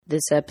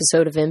This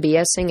episode of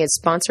MBSing is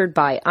sponsored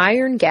by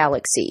Iron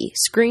Galaxy.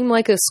 Scream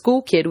like a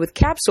school kid with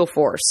Capsule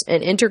Force,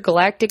 an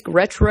intergalactic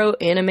retro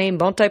anime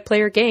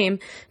multiplayer game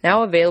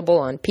now available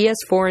on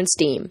PS4 and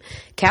Steam.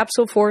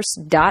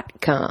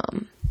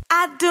 CapsuleForce.com.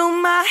 I do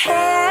my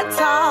hair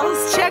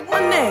toss, check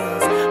my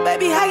nails.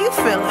 Baby, how you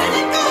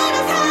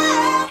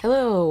feeling?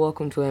 Hello,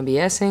 welcome to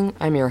MBSing.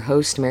 I'm your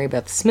host, Mary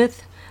Beth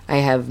Smith. I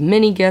have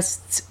many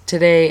guests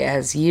today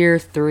as Year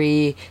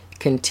 3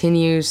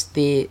 continues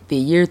the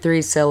Year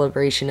 3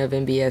 celebration of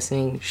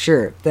MBSing.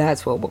 Sure,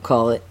 that's what we'll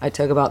call it. I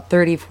took about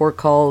 34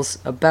 calls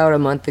about a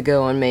month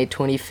ago on May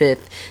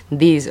 25th.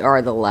 These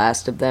are the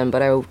last of them,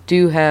 but I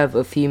do have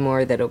a few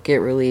more that'll get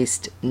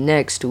released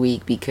next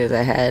week because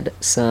I had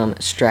some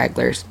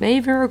stragglers. May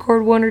even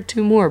record one or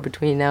two more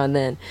between now and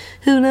then.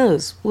 Who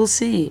knows? We'll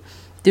see.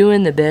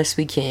 Doing the best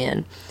we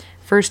can.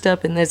 First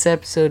up in this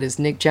episode is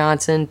Nick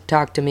Johnson.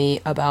 Talked to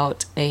me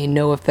about a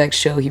NOFX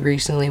show he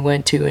recently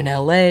went to in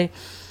LA.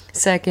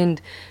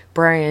 Second,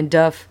 Bryan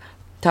Duff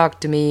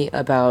talked to me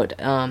about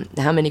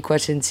how many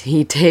questions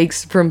he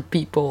takes from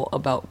people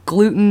about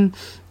gluten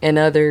and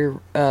other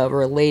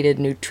related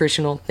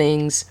nutritional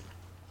things,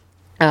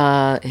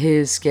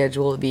 his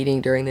schedule of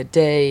eating during the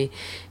day,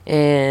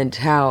 and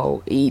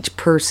how each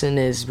person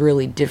is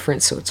really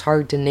different, so it's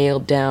hard to nail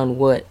down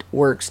what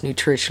works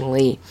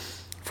nutritionally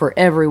for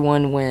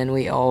everyone when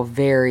we all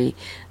vary.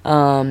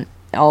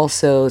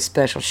 Also,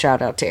 special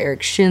shout out to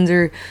Eric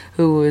Schinzer,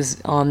 who was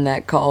on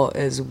that call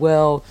as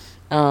well.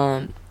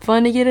 Fun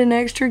to get an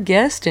extra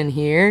guest in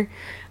here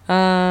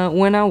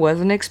when I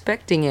wasn't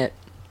expecting it.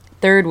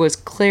 Third was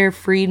Claire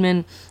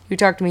Friedman, who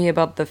talked to me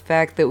about the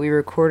fact that we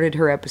recorded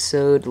her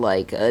episode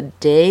like a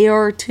day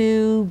or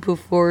two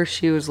before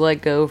she was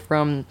let go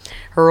from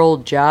her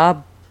old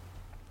job.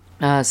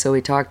 So we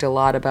talked a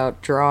lot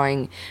about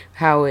drawing,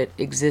 how it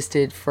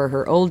existed for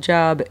her old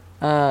job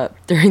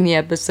during the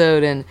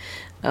episode, and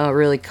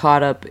really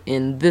caught up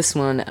in this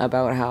one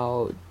about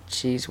how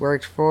she's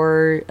worked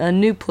for a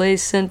new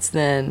place since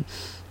then,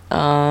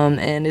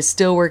 and is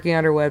still working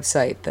on her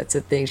website. That's a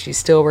thing she's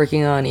still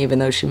working on, even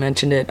though she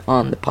mentioned it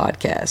on the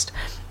podcast.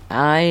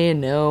 I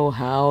know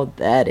how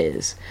that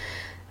is.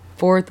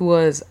 Fourth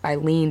was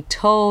Eileen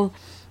Tull,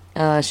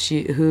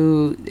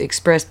 who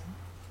expressed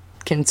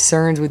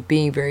concerns with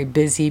being very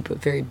busy, but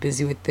very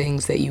busy with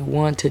things that you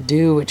want to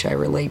do, which I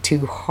relate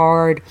to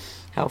hard.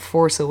 How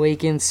Force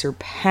Awakens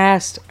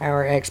surpassed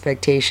our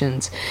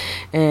expectations,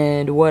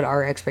 and what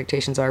our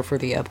expectations are for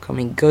the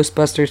upcoming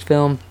Ghostbusters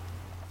film.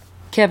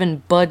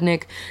 Kevin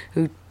Budnik,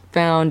 who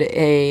found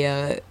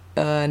a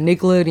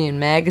Nickelodeon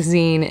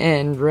Magazine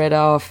and read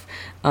off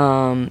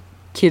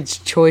Kids'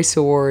 Choice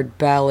Award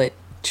ballot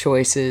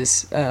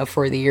choices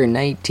for the year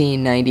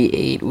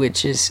 1998,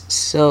 which is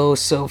so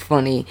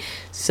funny,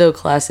 so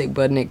classic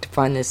Budnik to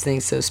find this thing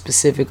so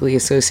specifically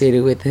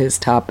associated with his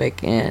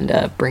topic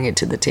and bring it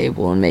to the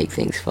table and make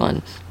things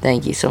fun.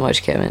 Thank you so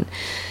much, Kevin.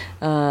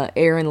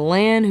 Erin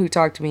Lann, who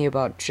talked to me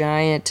about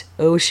giant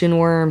ocean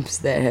worms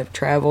that have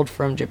traveled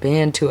from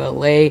Japan to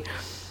LA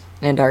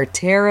and are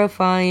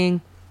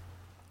terrifying.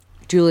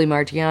 Julie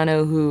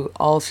Marchiano, who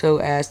also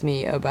asked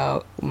me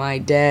about my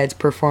dad's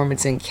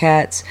performance in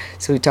Cats,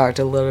 so we talked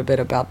a little bit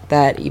about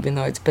that, even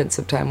though I'd spent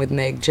some time with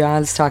Meg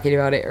Johns talking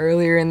about it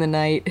earlier in the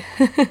night.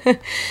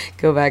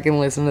 Go back and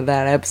listen to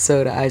that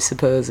episode, I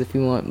suppose, if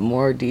you want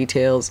more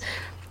details.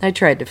 I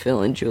tried to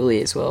fill in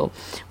Julie as well.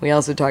 We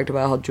also talked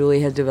about how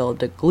Julie has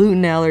developed a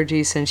gluten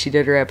allergy since she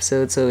did her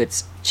episode, so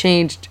it's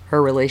changed her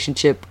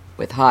relationship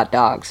with hot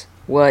dogs.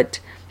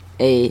 What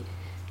a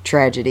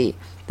tragedy.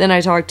 Then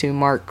I talked to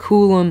Mark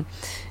Colomb.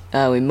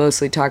 We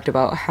mostly talked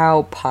about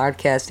how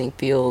podcasting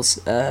feels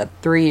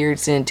 3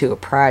 years into a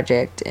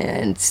project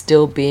and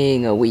still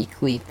being a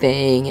weekly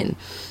thing, and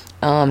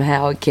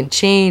how it can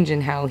change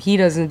and how he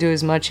doesn't do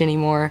as much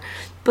anymore.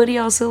 But he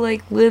also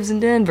lives in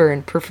Denver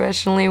and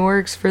professionally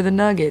works for the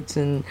Nuggets,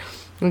 and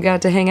we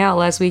got to hang out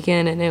last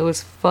weekend and it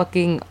was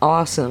fucking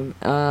awesome.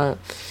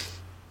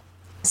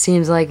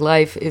 Seems like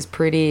life is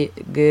pretty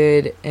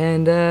good,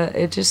 and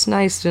it's just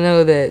nice to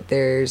know that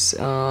there's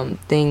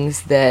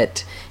things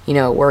that,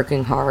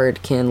 working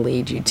hard can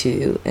lead you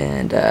to.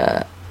 And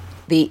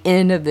the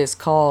end of this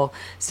call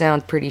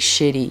sounds pretty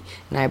shitty,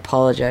 and I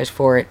apologize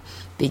for it,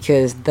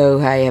 because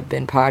though I have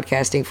been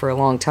podcasting for a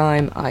long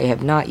time, I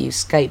have not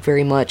used Skype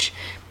very much,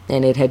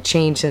 and it had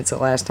changed since the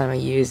last time I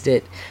used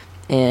it.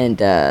 And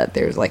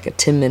there's like a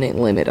 10-minute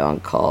limit on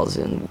calls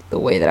and the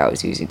way that I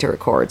was using to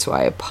record. So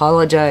I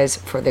apologize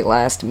for the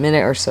last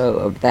minute or so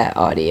of that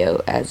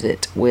audio, as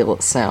it will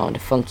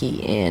sound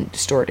funky and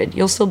distorted.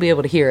 You'll still be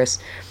able to hear us,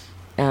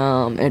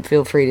 and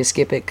feel free to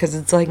skip it, because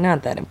it's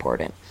not that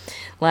important.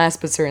 Last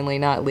but certainly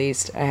not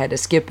least, I had to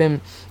skip him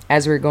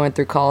as we were going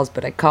through calls,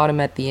 but I caught him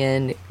at the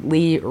end.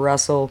 Lee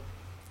Russell,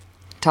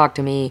 talk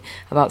to me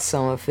about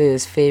some of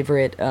his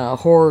favorite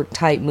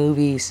horror-type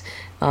movies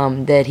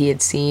that he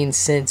had seen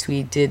since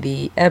we did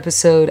the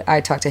episode. I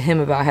talked to him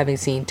about having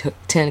seen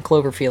 10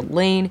 Cloverfield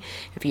Lane.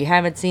 If you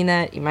haven't seen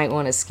that, you might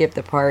want to skip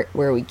the part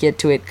where we get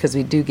to it, because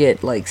we do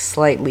get like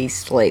slightly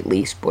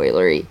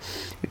spoilery.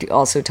 We do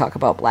also talk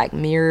about Black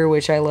Mirror,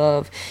 which I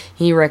love.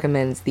 He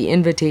recommends The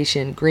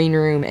Invitation, Green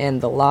Room, and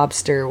The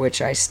Lobster,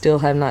 which I still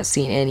have not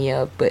seen any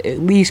of, but at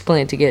least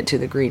plan to get to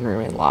the Green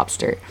Room and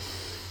Lobster.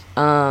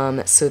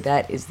 So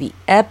that is the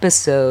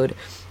episode.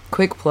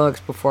 Quick plugs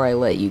before I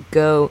let you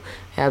go.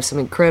 I have some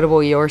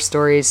incredible Your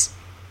Stories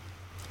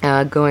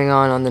going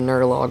on the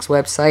Nerdologues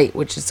website,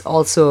 which is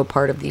also a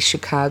part of the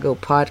Chicago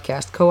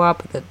Podcast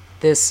Co-op that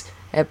this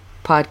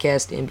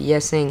podcast,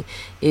 MBSing,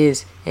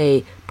 is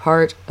a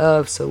part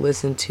of. So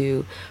listen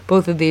to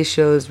both of these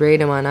shows, rate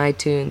them on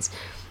iTunes,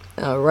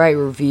 write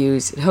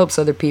reviews. It helps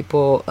other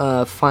people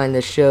find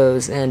the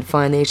shows and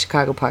find the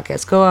Chicago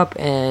Podcast Co-op,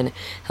 and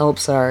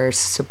helps our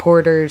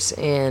supporters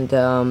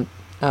and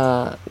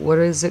what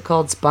is it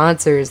called?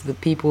 Sponsors, the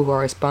people who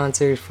are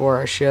sponsors for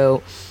our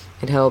show.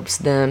 It helps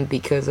them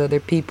because other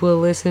people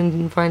listen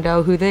and find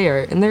out who they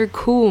are. And they're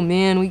cool,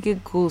 man. We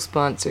get cool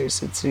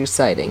sponsors. It's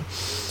exciting.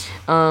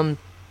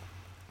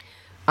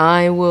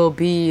 I will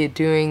be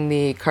doing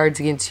the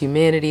Cards Against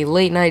Humanity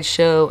late night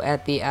show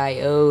at the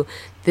I.O.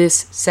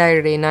 this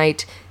Saturday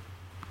night,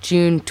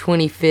 June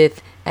 25th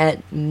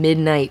at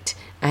midnight.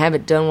 I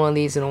haven't done one of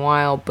these in a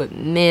while, but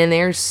man,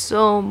 they're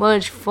so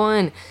much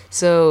fun.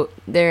 So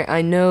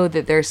I know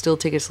that there are still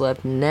tickets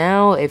left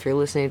now if you're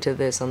listening to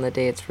this on the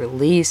day it's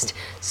released.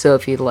 So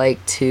if you'd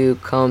like to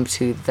come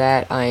to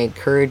that, I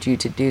encourage you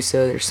to do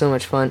so. They're so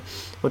much fun.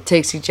 We'll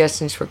take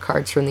suggestions for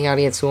cards from the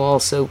audience. We'll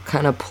also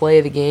kind of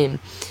play the game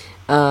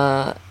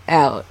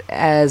out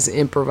as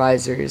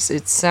improvisers.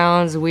 It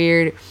sounds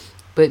weird,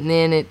 but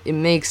then it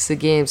makes the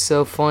game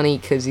so funny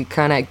because you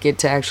kind of get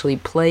to actually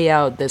play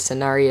out the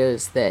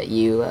scenarios that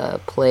you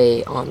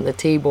play on the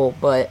table,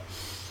 but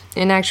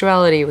in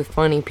actuality with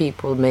funny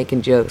people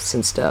making jokes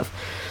and stuff.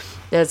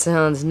 That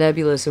sounds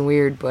nebulous and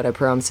weird, but I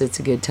promise it's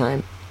a good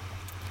time.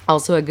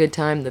 Also a good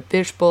time, the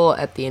Fishbowl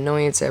at the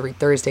Annoyance every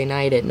Thursday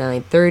night at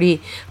 9:30,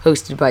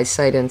 hosted by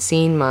Sight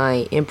Unseen,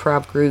 my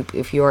improv group.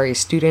 If you are a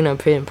student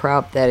of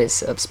improv, that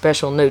is of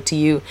special note to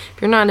you.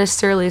 If you're not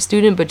necessarily a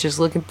student, but just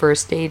looking for a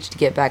stage to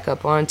get back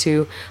up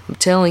onto, I'm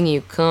telling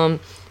you, come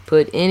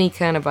put any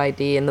kind of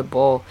ID in the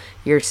bowl,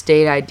 your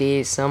state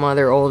ID, some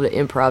other old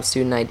improv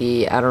student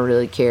ID, I don't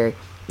really care.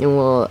 And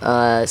we'll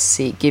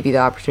give you the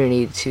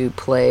opportunity to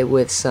play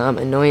with some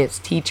Annoyance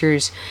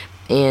teachers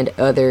and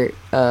other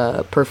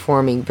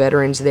performing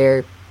veterans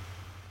there.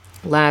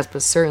 Last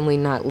but certainly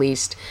not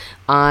least,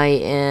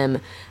 I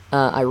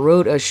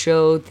wrote a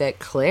show that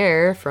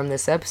Claire from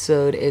this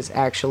episode is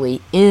actually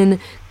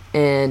in,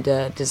 and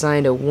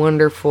designed a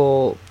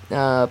wonderful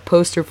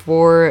poster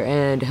for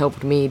and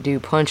helped me do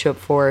punch up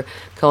for,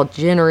 called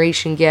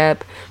Generation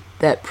Gap,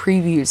 that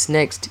previews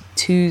next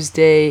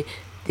Tuesday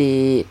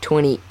the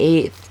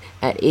 28th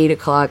at 8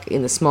 o'clock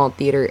in the small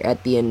theater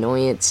at the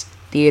Annoyance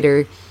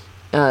Theater.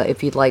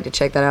 If you'd like to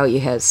check that out,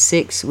 you have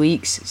 6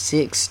 weeks,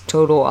 6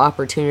 total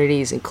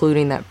opportunities,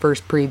 including that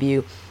first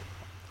preview.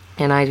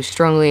 And I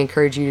strongly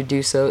encourage you to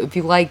do so. If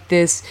you like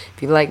this,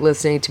 if you like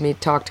listening to me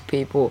talk to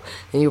people,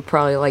 then you'll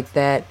probably like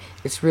that.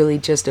 It's really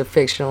just a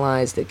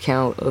fictionalized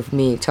account of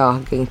me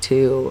talking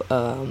to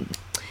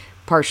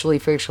partially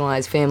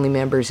fictionalized family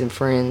members and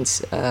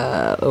friends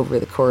over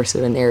the course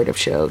of a narrative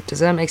show. Does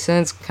that make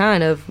sense?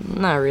 Kind of.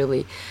 Not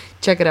really.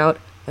 Check it out.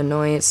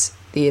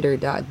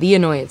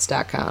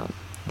 theannoyance.com.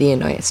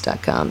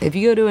 theannoyance.com. If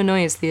you go to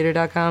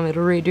annoyancetheater.com,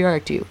 it'll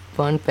redirect you.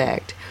 Fun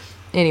fact.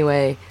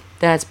 Anyway,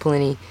 that's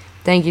plenty.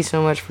 Thank you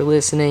so much for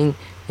listening.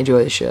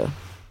 Enjoy the show.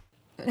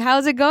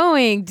 How's it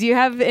going? Do you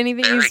have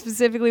anything you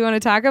specifically want to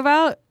talk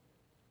about?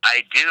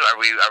 I do. Are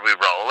we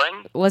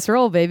rolling? Let's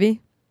roll,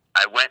 baby.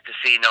 I went to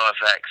see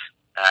NOFX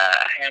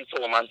a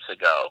handful of months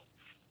ago.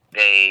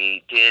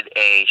 They did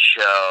a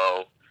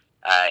show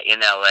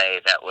in LA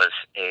that was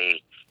a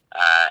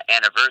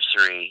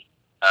anniversary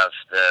of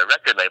the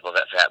record label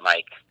that Fat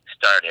Mike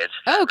started.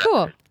 Oh,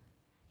 cool. Records.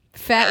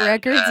 Fat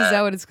Records, is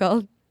that what it's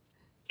called?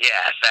 Yeah,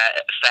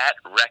 Fat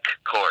Rec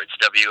Chords,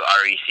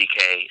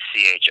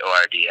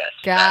 WRECKCHORDS.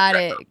 Got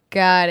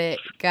it.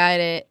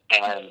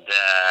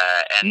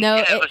 And no,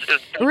 yeah,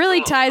 it really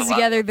cool. ties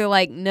together the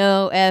like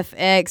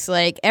NOFX.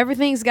 Like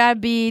everything's got to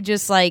be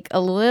just like a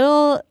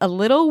little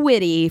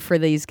witty for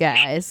these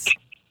guys.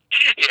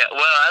 Yeah,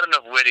 well, I don't know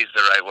if witty's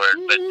the right word,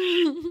 but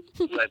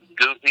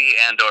goofy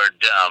and or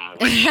dumb,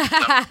 which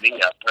sums me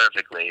up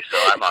perfectly, so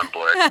I'm on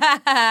board.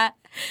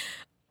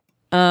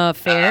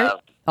 Fair.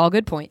 All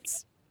good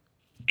points.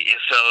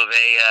 So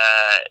they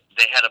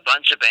had a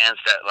bunch of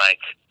bands that, like,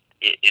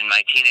 in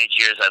my teenage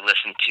years I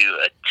listened to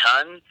a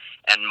ton,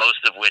 and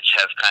most of which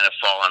have kind of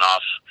fallen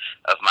off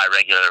of my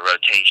regular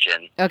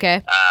rotation.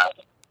 Okay.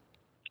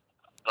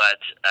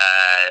 But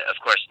of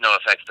course,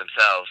 NOFX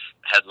themselves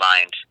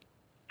headlined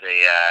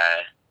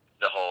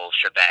the whole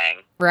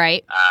shebang.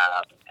 Right.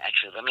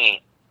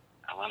 Actually,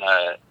 I want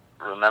to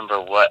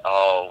remember what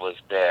all was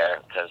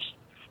there, because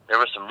there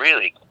was some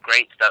really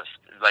great stuff,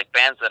 like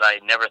bands that I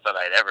never thought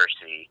I'd ever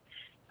see.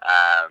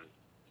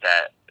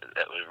 That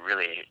was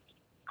really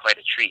quite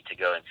a treat to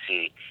go and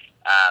see.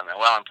 And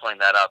while I'm pulling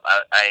that up,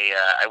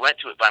 I went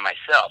to it by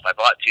myself. I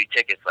bought 2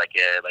 tickets like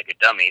a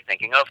dummy,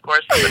 thinking, oh, of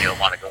course somebody will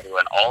want to go to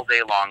an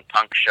all-day-long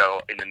punk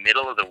show in the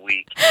middle of the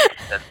week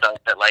that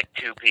starts at like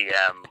 2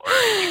 p.m. or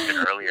even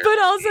earlier. But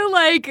also,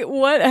 like,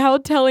 how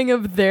telling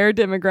of their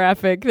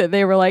demographic that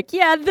they were like,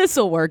 yeah,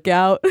 this'll work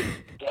out. Yeah.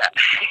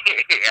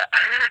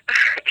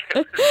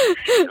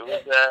 It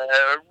was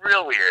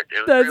real weird. It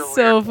was That's real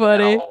so weird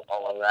funny.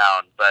 all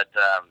around. But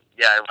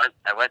yeah,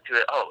 I went to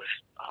it. It was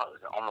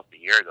almost a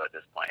year ago at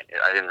this point.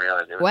 I didn't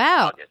realize it was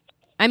Wow. August.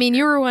 I mean,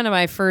 you were one of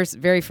my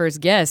very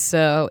first guests,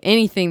 so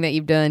anything that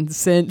you've done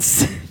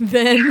since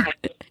then.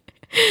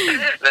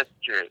 That's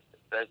true.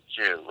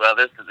 Well,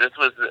 this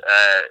was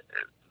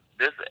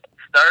this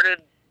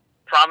started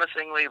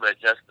promisingly, but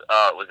just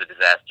it was a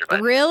disaster.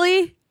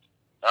 Really?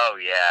 Oh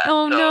yeah.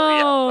 Oh, no.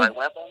 Yeah, so I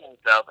went by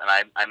myself, and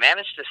I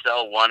managed to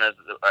sell one of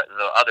the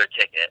other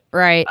ticket.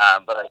 Right.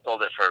 But I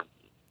sold it for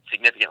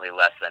significantly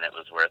less than it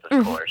was worth,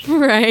 of course.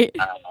 Right.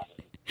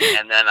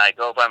 And then I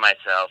go by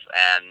myself,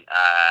 and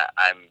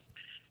I'm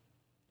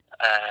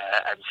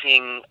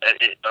seeing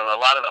a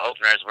lot of the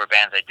openers were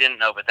bands I didn't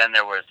know, but then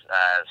there was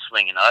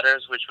Swingin'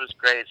 Utters, which was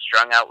great.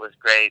 Strung Out was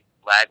great.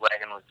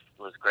 Lagwagon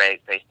was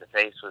great. Face to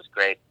Face was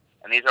great.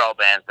 And these are all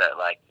bands that,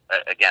 like,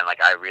 again,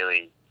 like I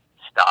really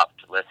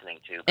stopped listening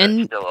to, but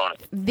And still own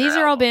it. these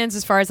are all bands,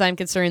 as far as I'm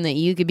concerned, that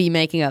you could be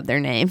making up their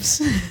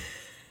names.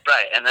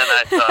 Right, and then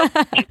I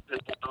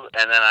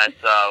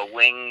saw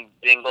Wing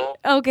Dingle.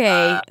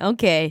 Okay.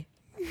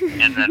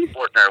 And then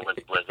Fortner was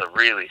a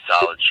really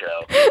solid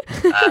show.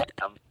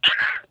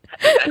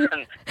 And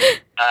then,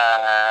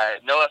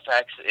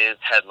 NOFX is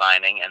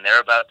headlining, and they're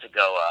about to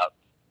go up.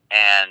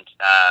 And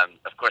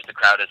of course, the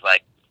crowd is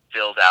like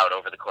filled out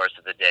over the course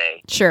of the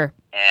day. Sure.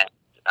 And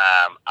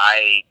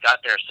I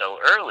got there so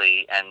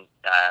early and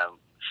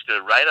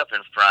stood right up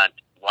in front,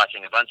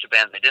 watching a bunch of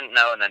bands I didn't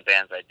know and then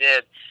bands I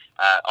did.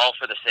 All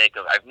for the sake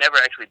of, I've never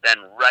actually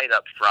been right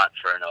up front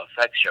for an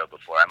NOFX show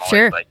before. I'm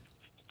always like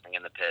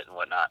in the pit and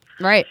whatnot.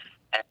 Right.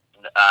 And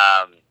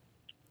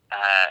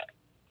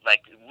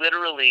like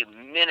literally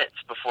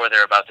minutes before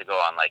they're about to go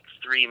on, like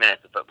 3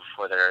 minutes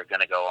before they're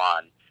going to go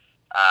on,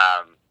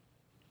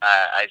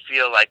 I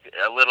feel like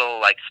a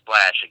little like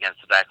splash against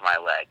the back of my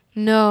leg.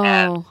 No.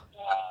 And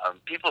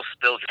people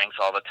spill drinks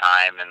all the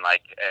time, and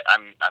like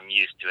I'm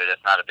used to it.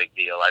 It's not a big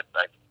deal. I've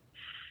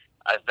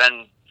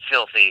been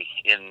filthy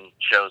in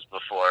shows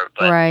before,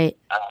 but right.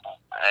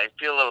 I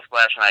feel a little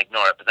splash and I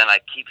ignore it, but then I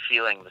keep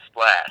feeling the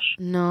splash.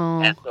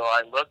 No. And so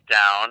I look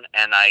down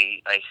and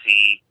I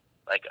see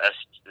like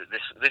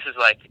this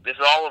is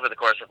all over the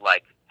course of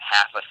like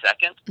half a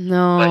second.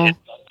 No. But it's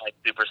like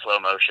super slow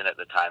motion at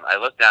the time. I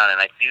look down and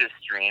I see the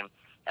stream,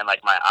 and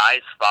like my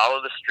eyes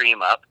follow the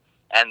stream up,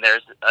 and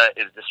there's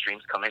the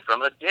stream's coming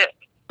from a dick.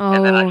 Oh.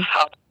 And then I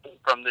follow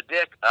from the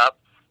dick up,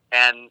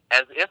 and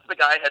as if the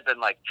guy had been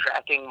like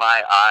tracking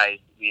my eyes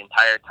the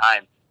entire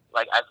time,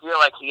 like I feel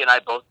like he and I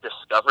both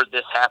discovered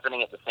this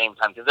happening at the same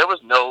time, because there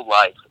was no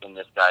life in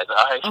this guy's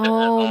eyes.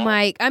 Oh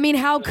my! I mean,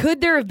 how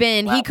could there have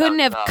been? He couldn't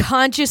have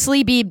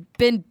consciously been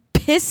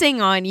pissing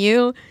on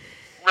you.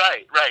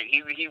 Right.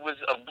 He was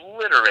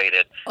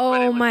obliterated.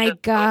 Oh my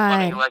God! So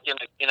funny, like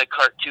in a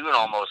cartoon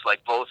almost,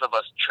 like both of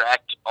us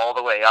tracked all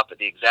the way up at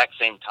the exact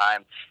same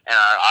time, and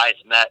our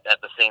eyes met at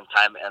the same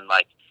time, and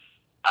like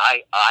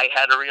I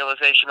had a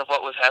realization of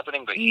what was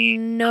happening, but he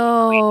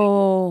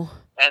no.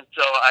 And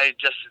so I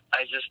just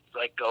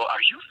like go,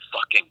 are you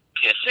fucking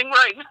pissing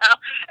right now?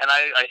 And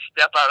I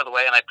step out of the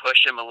way and I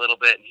push him a little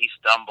bit, and he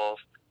stumbles,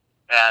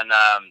 and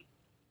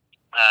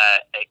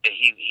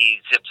he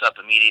zips up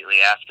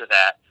immediately after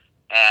that,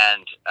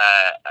 and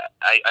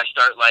I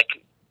start like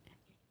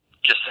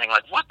just saying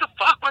like, what the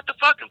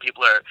fuck, and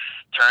people are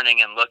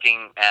turning and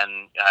looking,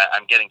 and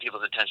I'm getting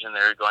people's attention.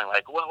 They're going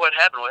like, what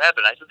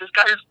happened? I said, this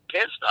guy is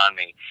pissed on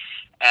me,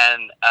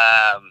 and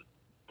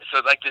so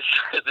like this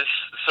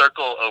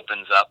circle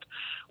opens up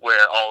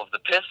where all of the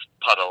piss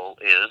puddle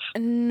is.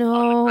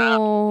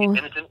 No. And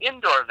it's an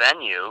indoor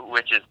venue,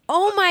 which is...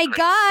 Oh my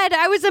God!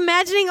 I was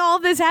imagining all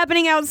this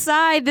happening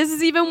outside. This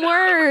is even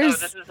worse. No,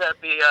 this is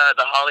at the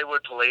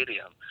Hollywood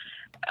Palladium.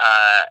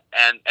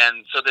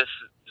 And so this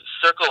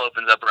circle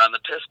opens up around the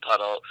piss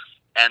puddle,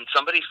 and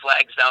somebody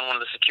flags down one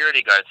of the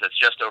security guards that's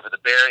just over the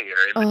barrier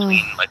in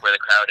between like where the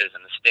crowd is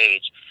and the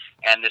stage.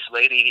 And this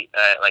lady,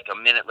 like a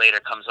minute later,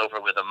 comes over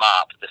with a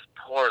mop. This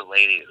poor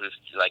lady who's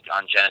like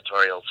on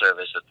janitorial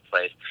service at the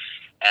place,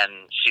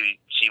 and she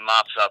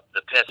mops up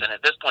the piss. And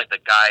at this point, the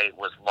guy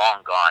was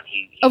long gone.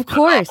 He of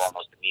course, took off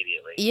almost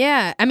immediately.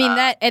 Yeah, I mean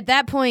that at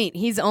that point,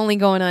 he's only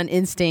going on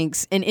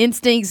instincts, and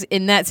instincts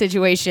in that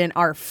situation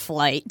are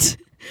flight.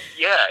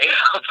 Yeah,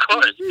 of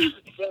course. You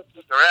can't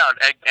stick around,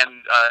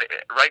 and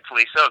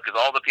rightfully so, because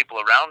all the people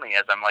around me,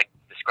 as I'm like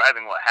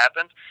describing what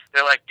happened,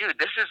 they're like, "Dude,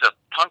 this is a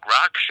punk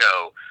rock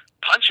show.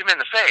 Punch him in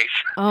the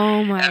face."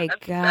 Oh my God!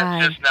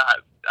 That's just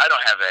not. I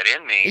don't have that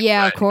in me.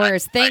 Yeah, of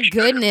course. Thank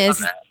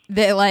goodness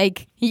that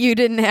like you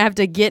didn't have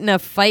to get in a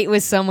fight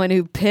with someone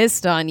who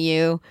pissed on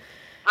you.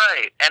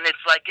 Right, and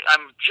it's like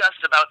I'm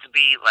just about to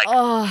be like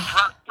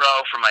front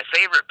row for my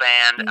favorite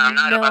band. I'm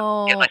not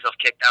about to get myself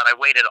kicked out. I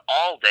waited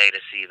all day to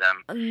see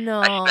them.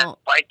 No, I spent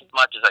twice as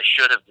much as I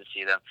should have to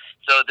see them.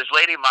 So this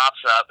lady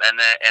mops up, and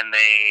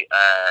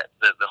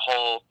the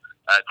whole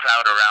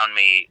crowd around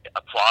me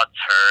applauds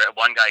her.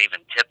 One guy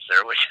even tips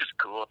her, which is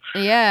cool.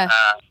 Yeah.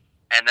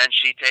 And then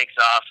she takes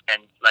off,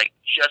 and like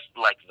just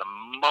like the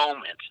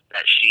moment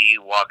that she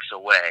walks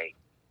away,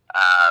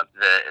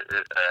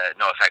 the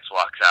NOFX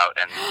walks out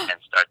and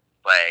starts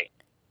to play.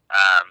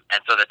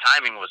 And so the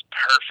timing was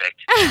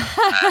perfect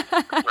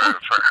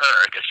for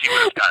her, because she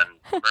would have gotten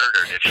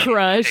murdered if she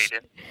stayed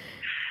in.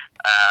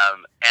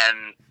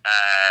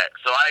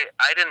 So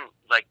I didn't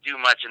like do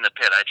much in the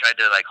pit. I tried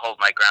to like hold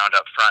my ground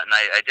up front, and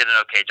I did an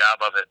okay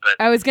job of it. But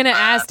I was gonna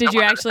ask, did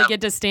you actually get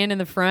to stand in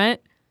the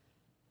front?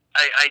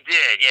 I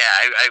did, yeah.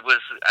 I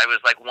was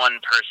like one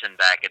person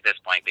back at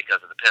this point because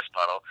of the piss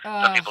puddle.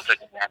 Some people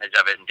took advantage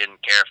of it and didn't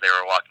care if they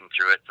were walking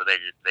through it, so they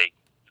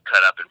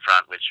cut up in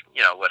front, which, you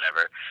know,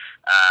 whatever.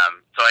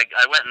 So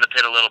I went in the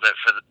pit a little bit,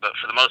 but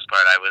for the most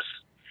part, I was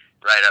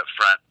right up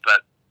front.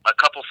 But a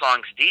couple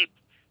songs deep,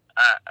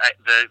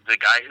 the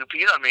guy who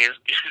peed on me is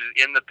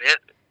in the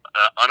pit,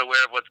 unaware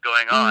of what's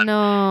going on.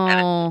 No.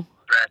 And it's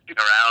dressing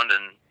around,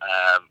 and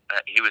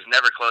he was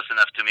never close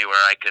enough to me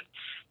where I could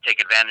take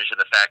advantage of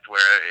the fact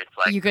where it's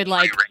like you could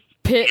like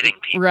pit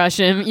rush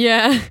him.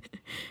 Yeah.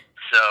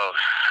 So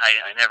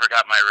I never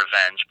got my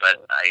revenge,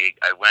 but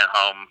I went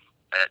home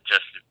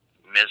just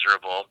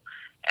miserable,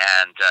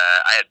 and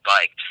I had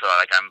biked, so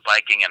like I'm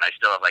biking and I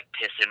still have like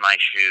piss in my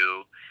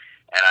shoe,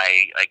 and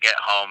I get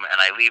home and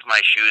I leave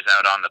my shoes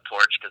out on the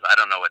porch because I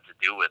don't know what to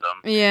do with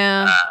them.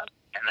 Yeah.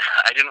 And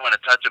I didn't want to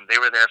touch them. They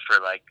were there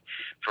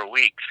for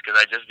weeks because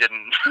I just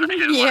didn't.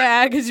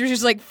 Yeah, because you're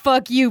just like,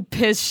 fuck you,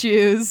 piss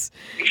shoes.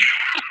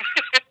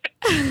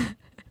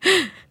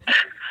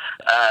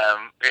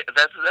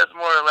 That's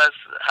more or less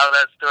how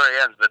that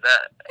story ends. But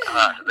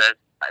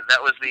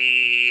that was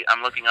the.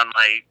 I'm looking on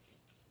my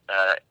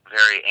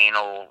very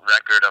anal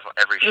record of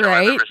every show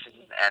I've ever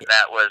seen, and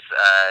that was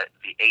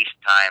the 8th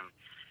time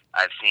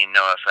I've seen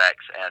NOFX,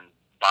 and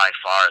by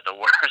far the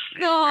worst.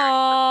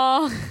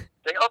 Aww.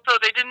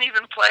 They didn't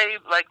even play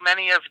like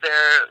many of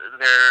their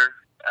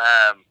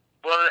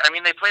well, I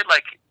mean, they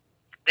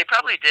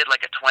probably did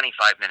like a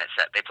 25-minute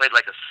set. They played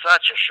like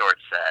such a short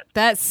set.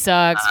 That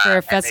sucks for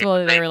a festival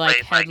that they were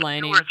like played,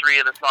 headlining. Like 2 or 3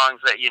 of the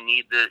songs that you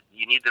need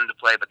them to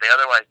play, but they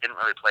otherwise didn't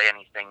really play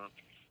anything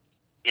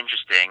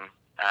interesting.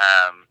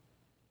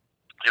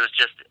 It was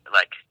just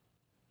like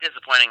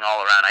disappointing all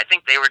around. I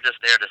think they were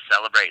just there to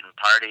celebrate and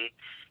party,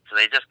 so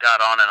they just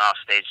got on and off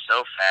stage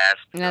so fast.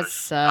 That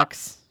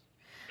sucks.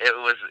 It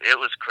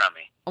was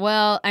crummy.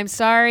 Well, I'm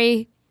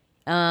sorry.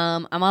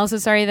 I'm also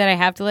sorry that I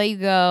have to let you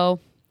go.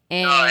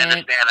 And no, I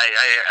understand.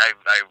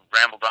 I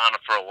rambled on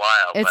for a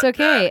while. It's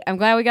okay. I'm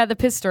glad we got the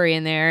piss story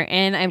in there,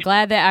 and I'm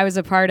glad that I was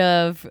a part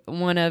of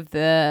one of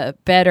the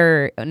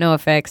better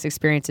NOFX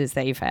experiences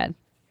that you've had.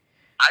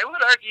 I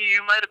would argue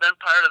you might have been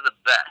part of the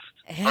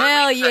best.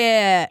 Hell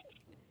yeah.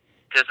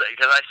 Because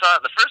I saw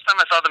the first time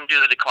I saw them do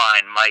the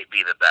Decline might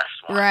be the best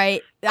one.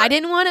 Right. I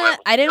didn't want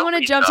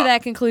to jump to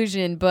that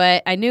conclusion,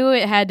 but I knew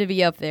it had to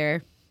be up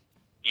there.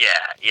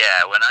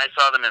 Yeah. When I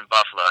saw them in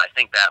Buffalo, I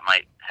think that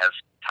might have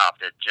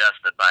topped it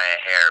just by a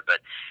hair. But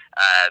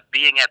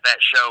being at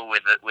that show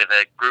with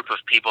a group of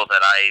people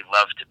that I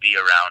love to be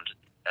around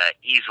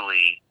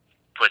easily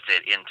puts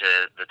it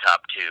into the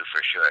top 2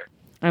 for sure.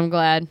 I'm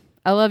glad.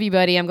 I love you,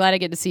 buddy. I'm glad I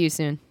get to see you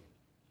soon.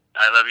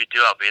 I love you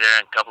too. I'll be there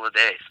in a couple of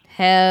days.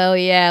 Hell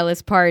yeah,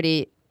 let's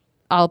party.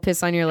 I'll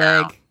piss on your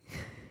leg.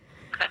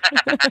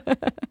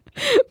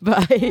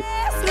 Bye.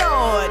 Yes,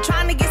 Lord,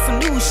 trying to get some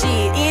new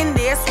shit in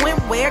there,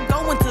 swimwear,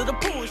 going to the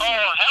pool. Oh,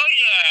 hell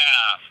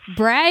yeah.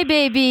 Bry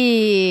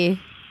baby.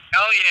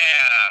 Hell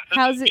yeah.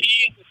 How's it?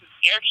 This is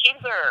Eric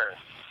Schindler.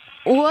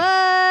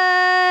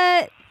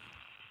 What?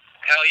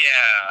 Hell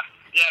yeah.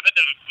 Yeah, but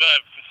the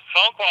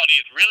phone quality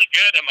is really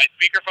good on my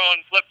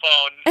speakerphone flip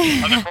phone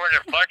on the corner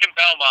of Clark and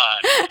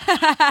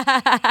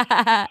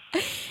Belmont.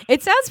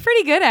 It sounds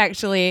pretty good,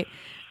 actually.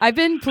 I've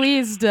been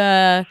pleased.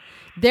 There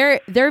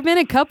have been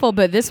a couple,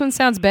 but this one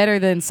sounds better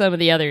than some of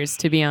the others,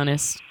 to be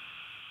honest.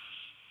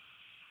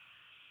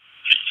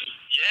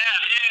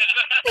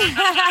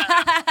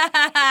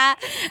 Yeah.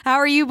 How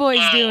are you boys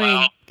doing?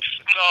 Wow.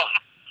 So,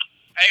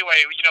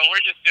 anyway,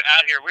 we're just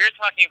out here. We're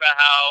talking about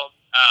how,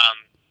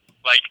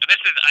 I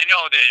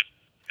know that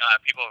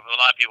a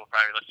lot of people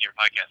probably listen to your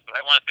podcast, but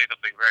I want to say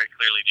something very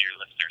clearly to your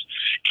listeners.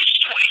 It's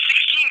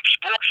 2016,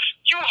 people.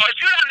 If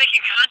you're not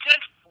making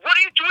content, what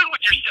are you doing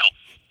with yourself?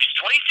 It's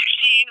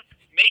 2016.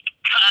 Make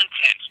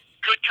content.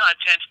 Good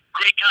content.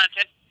 Great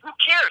content. Who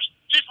cares?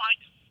 Just find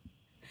it.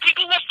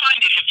 People will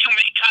find it. If you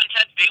make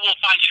content, they will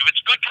find it. If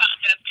it's good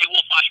content, they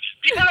will find it.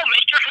 People will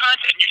make your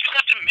content. You just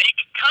have to make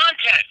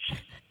content.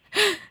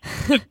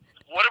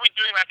 What are we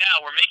doing right now?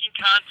 We're making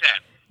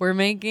content. We're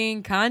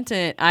making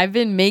content. I've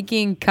been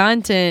making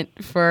content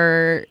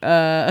for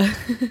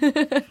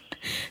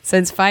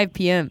since 5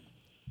 p.m.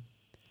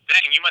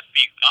 Dang, you must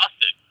be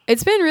exhausted.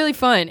 It's been really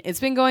fun. It's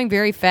been going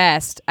very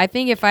fast. I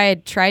think if I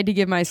had tried to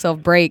give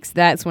myself breaks,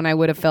 that's when I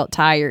would have felt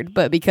tired.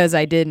 But because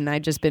I didn't,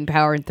 I've just been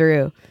powering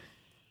through.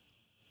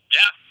 Yeah,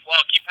 well,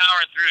 keep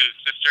powering through,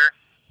 sister.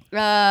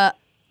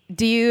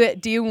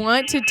 Do you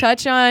want to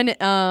touch on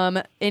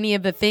any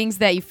of the things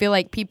that you feel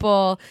like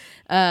people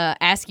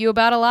ask you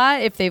about a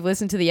lot if they've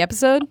listened to the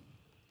episode?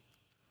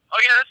 Oh,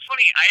 yeah, that's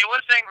funny. I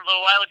was saying a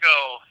little while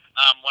ago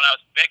when I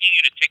was begging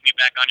you to take me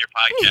back on your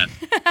podcast,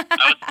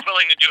 I was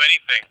willing to do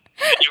anything.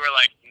 And you were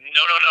like,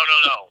 no,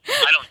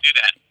 I don't do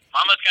that.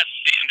 Mama's got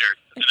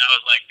standards. And I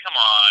was like, come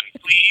on,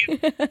 please.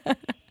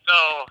 So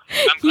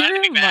I'm glad to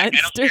be back.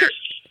 I don't care.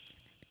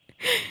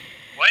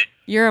 What?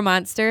 You're a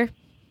monster.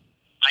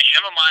 I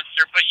am a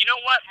monster, but you know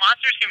what?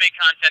 Monsters can make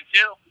content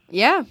too.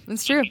 Yeah,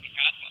 that's true. So,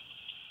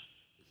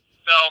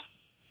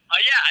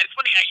 yeah, it's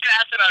funny. I get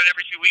asked about it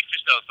every 2 weeks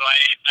or so. So I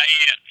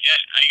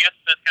guess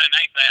that's kind of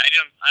nice. I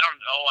don't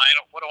know.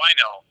 What do I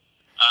know?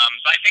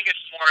 But I think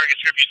it's more a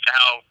tribute to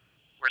how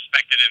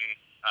respected and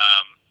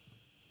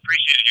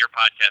appreciated your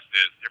podcast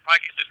is. Your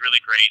podcast is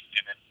really great,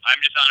 and I'm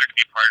just honored to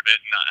be part of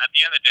it. And at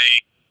the end of the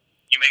day,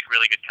 you make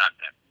really good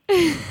content.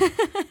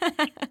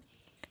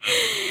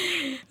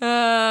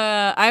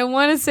 I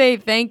want to say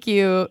thank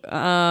you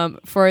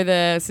for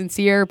the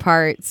sincere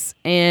parts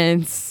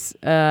and say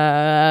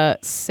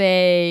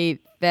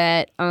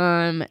that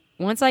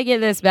once I get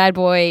this bad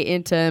boy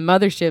into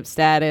mothership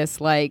status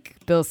like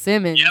Bill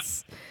Simmons, yep,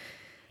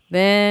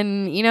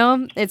 then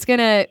you're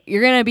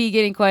gonna be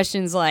getting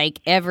questions like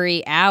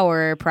every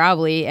hour,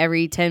 probably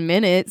every 10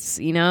 minutes.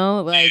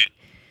 Like.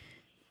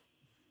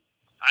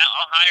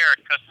 I'll hire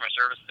a customer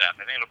service staff.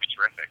 I think it'll be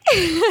terrific.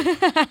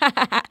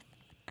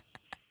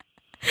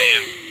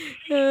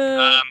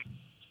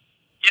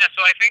 Yeah,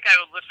 so I think I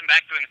would listen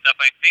back to it and stuff.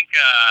 I think,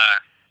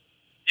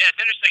 yeah, it's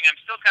interesting. I'm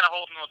still kind of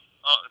holding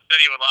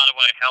steady with a lot of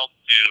what I held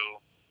to.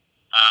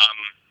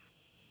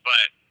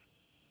 But,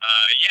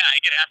 yeah, I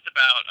get asked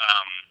about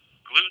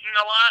gluten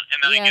a lot, and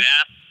then I get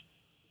asked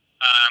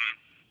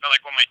about,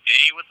 like, what my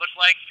day would look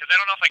like, because I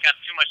don't know if I got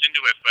too much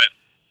into it, but,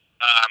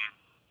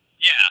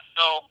 yeah,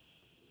 so,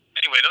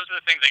 anyway, those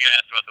are the things I get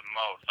asked about the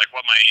most, like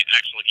what my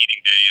actual eating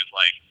day is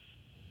like,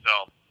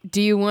 so... Do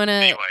you want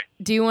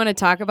to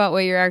talk about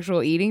what your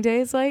actual eating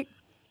day is like?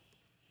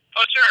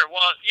 Oh, sure.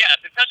 Well, yeah,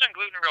 to touch on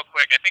gluten real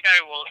quick, I think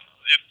I will,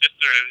 if just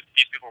to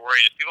keep people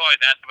worried, people always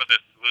ask about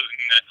this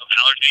gluten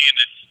allergy, and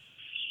it's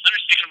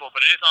understandable,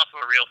 but it is also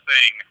a real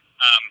thing.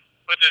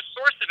 But the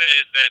source of it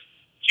is that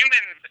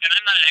humans, and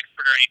I'm not an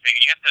expert or anything,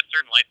 you have to have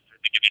certain licenses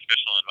to give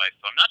nutritional advice,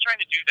 so I'm not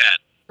trying to do that.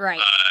 Right.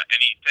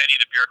 To any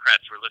of the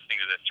bureaucrats who are listening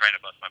to this trying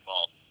to bust my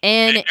balls.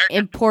 And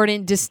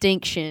important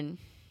distinction.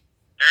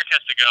 Eric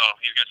has to go.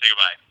 He's going to say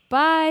goodbye.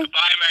 Bye.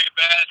 Goodbye, Mary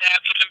Beth.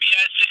 Happy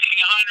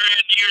MBSing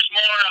 100 years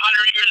more,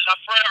 100 years,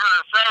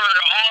 forever,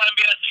 all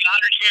MBSing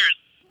 100 years.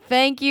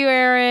 Thank you,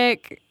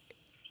 Eric.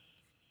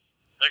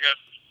 Look up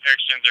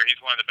Eric Schinzer. He's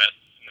one of the best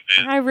in the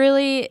biz. I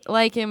really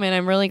like him, and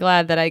I'm really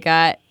glad that I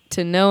got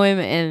to know him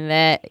and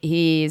that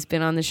he's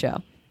been on the show.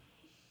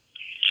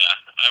 Yeah,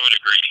 I would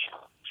agree.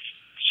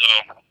 So,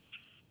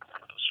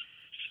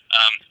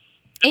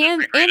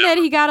 and that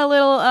he got a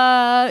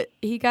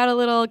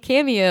little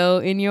cameo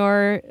in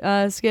your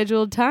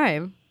scheduled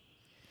time.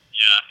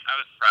 Yeah, I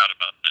was proud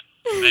about that.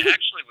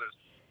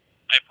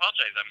 I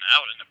apologize, I'm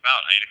out and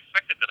about. I had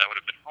expected that I would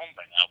have been home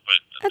by now, but...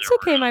 That's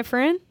okay, my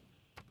friend.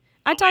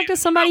 I talked to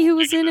somebody who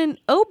was in an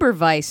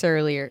Oberweis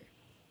earlier.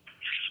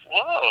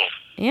 Whoa.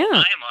 Yeah.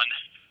 I am on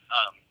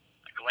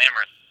a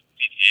glamorous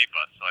CTA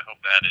bus, so I hope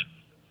that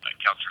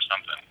counts for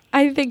something.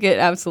 I think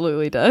it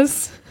absolutely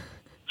does.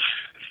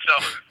 So,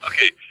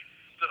 okay.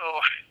 So,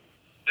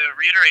 to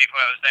reiterate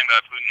what I was saying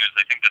about gluten is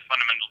I think the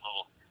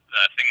fundamental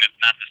thing that's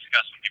not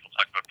discussed when people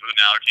talk about gluten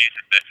allergies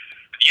is that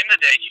at the end of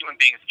the day, human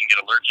beings can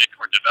get allergic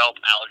or develop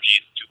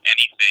allergies to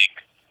anything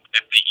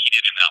if they eat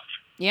it enough.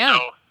 Yeah.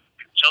 So,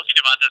 Chelsea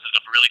Devonta has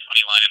a really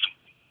funny line in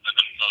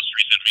the most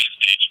recent main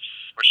stage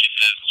where she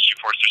says she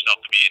forced herself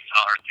to be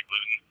intolerant to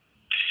gluten.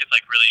 It's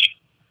like really,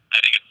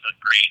 I think it's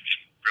great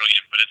and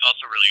brilliant, but it's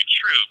also really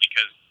true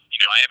because,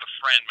 I have a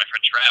friend, my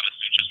friend Travis,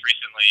 who just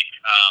recently,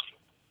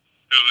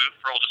 who,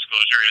 for full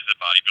disclosure, is a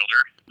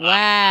bodybuilder.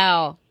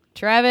 Wow.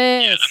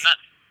 Travis. Yeah, I'm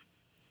not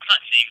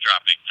name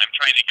dropping. I'm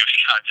trying to give you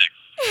context.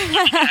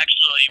 He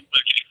actually was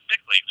getting sick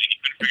lately, and he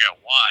couldn't figure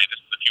out why. This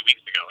was a few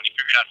weeks ago, and he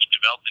figured out he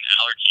developed an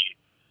allergy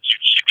to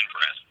chicken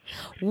breast.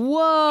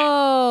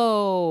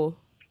 Whoa.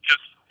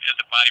 Because as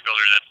a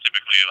bodybuilder, that's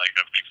typically like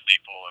a big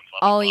staple and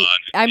blah, blah,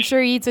 blah. I'm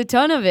sure he eats a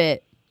ton of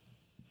it.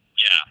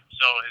 Yeah.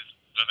 So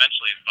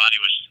eventually his body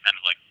was just kind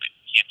of like, I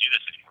can't do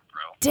this anymore,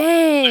 bro. Dang.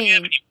 So if you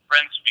have any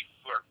friends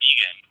who are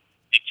vegan,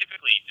 they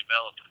typically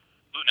develop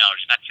gluten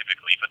allergies. Not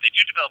typically, but they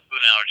do develop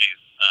gluten allergies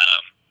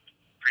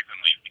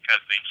frequently because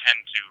they tend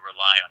to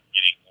rely on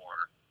getting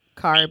more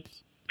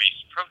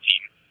carbs-based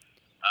protein.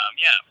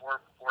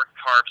 Or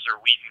carbs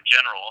or wheat in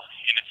general.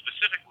 And it's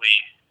specifically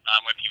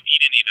if you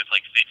eat any of this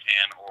like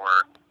seitan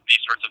or these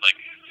sorts of like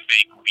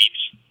fake wheat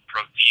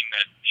protein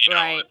that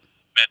Right. is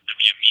meant to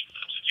be a meat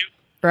substitute.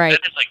 Right.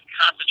 That is like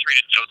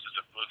concentrated doses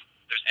of gluten.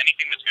 If there's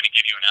anything that's going to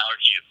give you an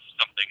allergy, it's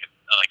something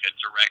like a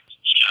direct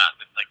shot.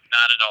 It's like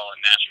not at all a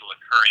natural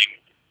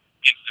occurring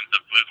instance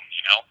of gluten.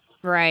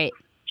 Right.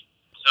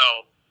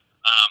 So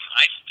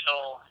I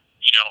still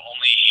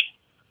only.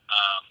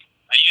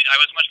 I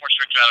was much more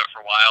strict about it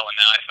for a while, and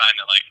now I find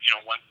that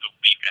once a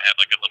week I have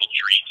like a little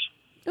treat.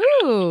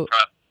 Ooh.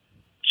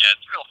 Yeah,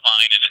 it's real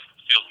fine and it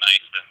feels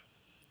nice and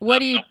What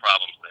do you no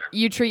problems there.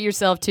 you treat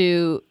yourself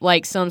to,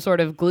 like some sort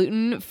of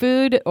gluten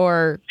food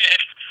or? Yeah,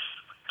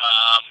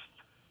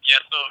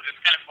 so it's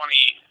kind of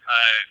funny.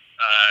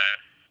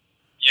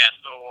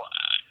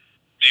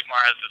 Dave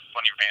Marr has this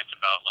funny rant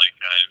about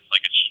it's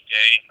like a cheat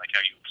day, like how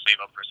you save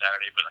up for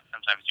Saturday, but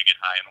sometimes you get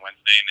high on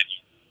Wednesday and then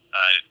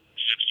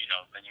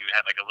then you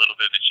have like a little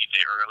bit of the cheat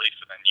day early,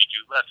 so then you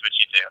do less of a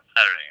cheat day on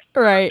Saturday.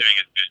 Right. Doing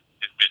his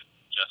bit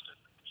justice.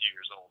 A few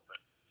years old, but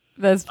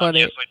That's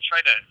funny. yeah, so I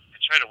try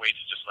to wait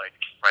to just like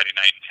Friday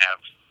night and have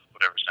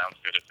whatever sounds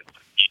good, if it's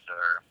pizza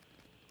or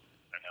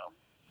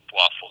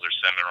waffles or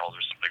cinnamon rolls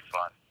or something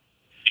fun.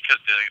 Because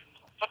the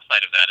flip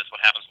side of that is what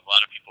happens with a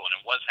lot of people, and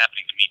it was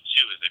happening to me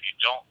too, is if you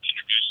don't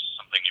introduce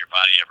something to your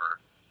body ever,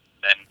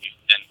 then you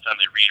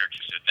suddenly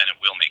reintroduce it, then it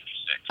will make you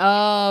sick.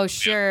 Oh,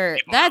 sure.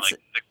 People That's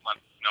are like 6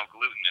 months no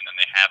gluten, and then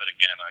they have it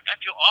again. They're like, I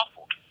feel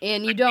awful.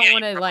 and you Like, don't yeah,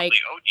 want to you like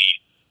probably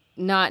OD'd.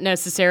 not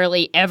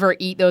necessarily ever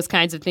eat those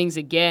kinds of things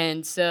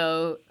again.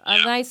 So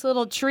a nice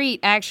little treat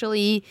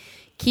actually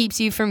keeps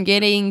you from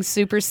getting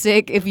super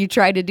sick if you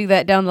try to do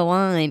that down the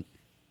line.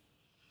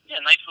 Yeah,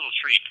 nice little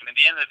treat. And at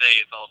the end of the day,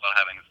 it's all about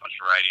having as much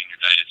variety in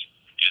your diet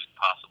as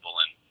possible,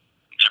 and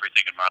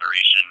everything in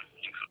moderation,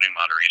 including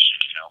moderation.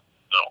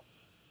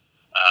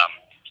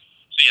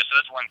 So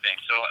that's one thing.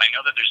 So I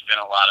know that there's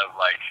been a lot of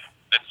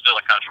that's still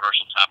a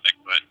controversial topic,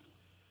 but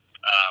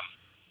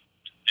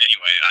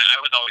anyway, I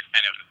was always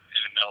kind of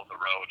in the middle of the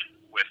road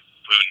with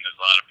gluten, as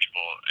a lot of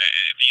people.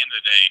 At the end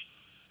of the day,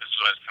 this is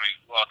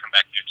what I'll come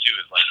back to too.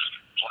 Is well,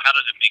 how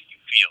does it make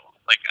you feel?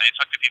 Like I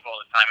talk to people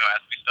all the time who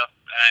ask me stuff,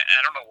 and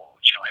I don't know.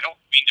 I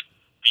don't mean to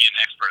be an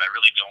expert. I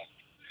really don't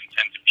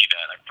intend to be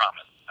that. I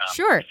promise.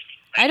 Sure.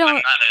 I'm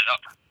not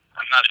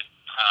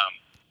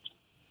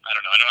I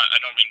don't know. I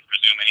don't mean to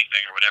presume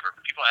anything or whatever.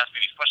 But people ask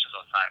me these questions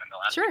all the time, and they'll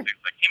ask me things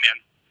like, "Hey, man,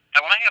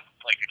 when I have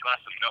like a glass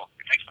of milk,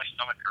 it makes my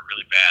stomach hurt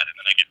really bad, and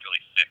then I get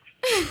really sick.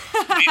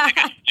 What do you think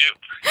I should do?"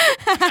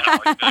 And I'm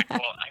always like,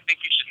 "Well, I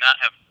think you should not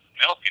have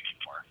milk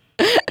anymore."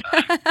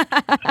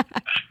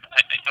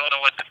 I don't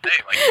know what to say.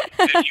 Like,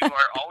 if you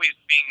are always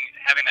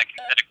having that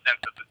kinetic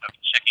sense of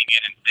checking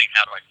in and saying,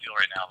 "How do I feel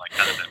right now?" Like,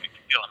 how does that make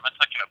you feel? I'm not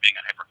talking about being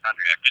a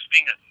hypochondriac. Just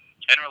being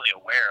generally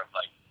aware of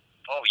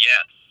oh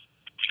yes,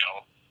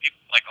 people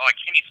like, "Oh, I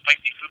can't eat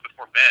spicy food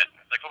before bed."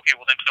 It's like, okay,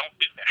 well then don't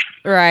do that.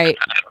 Right.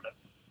 I don't know.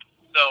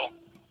 So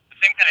the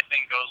same kind of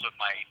thing goes with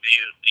my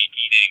daily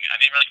eating.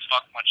 I didn't really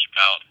talk much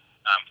about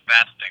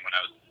fasting when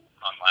I was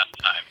on last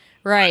time.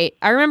 Right.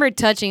 I remember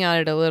touching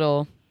on it a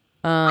little.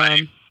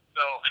 Right.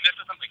 So, and this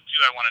is something too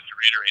I wanted to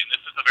reiterate, and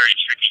this is a very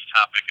tricky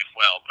topic as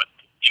well, but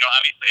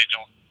obviously I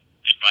don't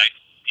advise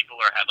people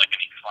or have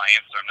any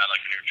clients, or I'm not like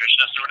a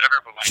nutritionist or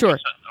whatever, but Sure.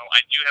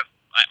 I do have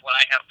what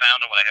I have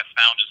found, and what I have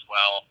found as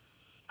well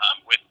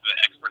with the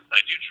experts that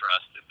I do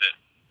trust, is that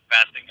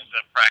fasting is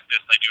a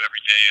practice I do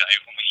every day. I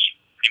only eat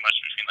pretty much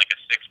between a 6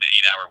 to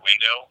 8 hour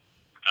window.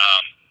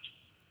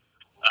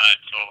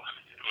 So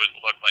it would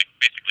look like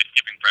basically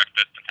skipping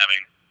breakfast and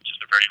having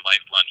just a very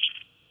light lunch.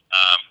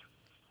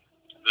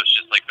 Those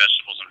just like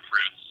vegetables and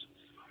fruits.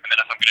 And then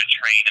if I'm going to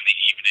train in the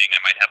evening, I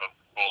might have a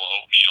bowl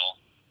of oatmeal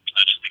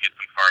just to get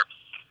some carbs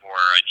before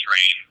I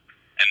train.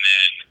 And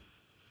then,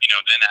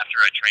 then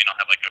after I train,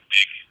 I'll have a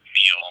big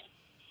meal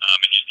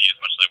and just eat as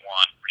much as I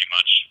want, pretty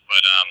much.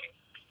 But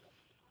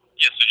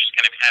so just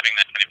kind of having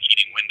that kind of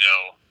eating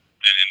window,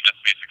 and that's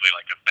basically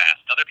like a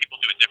fast. Other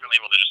people do it differently.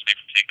 Well, they just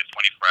maybe take a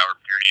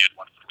 24-hour period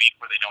once a week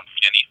where they don't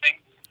eat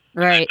anything.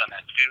 Right. I've done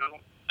that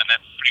too, and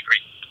that's pretty great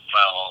as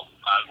well.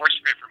 It works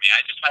great for me. I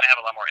just find I have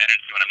a lot more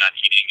energy when I'm not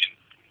eating and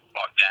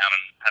walk down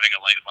and having a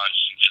light lunch,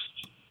 and just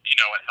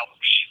it helps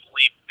me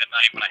sleep at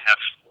night when I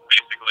have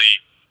basically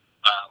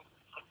a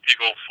big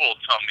old full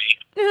tummy.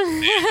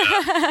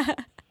 And,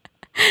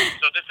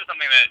 so this is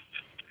something that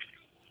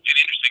an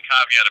interesting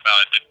caveat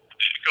about it. That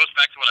it goes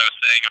back to what I was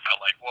saying about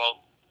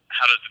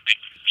how does it make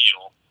you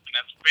feel? And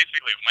that's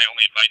basically my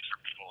only advice for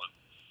people is,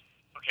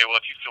 okay, well,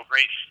 if you feel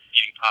great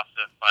eating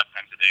pasta 5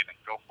 times a day, then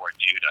go for it,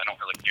 dude. I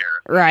don't really care.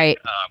 Right.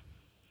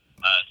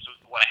 So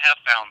what I have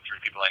found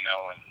through people I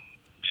know and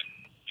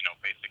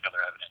basic other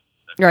evidence,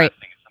 that Right.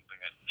 fasting is something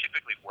that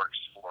typically works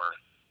for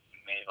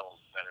males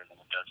better than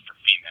it does for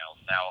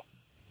females. Now,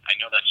 I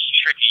know that's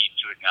tricky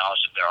to acknowledge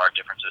that there are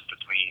differences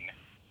between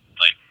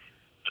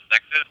the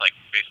sexes, like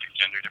basic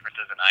gender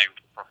differences, and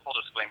for full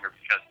disclaimer,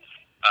 because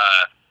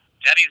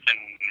Daddy's been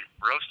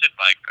roasted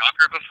by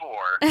Gawker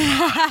before.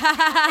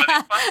 On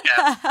this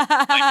podcast.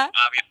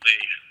 Obviously,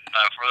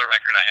 for the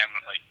record, I am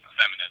a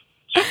feminist.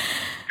 Just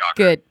Gawker,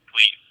 Good.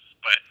 please.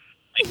 But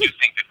I do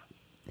think that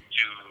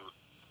to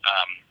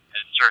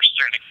a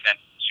certain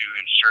extent, to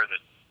ensure that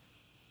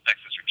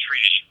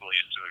treated equally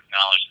is to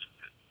acknowledge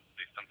that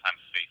they sometimes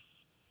face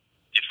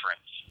different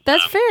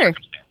That's fair.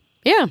 circumstances.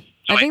 Yeah,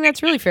 So I think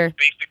that's really fair.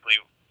 Basically,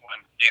 what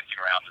I'm dancing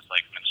around is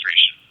like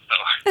menstruation. So,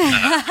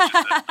 which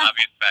is an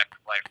obvious fact of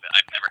life that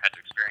I've never had to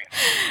experience.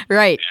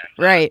 Right,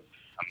 And, right.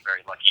 I'm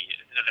very lucky.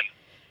 It doesn't,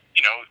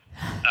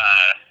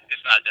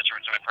 it's not a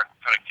detriment to my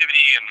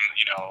productivity and,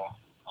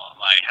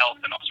 my health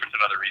and all sorts of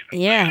other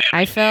reasons. Yeah,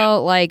 I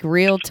felt like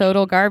real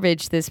total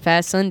garbage this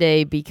past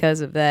Sunday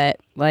because of that.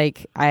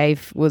 Like, I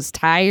was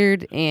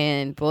tired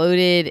and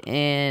bloated,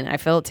 and I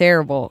felt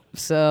terrible.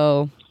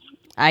 So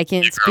I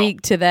can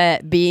speak to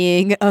that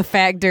being a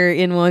factor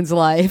in one's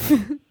life. Well,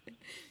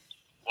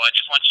 I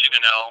just want you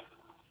to know,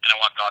 and I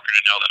want Gawker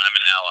to know that I'm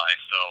an ally,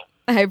 so...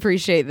 I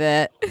appreciate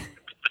that.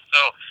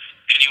 So,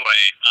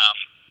 anyway,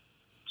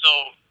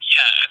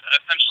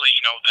 essentially,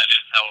 that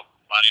is how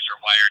bodies are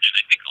wired, and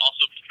I think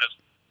also because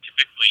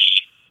typically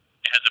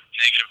it has a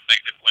negative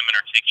effect if women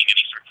are taking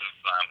any sorts of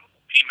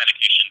pain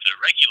medication to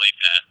regulate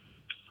that.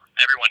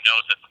 Everyone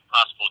knows that's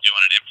impossible to do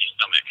on an empty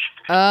stomach.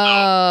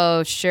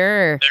 Oh,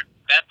 sure.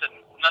 That's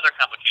another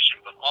complication,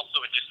 but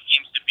also it just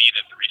seems to be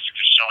that the research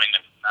is showing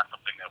that it's not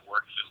something that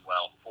works as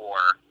well for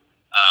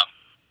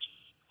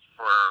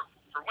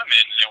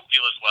women. They don't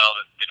feel as well,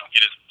 that they don't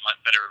get as much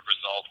better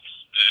results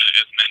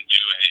as men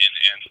do,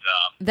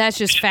 and That's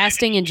just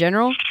fasting in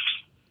general?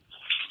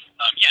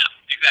 yeah,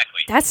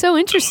 exactly. That's so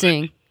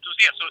interesting.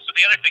 So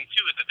the other thing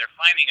too is that they're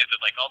finding is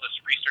that like all this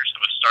research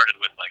that was started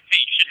with like, hey,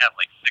 you should have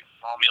like 6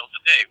 small meals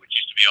a day, which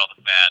used to be all the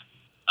fad,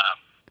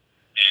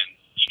 and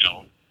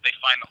they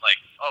find that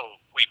like, oh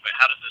wait, but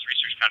how does this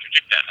research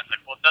contradict that? And it's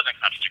like, well, it doesn't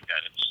contradict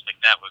that. It's just like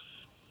that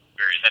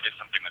is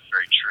something that's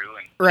very true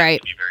and right.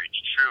 Be very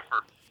true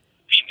for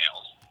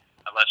females,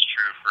 less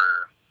true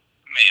for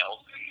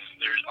males.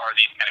 And there are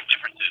these kind of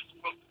differences.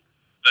 But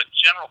the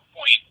general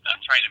point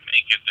I'm trying to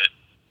make is that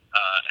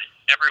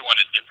everyone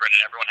is different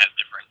and everyone has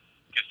different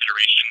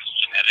considerations,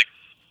 genetics,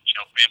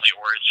 family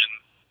origin,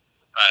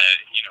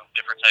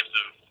 different types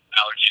of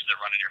allergies that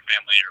run in your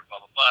family or blah,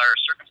 blah, blah, or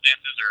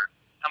circumstances or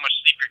how much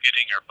sleep you're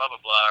getting or blah,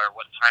 blah, blah, or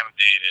what time of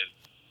day it is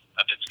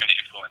that's going to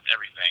influence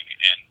everything.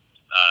 And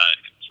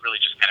it's really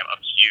just kind of up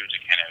to you to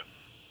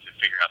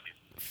figure out these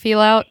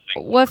Feel out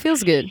things. what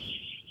feels good.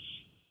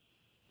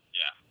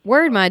 Yeah.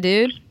 Word, my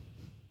dude.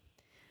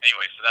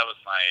 Anyway, so that was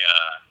my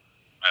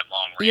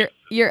long rant.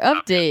 Your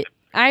update.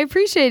 I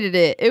appreciated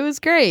it. It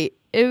was great.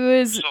 It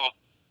was... So,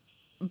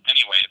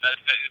 anyway,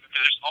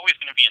 there's always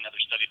going to be another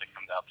study that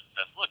comes out that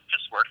says, look,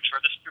 this works for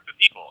this group of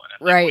people. And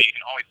it's right. Like, well, you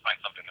can always find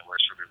something that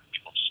works for a group of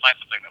people. Just find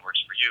something that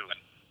works for you.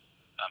 And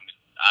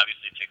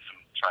obviously it takes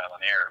some trial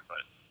and error,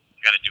 but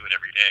you got to do it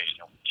every day.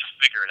 You'll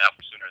figure it out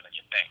sooner than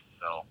you think.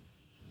 So,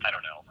 I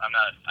don't know.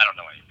 I don't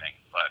know anything,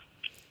 but...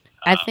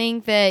 I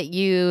think that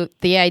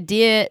the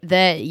idea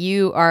that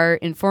you are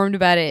informed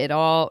about it at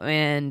all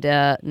and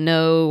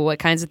know what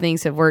kinds of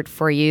things have worked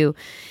for you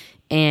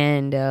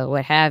and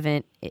what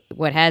hasn't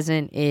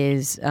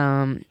is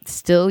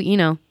still,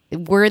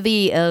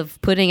 worthy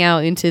of putting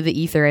out into the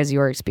ether as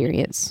your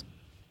experience.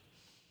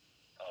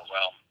 Oh,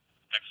 well,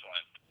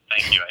 excellent.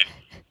 Thank you.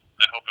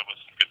 I hope it was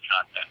some good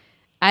content.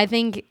 I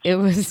think it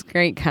was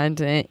great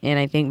content, and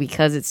I think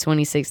because it's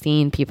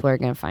 2016, people are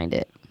going to find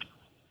it.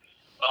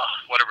 Oh,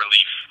 what a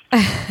relief.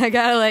 I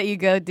gotta let you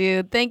go,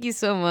 dude. Thank you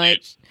so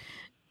much.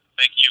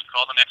 Thank you.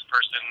 Call the next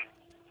person.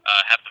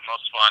 Have the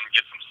most fun.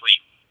 Get some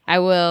sleep. I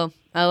will.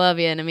 I love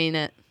you, and I mean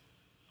it.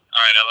 All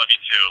right, I love you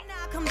too.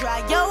 Now come dry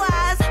your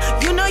eyes.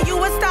 You know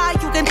you a star,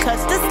 you can touch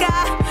the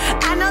sky.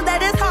 I know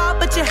that it's hard,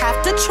 but you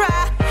have to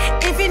try.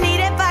 If you need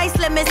advice,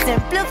 let me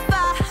simplify.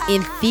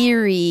 In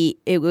theory,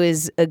 it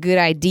was a good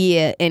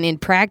idea, and in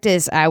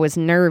practice, I was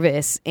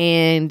nervous.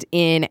 And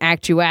in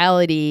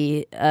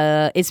actuality,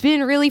 it's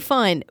been really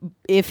fun,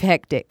 if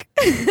hectic.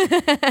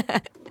 Yeah,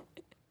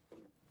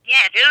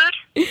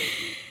 dude.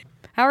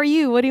 How are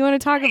you? What do you want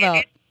to talk about?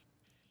 Man,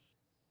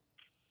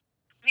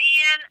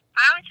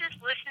 I was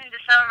just listening to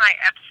some of my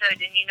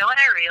episodes, and you know what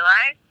I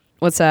realized?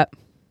 What's up?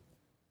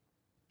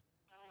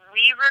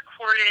 We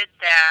recorded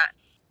that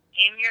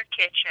in your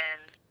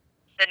kitchen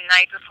the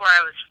night before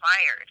I was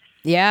fired.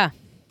 Yeah.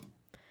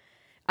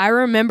 I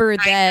remember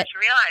that. I just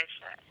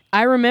realized that.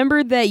 I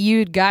remembered that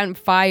you'd gotten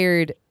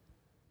fired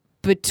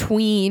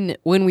between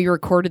when we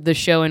recorded the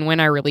show and when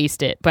I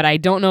released it, but I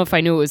don't know if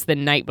I knew it was the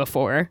night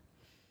before.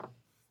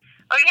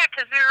 Oh, yeah,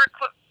 because it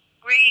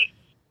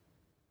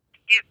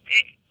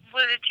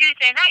was a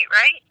Tuesday night,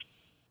 right?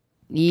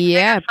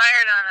 Yeah. I got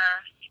fired on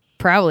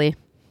probably.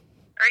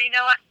 Or you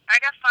know what? I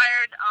got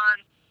fired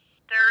on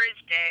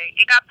Thursday.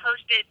 It got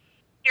posted.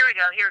 Here we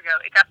go.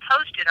 It got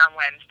posted on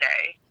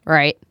Wednesday.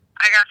 Right.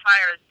 I got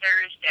fired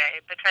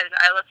Thursday because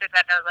I looked at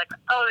that and I was like,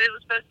 oh, it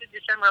was posted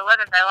December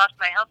 11th. I lost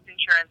my health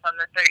insurance on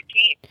the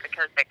 13th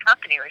because the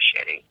company was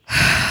shitty.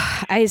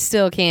 I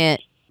still can't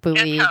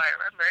believe. That's how I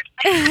remembered.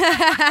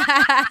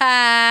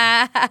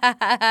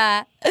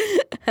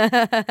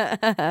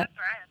 That's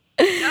right.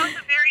 That was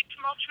a very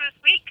tumultuous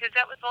week because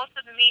that was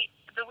also the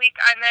week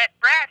I met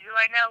Brad, who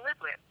I now live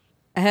with.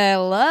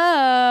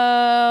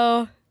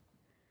 Hello.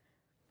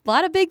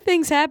 lot of big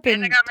things happened.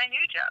 And I got my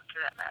new job, for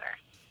that matter.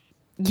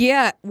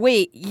 Yeah,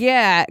 wait,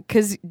 yeah,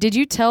 because did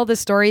you tell the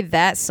story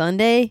that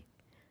Sunday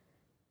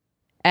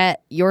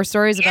at Your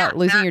Stories about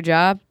losing your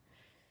job?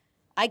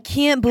 I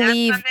can't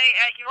believe... That Sunday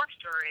at Your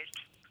Stories.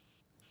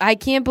 I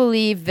can't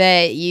believe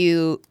that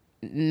you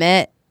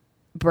met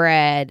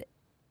Brad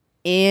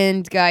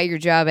and got your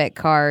job at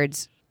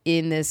Cards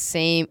in the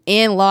same...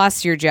 and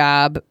lost your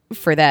job,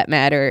 for that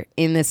matter,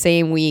 in the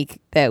same week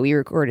that we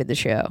recorded the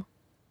show.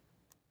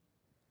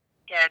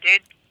 Yeah,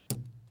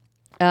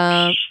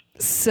 dude.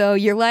 So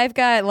your life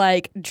got,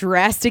 like,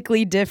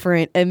 drastically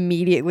different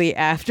immediately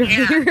after we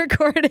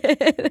recorded.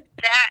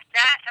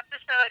 That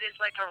episode is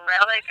like a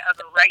relic of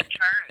a right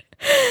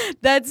turn.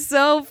 That's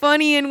so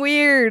funny and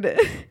weird.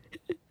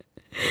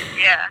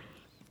 Yeah.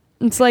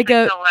 It's like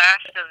the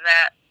last of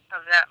that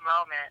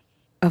moment.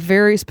 A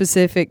very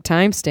specific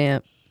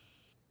timestamp.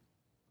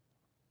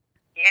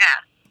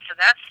 Yeah. So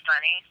that's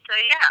funny. So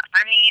yeah,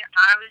 I mean,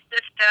 I was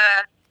just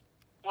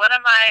one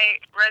of my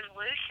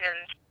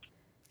resolutions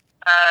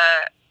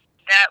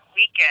that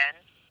weekend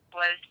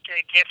was to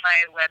get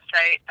my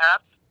website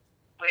up,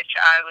 which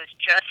I was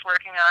just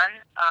working on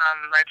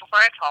right before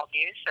I called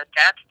you, so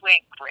that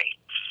went great.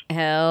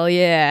 Hell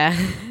yeah.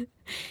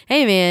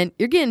 Hey, man,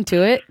 you're getting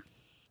to it.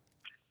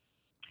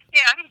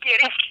 Yeah, I'm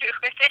getting to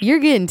it. You're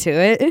getting to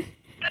it.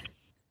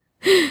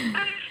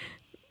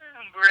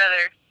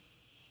 Brother.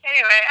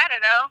 Anyway, I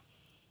don't know.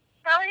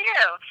 How are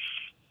you?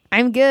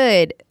 I'm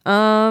good.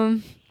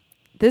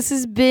 This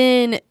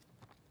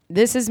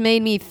has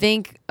made me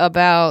think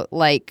about,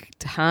 like,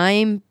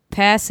 time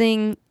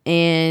passing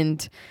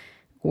and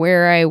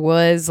where I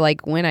was,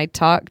 like, when I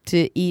talked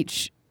to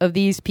each of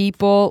these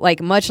people,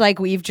 like, much like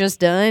we've just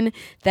done.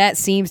 That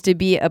seems to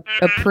be a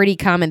pretty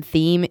common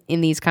theme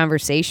in these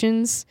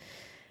conversations.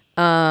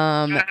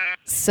 So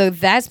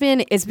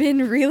it's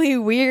been really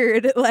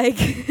weird, like,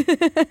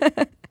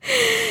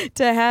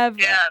 to have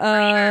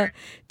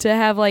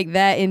like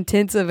that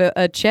intense of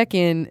a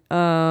check-in,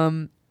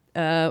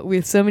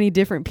 with so many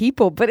different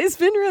people, but it's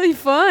been really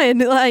fun.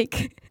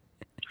 Like,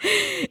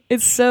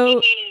 it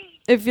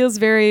feels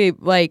very,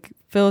 like,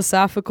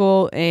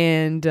 philosophical,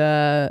 and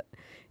it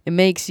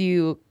makes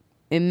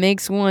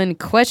one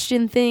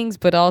question things,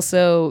 but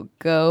also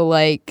go,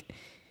 like,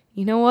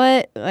 you know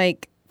what,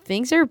 like,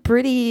 things are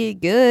pretty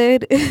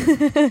good.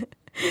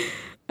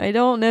 I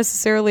don't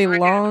necessarily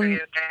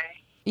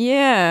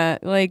yeah,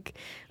 like,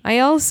 I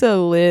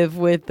also live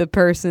with the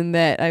person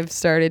that I've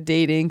started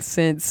dating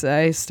since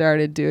I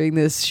started doing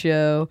this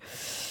show.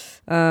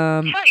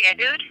 Hell yeah,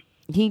 dude.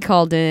 He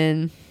called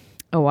in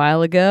a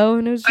while ago,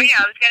 and it was just... Oh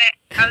yeah,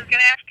 I was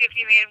gonna ask if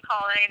you made him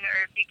call in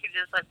or if he could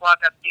just, like, walk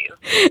up to you.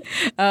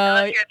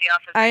 Unless you're at the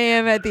office. I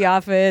am at the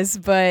office,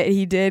 but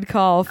he did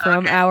call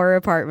from our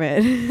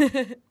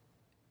apartment.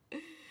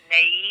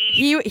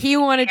 He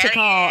wanted to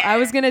call. Yeah. I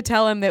was going to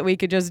tell him that we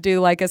could just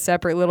do, like, a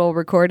separate little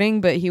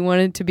recording, but he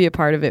wanted to be a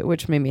part of it,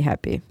 which made me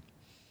happy.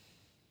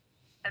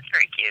 That's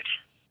very cute.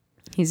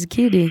 He's a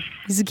cutie.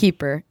 He's a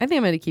keeper. I think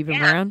I'm going to keep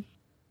him around.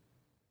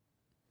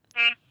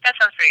 That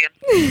sounds pretty good.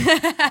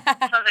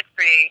 Sounds like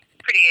pretty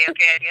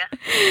okay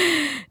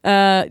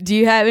idea. Do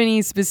you have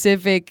any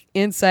specific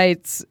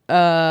insights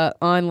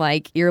on,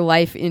 like, your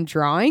life in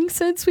drawing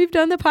since we've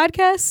done the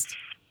podcast?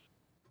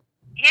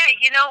 Yeah,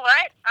 you know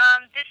what?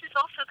 This is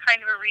also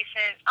kind of a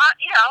recent...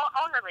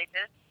 I'll relate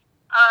this.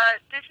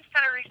 This is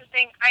kind of a recent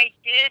thing. I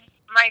did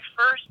my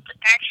first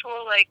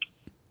actual, like,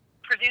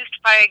 produced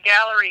by a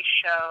gallery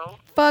show.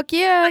 Fuck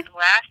yeah. Like,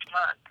 last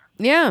month.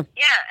 Yeah.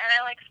 Yeah, and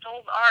I, like,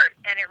 sold art,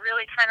 and it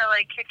really kind of,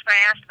 like, kicked my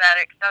ass about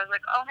it, because I was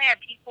like, oh, man,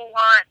 people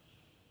want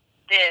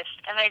this,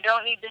 and I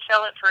don't need to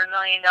sell it for $1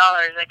 million.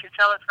 I could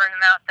sell it for an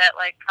amount that,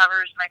 like,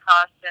 covers my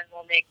costs and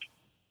will make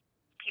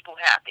people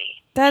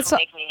happy. That's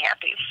make me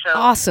happy. So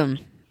awesome.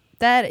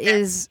 That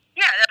is...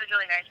 Yeah, that was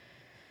really nice.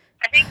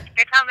 I think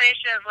a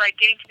combination of, like,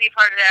 getting to be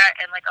part of that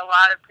and, like, a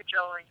lot of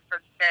cajoling from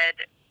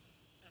said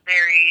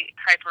very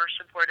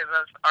hyper-supportive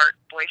of art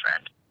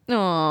boyfriend.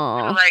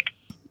 Aww. So, like,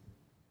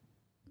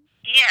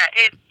 yeah,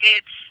 it's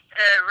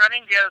a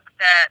running joke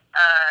that,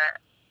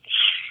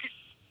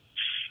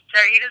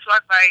 sorry, he just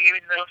walked by and gave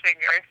me the middle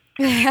finger.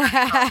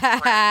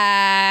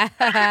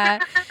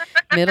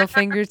 Middle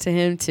finger to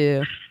him,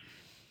 too.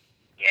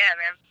 Yeah,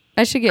 man.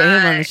 I should get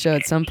him on the show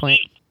at some point.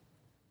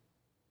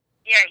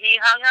 He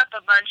hung up a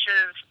bunch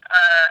of,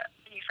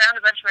 he found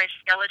a bunch of my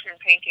skeleton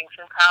paintings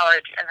from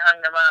college and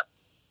hung them up.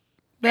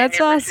 That's and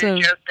it awesome.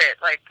 was a joke that,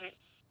 like,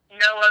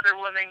 no other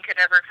woman could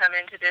ever come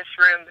into this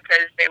room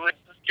because they would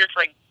just,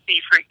 like,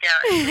 be freaked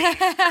out.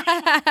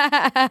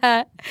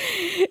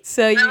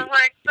 So and I was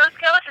like, those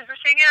skeletons are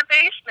sitting in a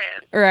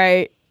basement.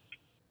 Right.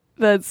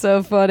 That's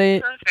so funny.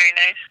 That was very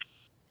nice.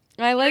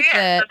 I like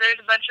that. So there's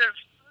a bunch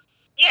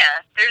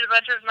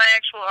of my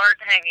actual art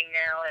hanging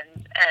now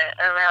and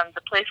around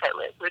the place I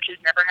live, which has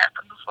never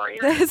happened before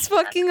either. That's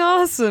fucking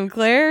awesome,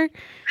 Claire.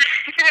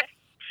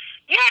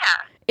 Yeah.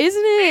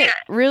 Isn't it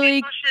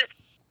really...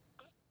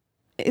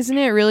 isn't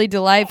it really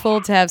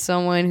delightful to have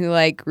someone who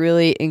like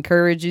really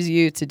encourages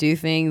you to do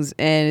things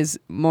and is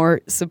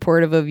more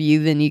supportive of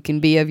you than you can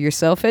be of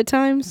yourself at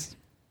times?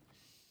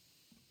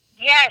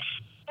 Yes,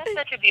 that's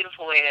such a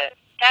beautiful way to.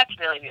 That's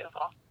really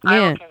beautiful. Yeah. I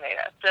will convey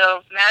that.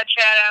 So, mad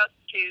shout out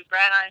to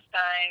Brad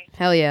Einstein,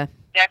 Hell yeah.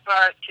 Jack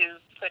Bart to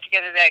put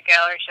together that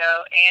gallery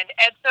show, and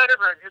Ed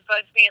Soderbergh, who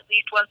bugs me at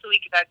least once a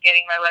week about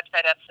getting my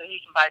website up so he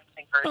can buy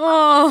something for his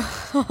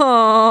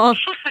Oh,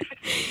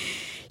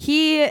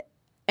 he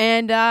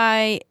and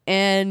I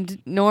and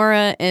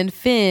Nora and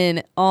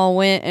Finn all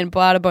went and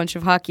bought a bunch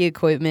of hockey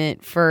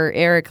equipment for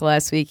Eric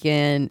last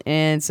weekend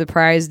and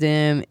surprised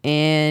him,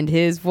 and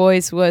his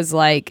voice was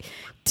like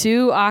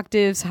 2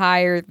 octaves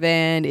higher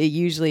than it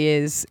usually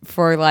is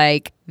for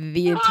like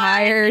the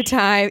entire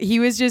time. He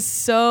was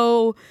just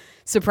so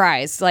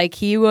surprised.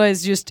 Like it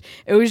was just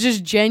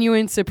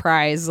genuine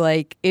surprise.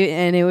 Like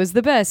and it was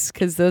the best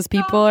because those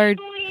people are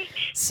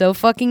so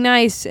fucking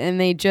nice and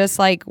they just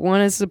like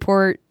want to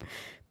support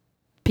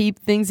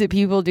things that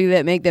people do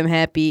that make them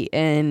happy.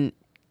 And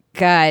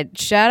God,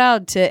 shout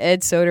out to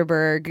Ed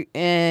Soderbergh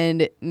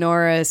and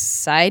Nora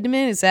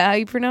Seidman. Is that how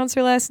you pronounce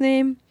her last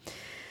name?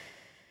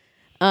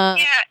 Yeah,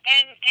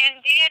 and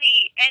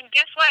Danny, and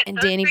guess what? And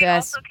Those Danny three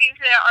Best. also came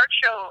to that art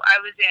show I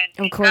was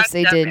in. Of course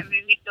they did. It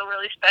made me feel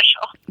really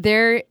special.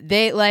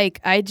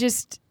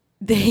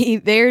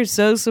 They're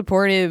so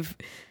supportive,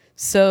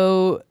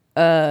 so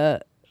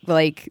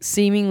like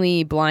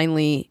seemingly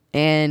blindly,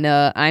 and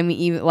I'm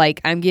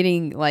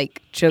getting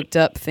like choked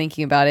up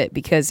thinking about it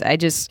because I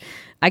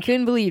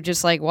couldn't believe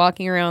just like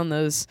walking around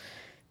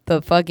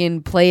the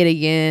fucking Play It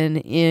Again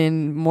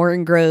in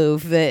Morton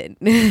Grove that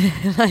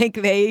like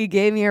they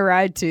gave me a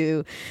ride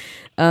to,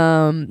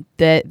 and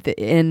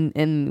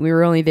we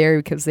were only there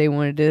because they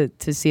wanted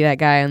to see that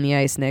guy on the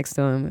ice next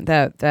to him.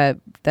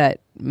 That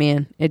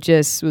man, it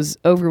just was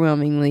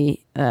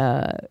overwhelmingly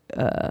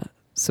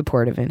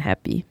supportive and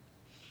happy.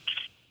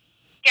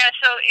 Yeah,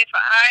 so if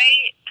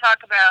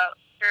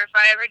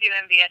I ever do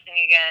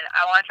MBSing again,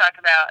 I want to talk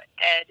about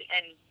Ed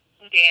and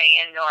Danny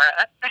and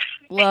Nora.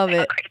 Love How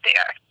it. great they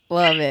are.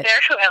 Love it.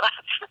 They're who I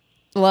love.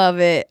 Love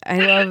it. I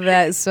love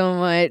that so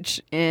much,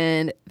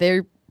 and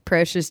they're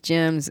precious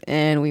gems,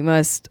 and we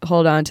must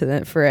hold on to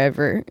them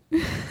forever. We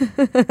must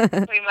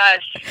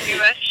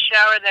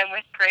shower them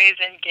with praise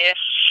and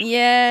gifts.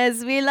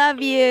 Yes, we love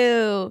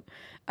you.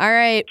 All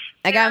right,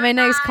 I got my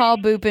next call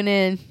booping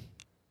in.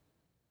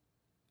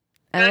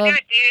 Go do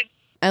it, dude.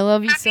 I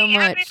love you so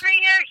much. Happy 3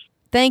 years.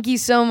 Thank you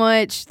so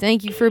much.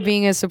 Thank you for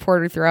being a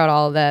supporter throughout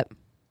all of that. Of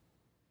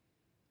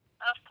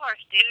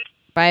course, dude.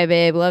 Bye,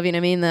 babe. Love you, and I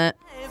mean that.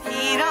 If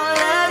he don't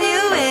love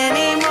you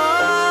anymore,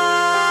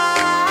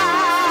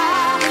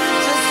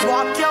 just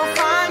walk your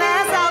fine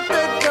ass out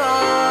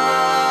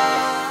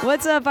the door.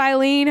 What's up,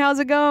 Eileen? How's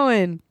it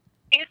going?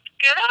 It's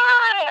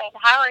good.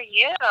 How are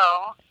you?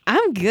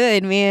 I'm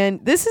good, man.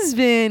 This has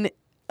been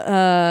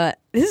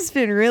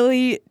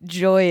really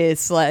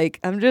joyous. Like,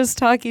 I'm just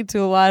talking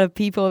to a lot of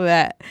people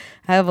that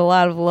I have a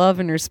lot of love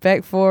and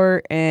respect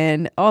for,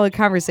 and all the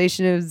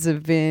conversations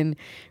have been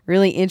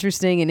really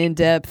interesting and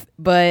in-depth,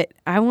 but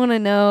I want to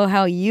know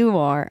how you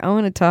are. I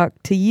want to talk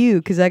to you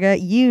because I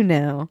got you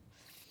now.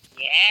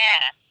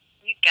 Yeah,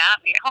 you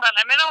got me. Hold on,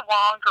 I'm in a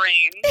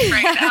Walgreens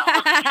right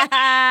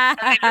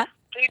now.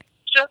 They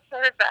just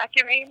started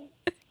vacuuming.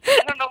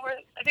 I don't know where.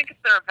 I think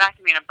they're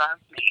vacuuming above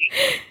me.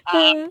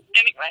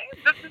 Anyway,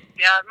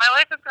 my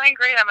life is going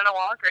great. I'm in a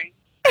Walgreens.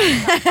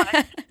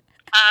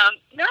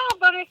 No,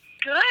 but it's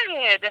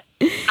good.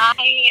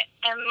 I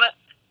am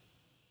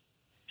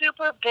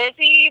super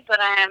busy, but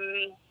I'm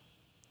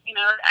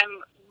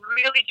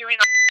really doing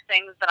all the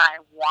things that I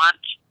want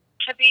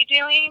to be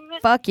doing.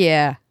 Fuck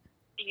yeah.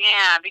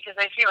 Yeah, because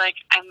I feel like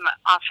I'm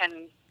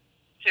often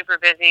super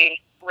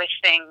busy with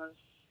things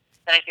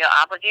that I feel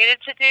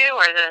obligated to do,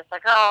 or that it's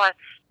like, oh,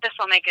 this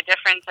will make a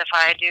difference if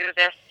I do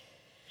this.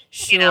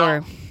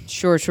 Sure.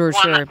 Sure.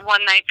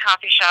 One night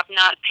coffee shop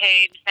not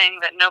paid thing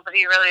that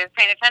nobody really is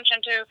paying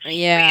attention to.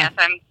 Yeah. But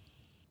yes, I'm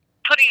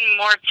putting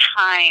more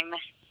time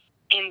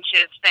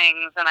into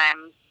things, and I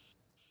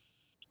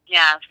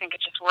think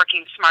it's just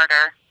working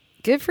smarter.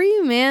 Good for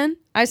you, man.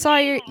 I saw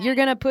you're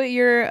gonna put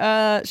your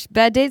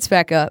bad dates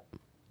back up.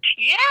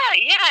 Yeah.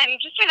 I'm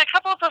just doing a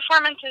couple of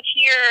performances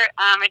here.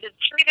 I did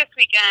 3 this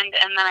weekend,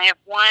 and then I have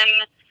one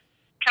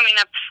coming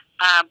up.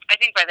 I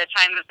think by the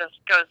time that this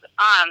goes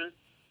on,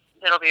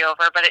 it'll be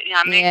over. But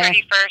May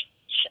 31st.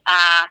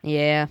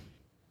 Yeah.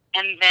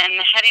 And then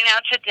heading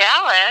out to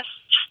Dallas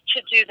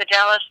to do the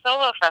Dallas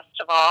Solo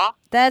Festival.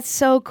 That's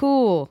so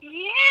cool.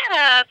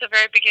 Yeah, at the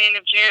very beginning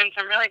of June,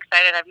 so I'm really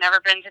excited. I've never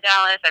been to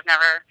Dallas. I've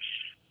never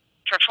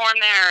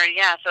performed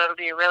there. So it'll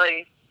be a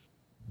really,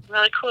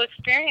 really cool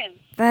experience.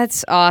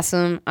 That's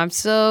awesome. I'm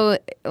so,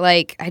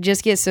 I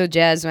just get so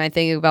jazzed when I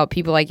think about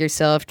people like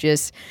yourself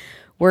just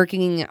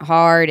working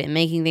hard and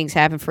making things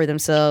happen for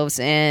themselves.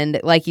 And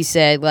like you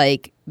said,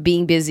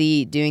 being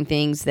busy, doing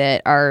things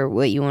that are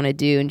what you want to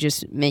do and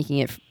just making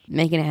it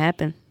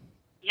happen.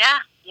 Yeah.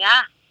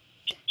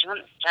 Just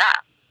doing the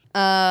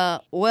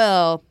stuff.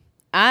 Well,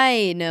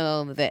 I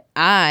know that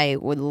I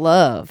would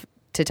love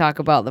to talk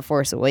about The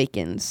Force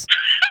Awakens.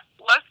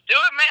 Let's do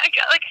it, man.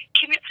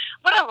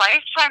 What a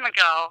lifetime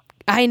ago.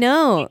 I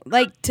know.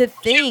 Like, to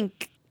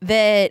think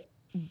that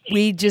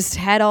we just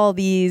had all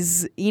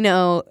these,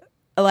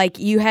 like,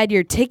 you had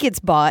your tickets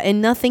bought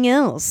and nothing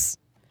else.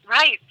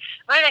 Right.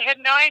 I had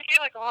no idea,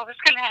 what was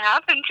going to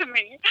happen to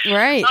me.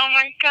 Right. Oh,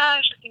 my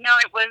gosh.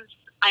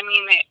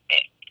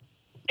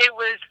 It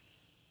was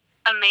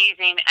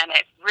amazing, and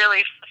it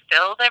really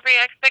fulfilled every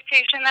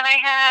expectation that I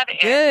had.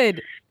 Good.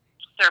 It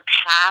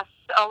surpassed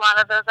a lot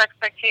of those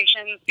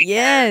expectations.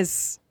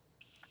 Yes.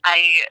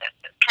 I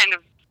kind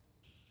of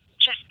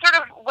just sort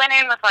of went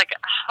in with,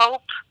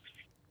 hope,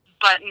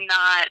 but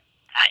not...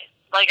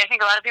 I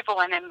think a lot of people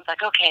went in with,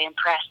 okay,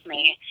 impress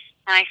me.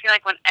 And I feel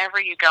like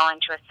whenever you go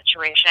into a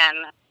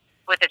situation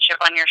with a chip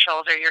on your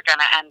shoulder, you're going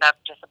to end up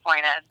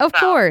disappointed. Of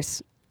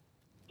course.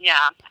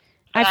 Yeah.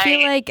 I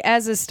feel like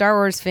as a Star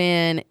Wars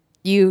fan,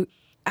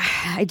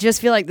 I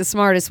just feel like the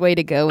smartest way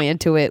to go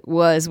into it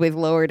was with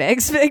lowered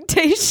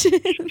expectations.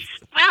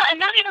 Well, and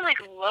not even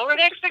lowered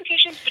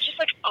expectations, but just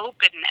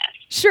openness.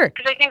 Sure.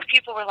 Because I think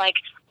people were like,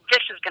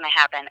 this is going to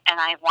happen, and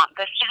I want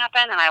this to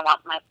happen, and I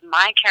want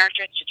my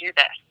characters to do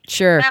this.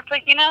 Sure. And it's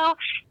like, you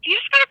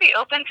just got to be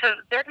open to,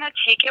 they're going to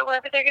take it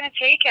wherever they're going to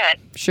take it.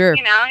 Sure.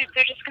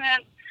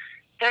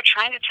 They're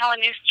trying to tell a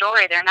new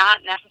story. They're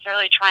not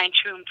necessarily trying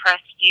to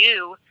impress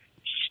you,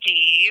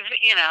 Steve,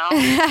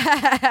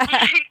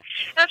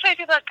 That's how I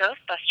feel about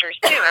Ghostbusters,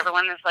 too.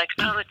 Everyone is like,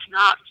 oh, it's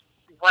not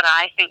what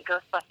I think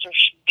Ghostbusters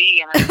should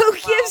be. And who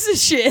gives a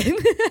shit?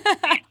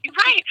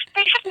 Right.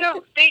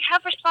 They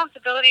have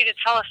responsibility to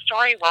tell a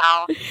story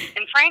well,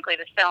 and frankly,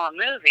 to sell a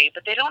movie,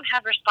 but they don't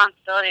have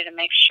responsibility to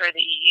make sure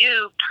that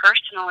you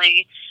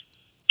personally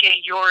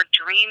get your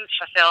dreams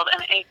fulfilled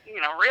and,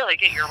 really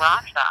get your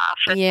rocks off.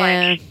 It's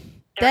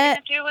they're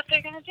going to do what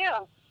they're going to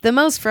do. The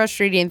most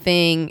frustrating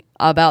thing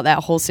about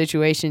that whole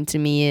situation to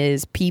me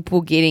is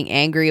people getting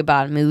angry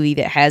about a movie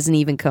that hasn't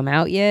even come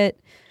out yet.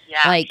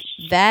 Yeah.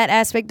 That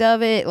aspect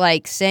of it,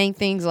 saying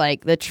things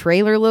like the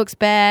trailer looks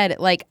bad.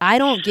 I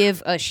don't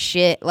give a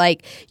shit.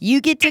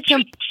 You get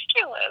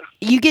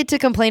to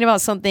complain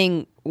about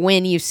something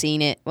when you've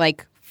seen it.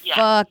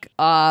 Fuck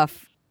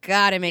off.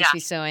 God, it makes me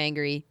so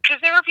angry. Because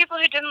there were people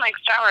who didn't like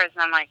Star Wars,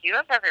 and I'm like, you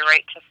have every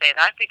right to say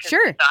that because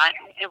you thought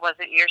it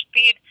wasn't your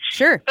speed.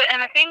 Sure.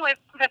 And the thing with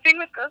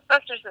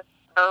Ghostbusters that's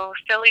so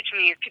silly to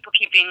me is people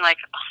keep being like,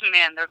 oh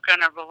man, they're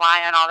going to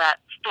rely on all that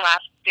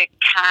slapstick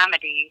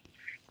comedy,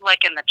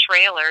 in the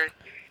trailers.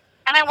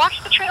 And I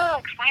watched the trailer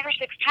 5 or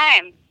 6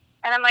 times,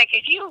 and I'm like,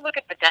 if you look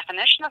at the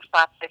definition of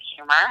slapstick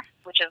humor,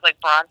 which is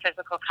broad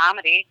physical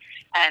comedy,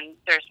 and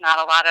there's not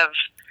a lot of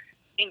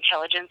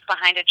intelligence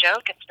behind a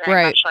joke, it's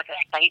very much like a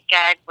sight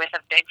gag with a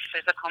big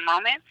physical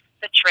moment.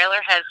 The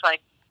trailer has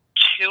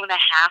 2.5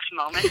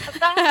 moments of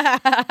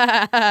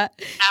that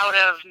out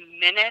of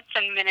minutes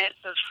and minutes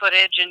of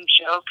footage and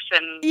jokes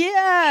and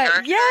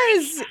characters.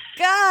 Yes,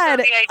 God,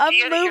 so the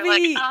idea a that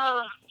movie.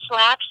 You're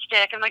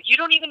slapstick, and you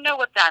don't even know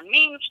what that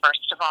means.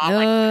 First of all,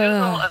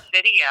 Google a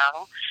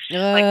video,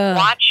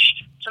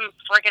 watch some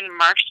friggin'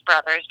 Marx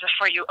Brothers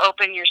before you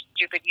open your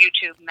stupid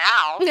YouTube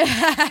mouth.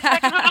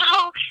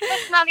 No,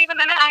 that's not even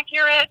an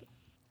accurate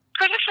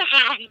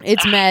criticism.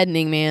 It's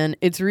maddening, man.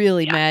 It's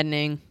really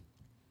maddening.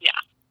 Yeah,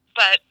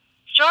 but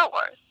Star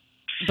Wars.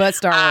 It was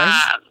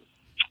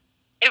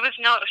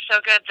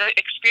so good. The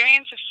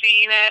experience of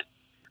seeing it,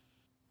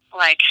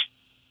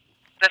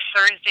 the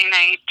Thursday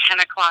night 10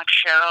 o'clock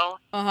show.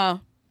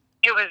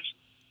 It was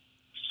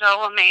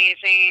so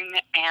amazing,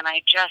 and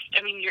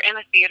you're in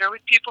a theater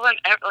with people, and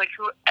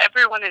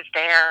everyone is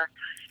there.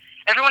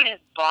 Everyone is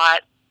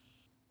bought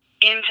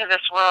into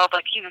this world.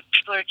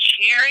 People are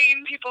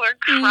cheering, people are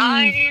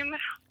crying.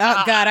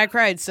 Oh God, I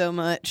cried so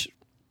much.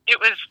 It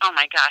was, oh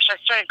my gosh, I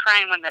started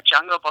crying when the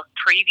Jungle Book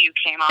preview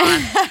came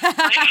on.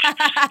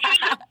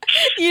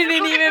 You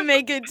didn't even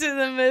make it to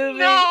the movie.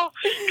 No,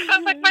 because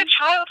I was my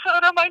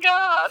childhood, oh my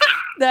God.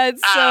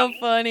 That's so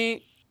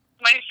funny.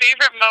 My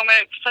favorite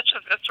moment, such a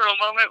visceral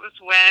moment, was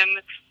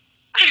when,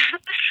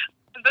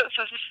 this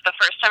is the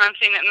first time I'm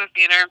seeing it in the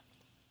theater,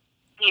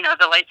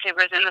 the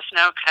lightsaber's in the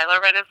snow, Kylo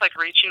Ren is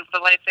reaching for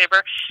the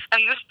lightsaber,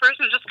 and this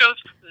person just goes,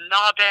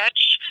 nah,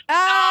 bitch.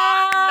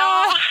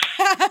 No.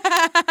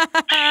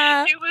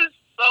 It was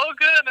so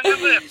good. And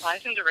then when it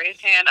flies into Rey's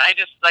hand, I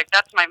just,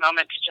 that's my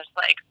moment to just,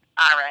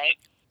 all right.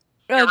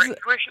 We're going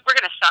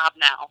to stop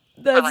now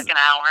for an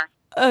hour.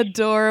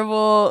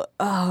 Adorable.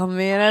 Oh,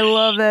 man, I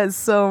love that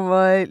so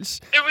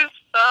much. It was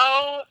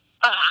so...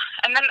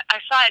 and then I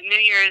saw it New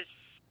Year's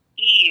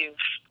Eve.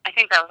 I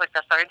think that was,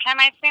 the third time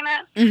I'd seen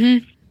it.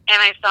 Mm-hmm. And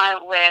I saw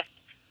it with,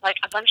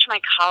 a bunch of my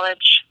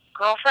college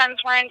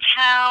girlfriends were in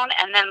town,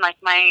 and then, my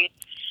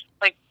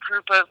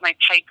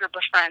tight group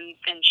of friends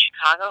in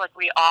Chicago,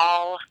 we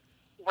all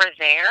were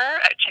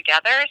there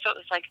together. So it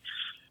was,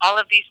 all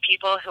of these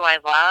people who I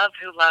love,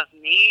 who love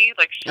me,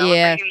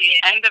 celebrating the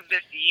end of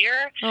this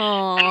year.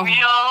 Aww. And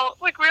we all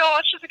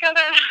watched it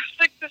together, and I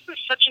was this is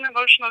such an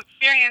emotional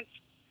experience.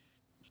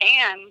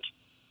 And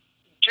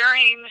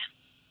during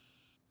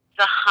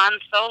the Han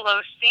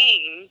Solo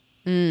scene,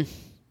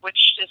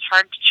 which is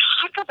hard to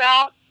talk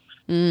about.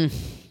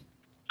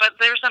 But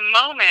there's a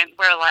moment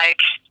where,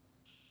 like,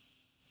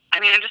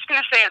 I mean, I'm just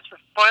going to say it's a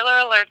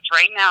spoiler alerts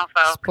right now,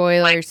 folks.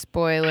 Spoiler.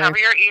 Cover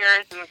your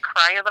ears and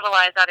cry your little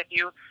eyes out if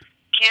you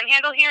can't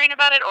handle hearing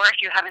about it, or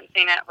if you haven't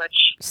seen it,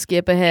 which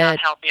skip ahead. Not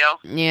help you.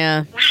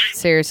 Yeah,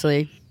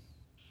 seriously.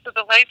 So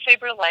the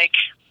lightsaber, like,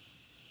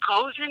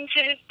 goes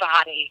into his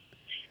body,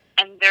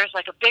 and there's,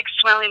 like, a big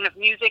swelling of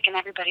music, and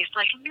everybody's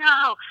like,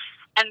 no.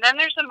 And then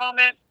there's a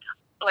moment,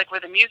 like, where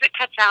the music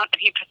cuts out,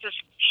 and he puts his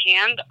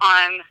hand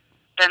on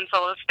Ben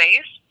Solo's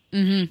face.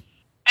 Mm-hmm.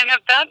 And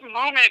at that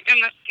moment in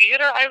the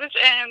theater I was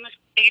in,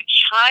 a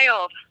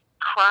child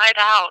cried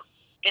out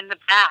in the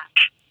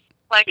back,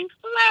 like,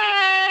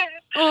 "Meh!"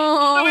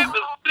 So it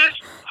was this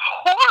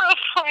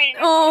horrifying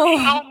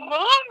emotional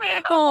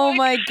moment. Oh,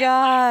 my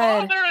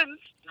God. Father and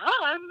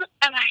son,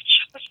 and I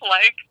just,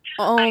 like...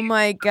 Oh,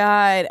 my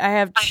God. I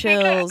have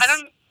chills.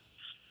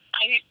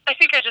 I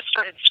think I just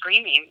started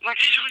screaming. Like,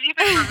 I don't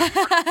even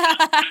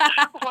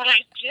remember what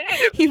I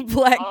did. You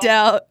blacked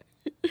out.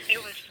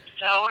 It was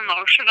so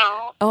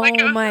emotional. Oh, like,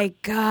 my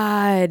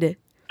God.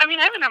 I mean,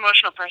 I'm an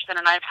emotional person,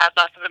 and I've had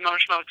lots of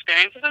emotional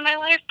experiences in my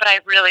life, but I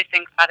really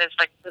think that is,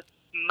 like, the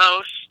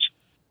most,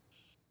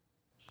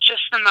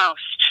 just the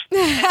most.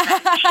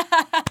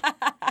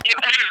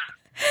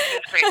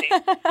 It's crazy.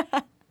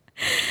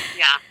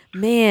 Yeah.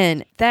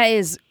 Man, that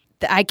is,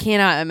 I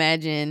cannot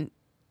imagine.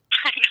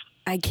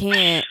 I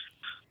can't.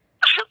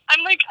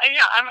 I'm like,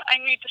 I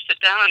need to sit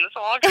down in this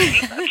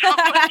Walgreens.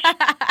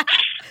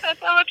 That's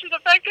how much it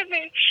affected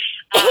me.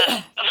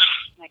 Oh,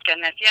 my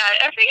goodness.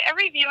 Yeah,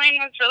 every viewing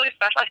was really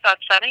special. I saw it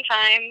 7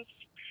 times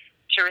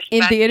to respect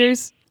in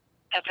theaters?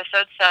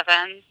 Episode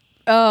 7.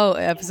 Oh,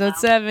 episode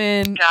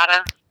 7.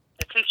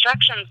 It's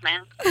instructions,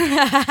 man. But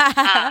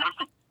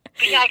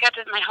yeah,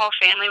 my whole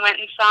family went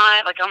and saw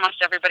it. Like, almost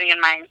everybody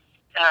in my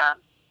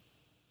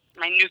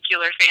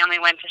nuclear family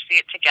went to see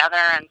it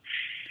together, and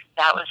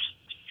that was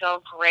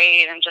so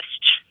great. And just,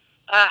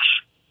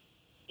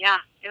 yeah,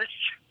 it was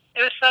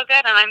so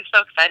good, and I'm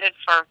so excited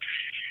for,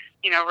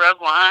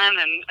 Rogue One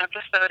and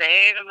Episode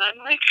 8, and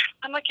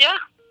I'm like, yeah,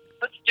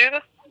 let's do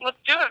this. Let's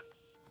do it.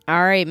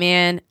 All right,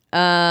 man.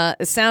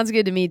 It sounds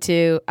good to me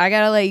too. I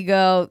gotta let you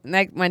go.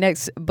 My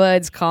next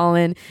bud's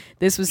calling.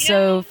 This was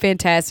so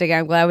fantastic.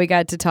 I'm glad we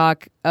got to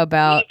talk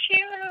about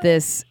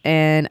this,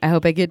 and I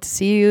hope I get to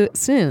see you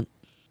soon.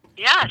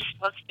 Yes,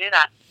 let's do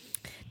that.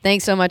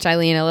 Thanks so much,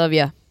 Eileen. I love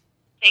you.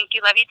 Thank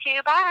you. Love you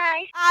too.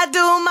 Bye. I do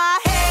my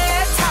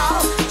hair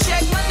talk,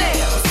 check my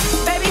nails.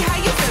 Baby, how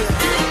you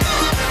feeling?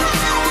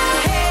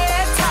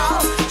 Hair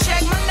talk,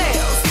 check my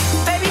nails.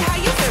 Baby, how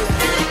you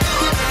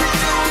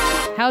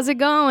feeling? How's it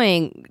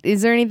going?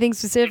 Is there anything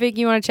specific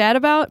you want to chat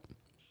about?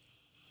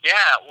 Yeah,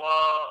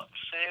 well,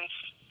 since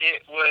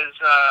it's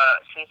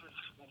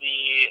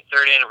the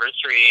 3rd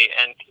anniversary,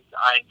 and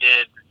I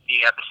did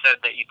the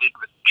episode that you did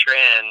with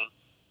Trin.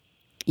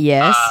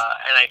 Yes.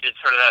 And I did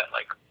sort of that,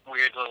 like,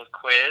 weird little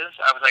quiz.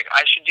 I was like,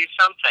 I should do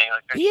something.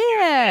 Like, I should do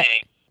a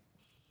thing.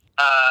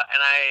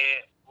 And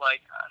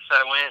so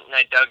I went and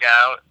I dug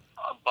out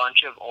a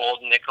bunch of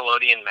old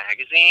Nickelodeon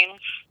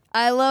magazines.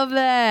 I love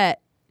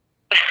that.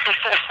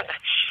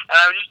 And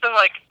I've just been,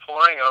 like,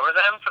 poring over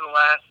them for the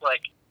last,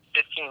 like,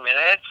 15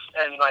 minutes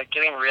and, like,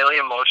 getting really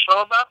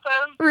emotional about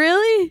them.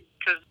 Really?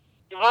 Because,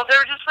 well,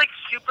 they're just, like,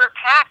 super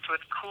packed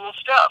with cool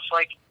stuff.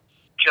 Like,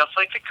 just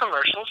like the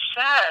commercial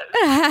says.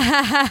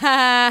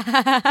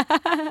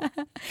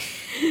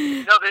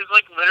 No, there's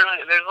like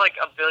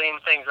a billion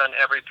things on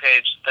every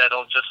page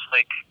that'll just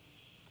like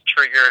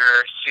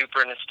trigger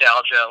super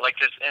nostalgia. Like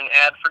there's an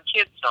ad for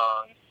kids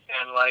songs,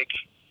 and like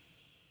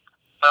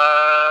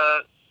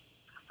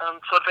I'm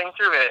flipping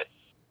through it.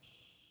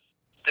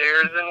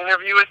 There's an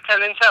interview with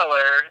Penn and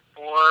Teller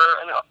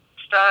or an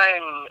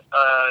Stein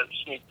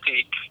sneak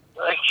peek.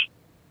 Like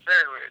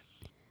very weird.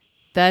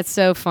 That's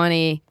so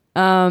funny.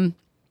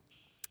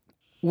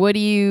 What do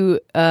you,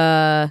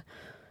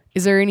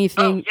 is there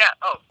anything?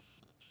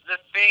 The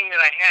thing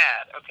that I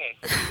had, okay,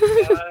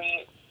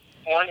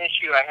 one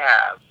issue I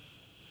have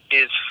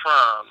is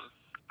from,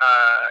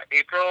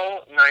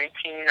 April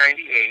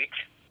 1998.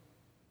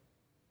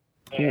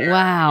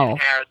 Wow.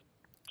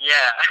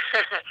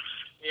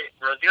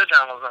 Rosie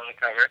O'Donnell's on the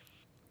cover.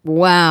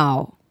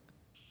 Wow.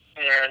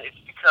 And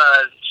it's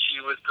because she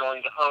was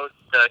going to host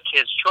the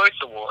Kids' Choice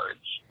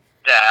Awards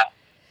that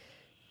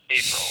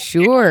April.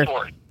 Sure. April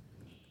 4th.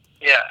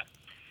 Yeah.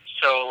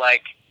 So,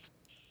 like,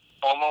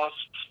 almost,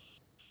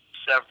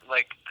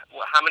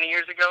 how many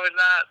years ago is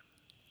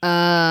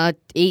that?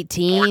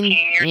 18. 14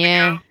 years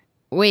ago?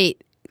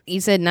 Wait, you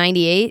said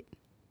 98?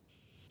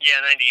 Yeah,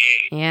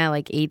 98. Yeah,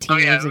 like 18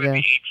 years it ago. would be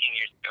 18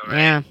 years ago,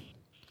 right? Yeah.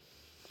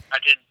 I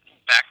did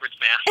backwards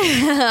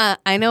math.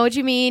 I know what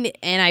you mean,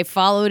 and I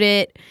followed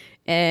it,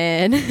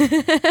 and... Okay,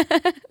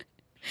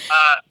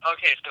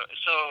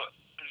 so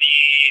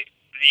the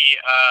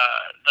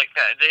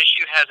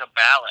issue has a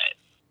ballot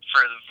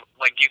for,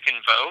 like, you can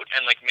vote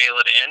and, like, mail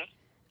it in.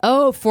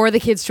 Oh, for the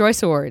Kids'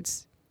 Choice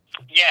Awards.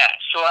 Yeah,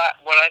 so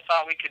what I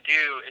thought we could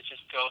do is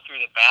just go through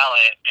the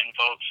ballot and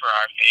vote for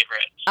our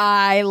favorites.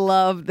 I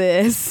love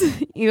this.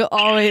 You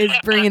always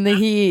bring in the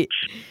heat.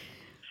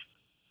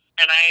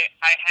 And I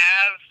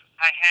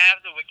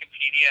have the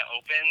Wikipedia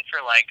open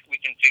for like we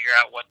can figure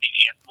out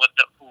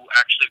who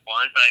actually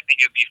won, but I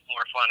think it would be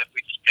more fun if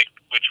we just picked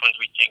which ones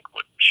we think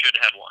should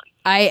have won.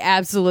 I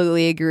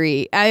absolutely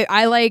agree.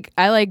 I like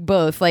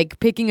both, like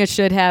picking a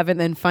should have and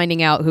then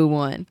finding out who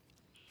won.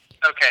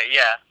 Okay,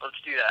 yeah,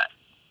 let's do that.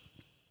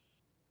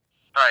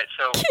 All right,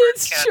 so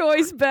Kids'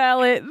 choice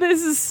ballot.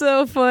 This is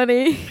so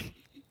funny.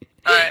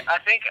 All right, I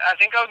think I'm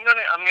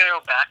gonna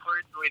go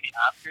backwards the way the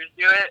Oscars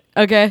do it.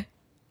 Okay.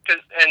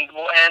 And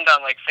we'll end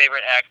on like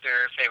favorite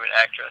actor, favorite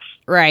actress.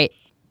 Right.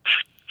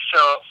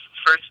 So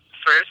first,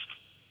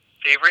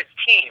 favorite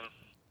team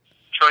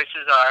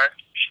choices are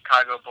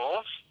Chicago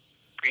Bulls,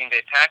 Green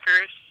Bay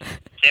Packers,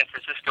 San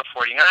Francisco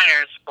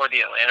 49ers, or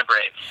the Atlanta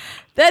Braves.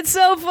 That's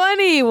so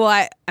funny.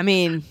 Why? I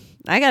mean,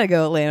 I gotta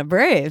go Atlanta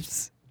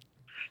Braves.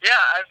 Yeah,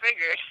 I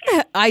figured.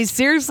 I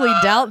seriously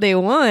doubt they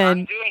won.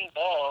 I'm doing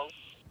Bulls.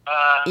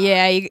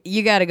 Yeah,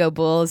 you gotta go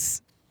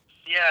Bulls.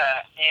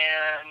 Yeah,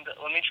 and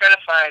let me try to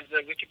find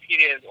the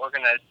Wikipedia is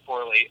organized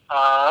poorly.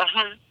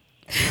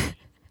 It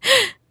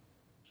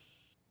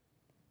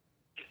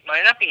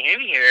might not be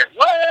in here.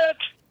 What?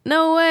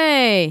 No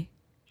way.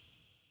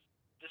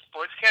 The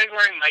sports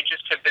category might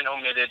just have been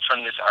omitted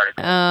from this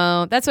article.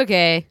 Oh, that's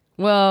okay.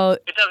 Well,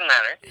 It doesn't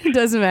matter. it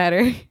doesn't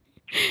matter.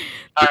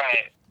 All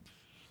right.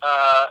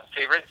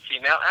 Favorite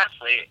female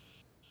athlete: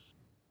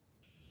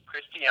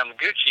 Christy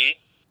Yamaguchi,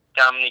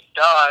 Dominique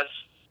Dawes,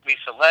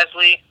 Lisa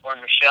Leslie, or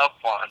Michelle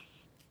Kwan?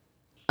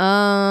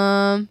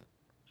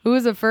 Who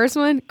was the first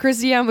one?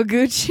 Christy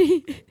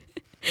Yamaguchi.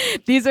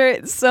 These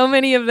are so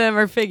many of them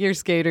are figure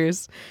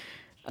skaters.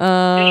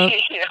 I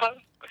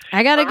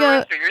gotta go.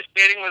 When figure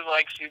skating was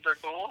like super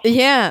cool.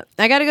 Yeah,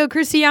 I gotta go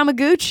Christy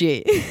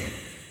Yamaguchi.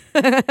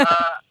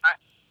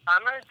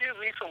 I'm gonna do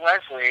Lisa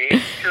Leslie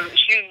because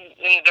she's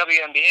in the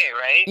WNBA,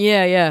 right?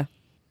 Yeah.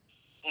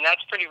 And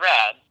that's pretty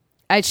rad.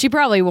 She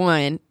probably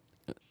won.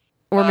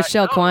 Or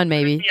Michelle Kwan,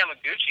 maybe. Christy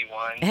Yamaguchi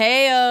won.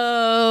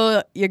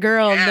 Hey-oh, your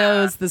girl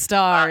knows the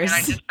stars.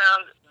 And I just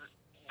found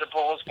the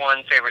Bulls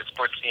won favorite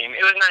sports team.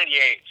 It was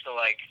 98, so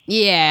like...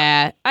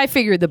 Yeah, I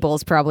figured the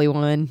Bulls probably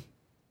won.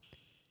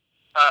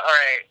 All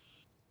right.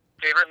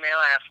 Favorite male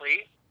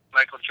athlete: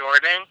 Michael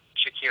Jordan,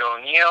 Shaquille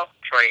O'Neal,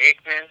 Troy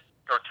Aikman,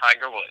 or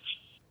Tiger Woods?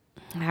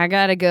 I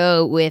gotta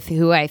go with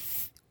who I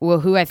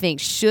think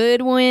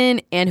should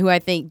win and who I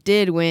think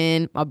did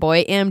win. My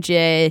boy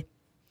MJ.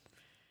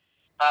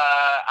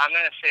 I'm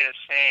gonna say the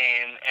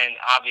same, and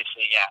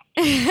obviously,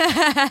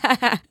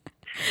 yeah.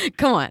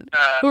 Come on,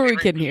 who are we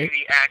kidding here?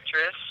 TV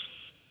actress: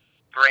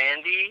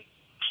 Brandy,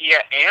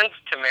 Tia, and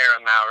Tamara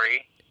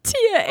Mowry.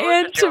 Tia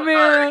and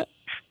Tamara.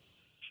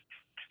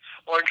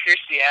 Or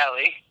Kirstie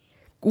Alley.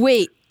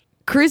 Wait,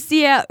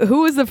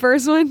 who was the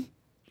first one?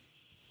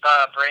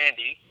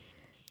 Brandy.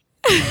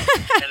 And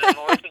then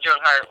Melissa Joan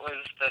Hart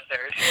was the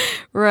third.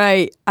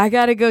 Right. I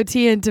gotta go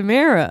Tia and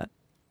Tamara.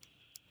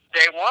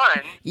 They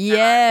won.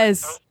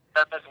 Yes.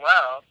 Them as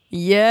well.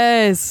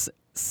 Yes.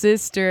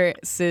 Sister.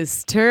 Which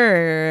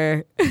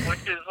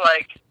is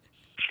like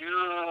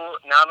 2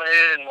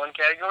 nominated in one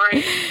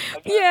category.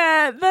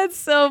 Yeah, that's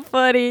so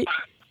funny.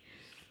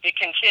 It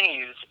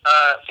continues.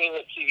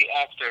 Favorite TV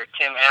actor: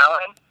 Tim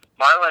Allen,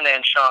 Marlon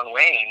and Shawn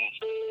Wayne,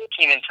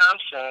 Kenan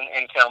Thompson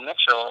and Kel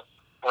Mitchell,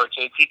 or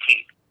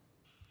JTT.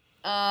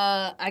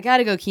 I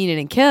gotta go Kenan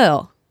and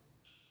Kel.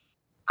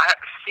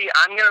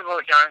 I'm gonna go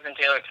with Jonathan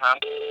Taylor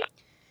Thompson.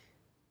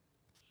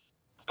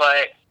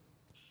 But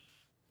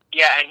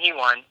yeah, and he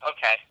won.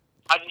 Okay.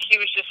 He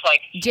was just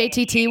like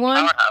JTT won?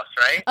 Powerhouse,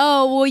 right?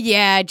 Oh, well,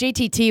 yeah.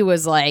 JTT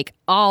was like,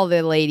 all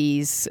the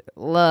ladies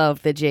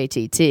love the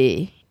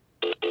JTT.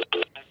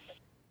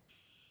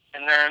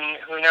 And then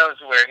who knows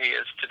where he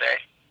is today.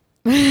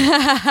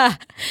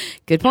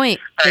 Good point.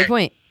 Good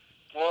point.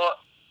 Well,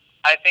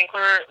 I think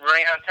we're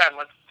running out of time.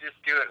 Let's just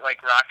do it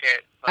like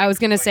rocket. I was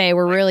going to say,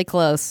 we're really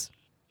close.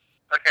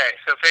 Okay,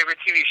 so favorite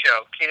TV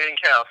show: Kenan and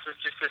Kel,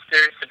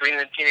 Sister, Sabrina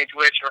the Teenage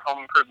Witch, or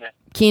Home Improvement?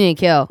 Kenan and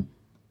Kel.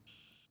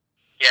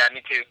 Yeah,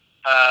 me too.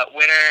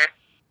 Winner,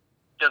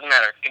 doesn't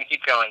matter. Gonna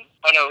keep going.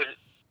 Oh no,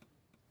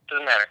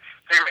 doesn't matter.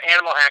 Favorite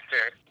animal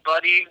actor: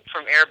 Buddy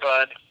from Air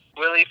Bud,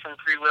 Willie from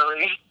Free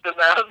Willy, the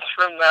Mouse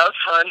from Mouse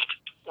Hunt,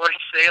 or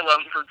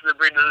Salem from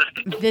Sabrina the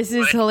Teenage Witch. This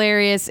is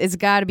hilarious. It's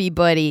got to be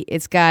Buddy.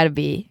 It's got to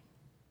be.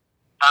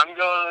 I'm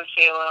going with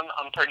Salem.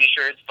 I'm pretty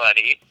sure it's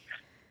Buddy.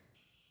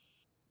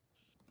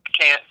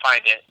 Can't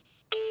find it.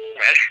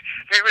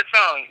 Favorite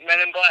song: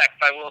 Men in Black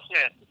by Will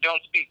Smith,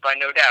 Don't Speak by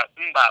No Doubt,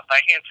 Mbop by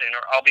Hanson,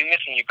 or I'll Be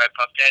Missing You by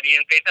Puff Daddy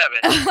and Faith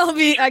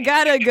Evans? I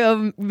gotta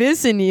go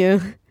Missing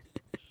You.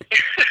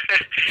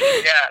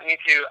 Yeah, me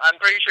too. I'm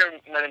pretty sure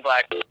Men in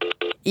Black.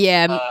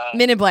 Yeah,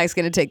 Men in Black's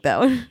gonna take that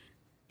one.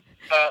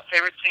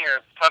 Favorite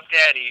singer: Puff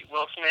Daddy,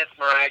 Will Smith,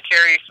 Mariah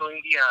Carey,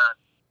 Celine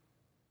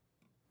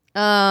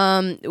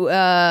Dion.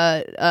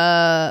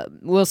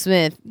 Will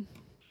Smith.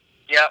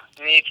 Yep,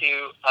 me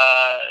too.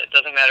 It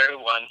doesn't matter who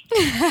won.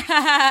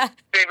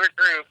 Favorite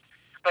group?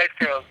 Spice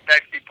Girls,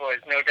 Backstreet Boys,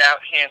 no doubt.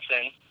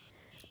 Hanson.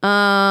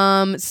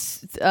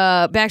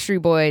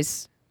 Backstreet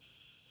Boys.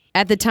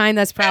 At the time,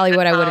 that's probably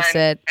what I would have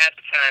said. At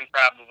the time,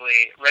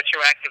 probably.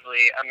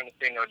 Retroactively, I'm going to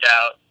say no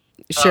doubt.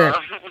 Sure.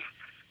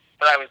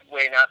 But I was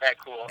way not that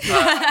cool.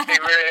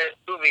 Favorite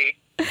movie?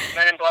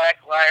 Men in Black,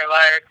 Liar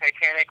Liar,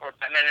 Titanic, or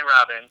Batman and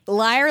Robin?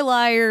 Liar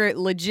Liar,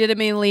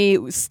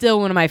 legitimately still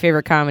one of my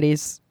favorite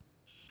comedies.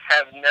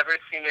 Have never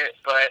seen it,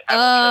 but I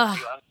will trust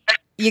you on that.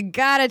 You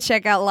gotta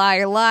check out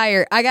Liar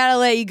Liar. I gotta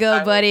let you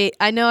go, buddy.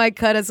 I know I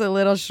cut us a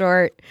little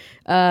short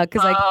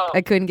because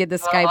I couldn't get the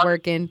Skype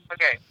working.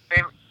 Okay,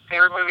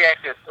 favorite movie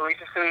actress?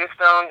 Alicia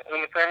Silverstone,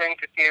 Uma Thurman,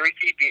 Christina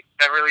Ricci,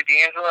 Beverly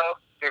D'Angelo.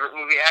 Favorite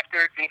movie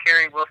actor? Jim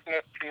Carrey, Will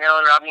Smith, Janelle,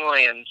 and Robin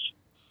Williams.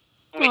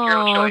 Make your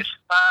own choice.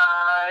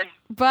 Bye.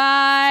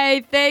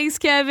 Bye. Thanks,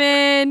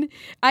 Kevin.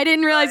 I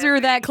didn't realize we were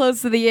that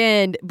close to the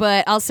end,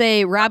 but I'll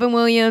say Robin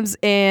Williams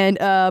and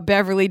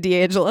Beverly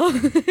D'Angelo.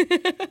 Perfect.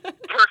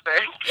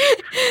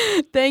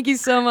 Thank you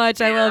so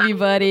much. I love you,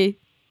 buddy.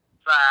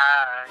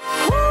 Bye.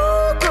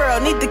 Ooh, girl,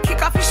 need to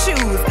kick off your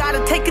shoes.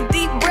 Gotta take a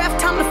deep breath,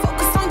 time to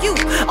focus on you.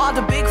 All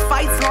the big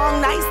fights,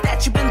 long nights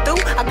that you've been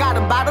through. I got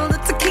a bottle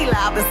of tequila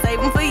I've been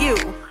saving for you.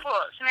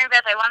 Cool. So, Mary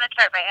Beth, I want to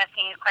start by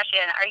asking you a question.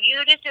 Are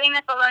you just doing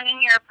this alone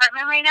in your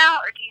apartment right now,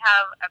 or do you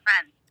have a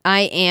friend?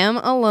 I am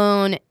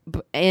alone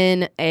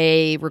in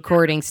a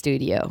recording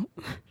studio.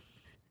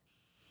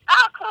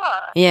 Oh, cool.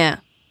 Yeah.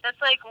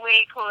 That's like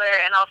way cooler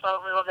and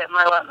also a little bit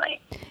more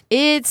lonely.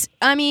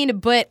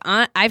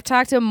 I've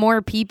talked to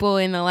more people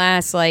in the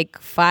last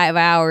 5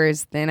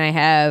 hours than I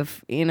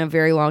have in a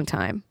very long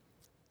time.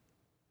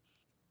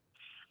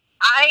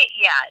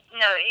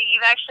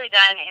 You've actually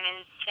done an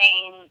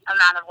insane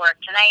amount of work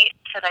tonight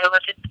because I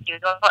looked at the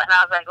Google and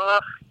I was like, oh,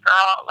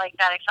 girl,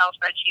 that Excel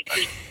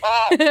spreadsheet.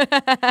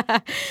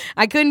 Oh.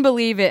 I couldn't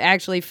believe it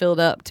actually filled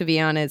up, to be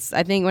honest.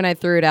 I think when I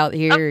threw it out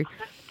here,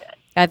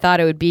 I thought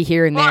it would be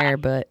here and there,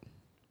 but...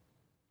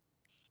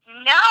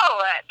 No,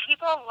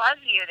 people love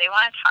you. They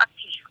want to talk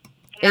to you.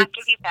 They not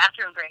give you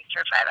bathroom breaks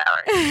for 5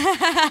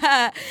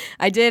 hours.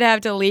 I did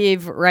have to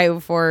leave right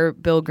before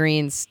Bill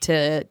Green's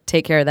to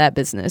take care of that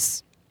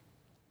business.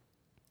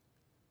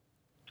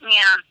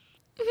 Yeah.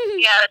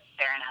 Yeah, that's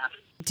fair enough.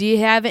 Do you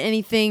have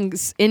any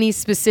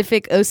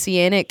specific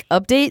oceanic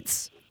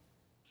updates?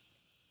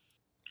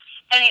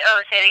 Say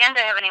it again. Do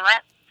I have any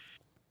what?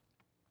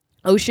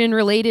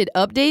 Ocean-related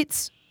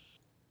updates?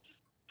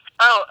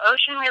 Oh,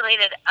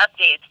 ocean-related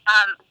updates.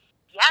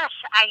 Yes,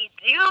 I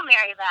do,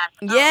 Mary Beth.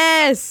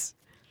 Yes!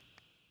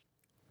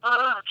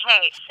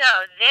 Okay, so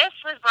this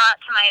was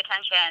brought to my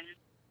attention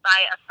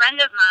by a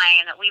friend of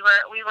mine. We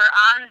were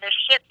on the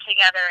ship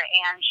together,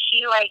 and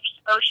she likes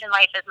ocean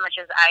life as much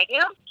as I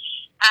do.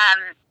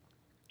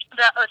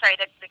 The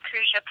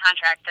cruise ship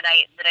contract that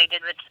I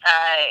did with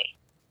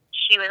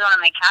she was one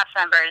of my cast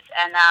members,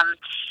 and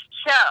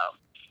so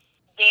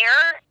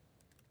there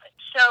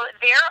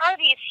are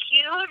these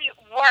huge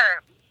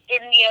worms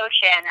in the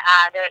ocean.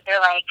 They're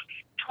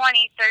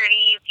 20,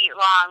 30 feet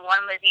long.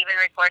 One was even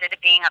reported as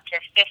being up to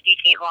 50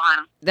 feet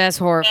long. That's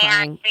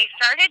horrifying. And they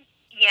started,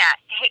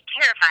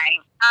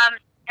 terrifying.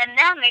 And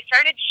then they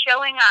started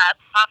showing up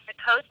off the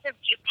coast of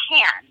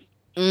Japan.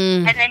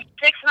 And then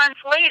 6 months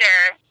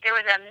later, there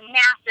was a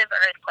massive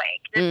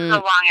earthquake. This is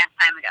a long-ass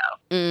time ago.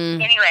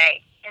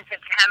 Anyway, in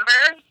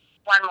September,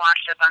 one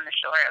washed up on the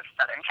shore of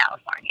Southern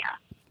California.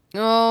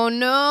 Oh,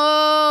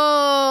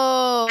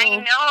 no. I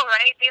know,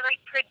 right? They,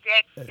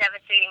 predict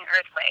devastating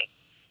earthquakes.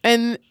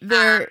 And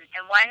they're...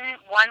 and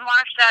one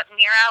washed up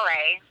near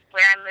L.A.,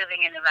 where I'm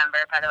moving in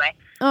November, by the way.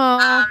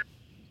 Oh,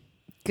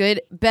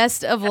 good.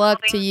 Best of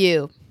luck to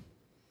you.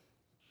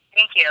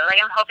 Thank you.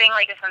 I'm hoping,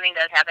 if something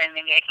does happen,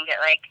 maybe I can get,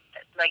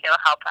 it'll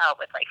help out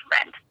with,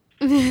 rent.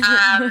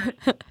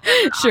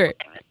 Sure.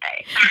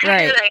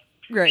 Right.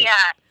 Right.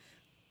 Yeah.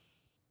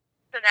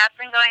 So that's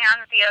been going on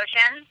with the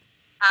ocean.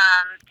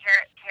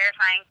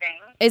 Terrifying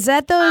thing. Is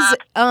that those,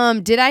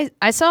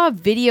 I saw a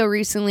video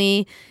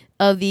recently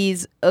of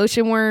these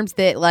ocean worms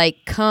that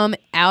come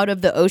out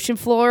of the ocean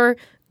floor,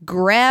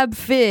 grab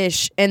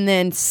fish, and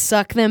then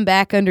suck them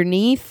back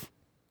underneath?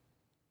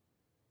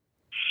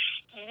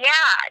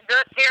 Yeah, they're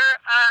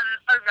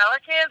a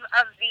relative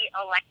of the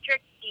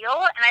electric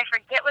eel, and I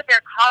forget what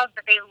they're called,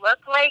 but they look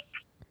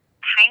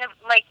kind of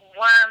like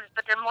worms,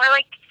 but they're more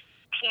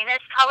penis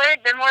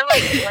colored. They're more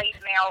white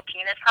male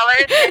penis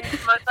colored than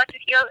most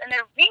electric eels, and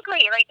they're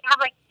wrinkly, they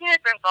have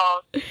penis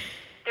wrinkles.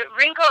 The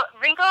wrinkles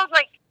kind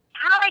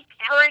of like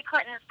Hillary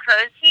Clinton's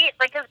crow's feet.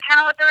 That's kind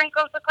of what the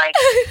wrinkles look like.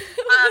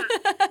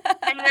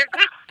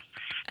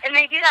 And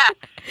they do that.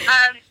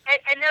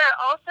 And there are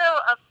also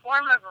a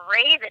form of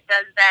ray that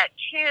does that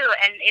too,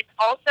 and it's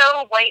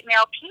also white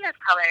male penis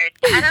colored.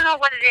 I don't know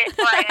what it is.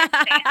 Well, I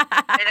understand.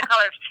 They're the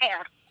color of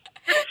sand.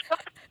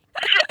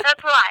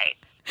 That's why.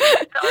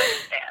 The color of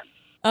sand.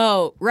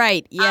 Oh,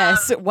 right.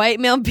 Yes. White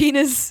male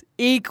penis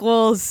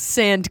equals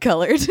sand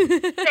colored.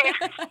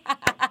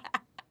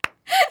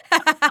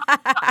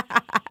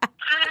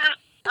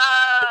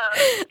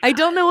 I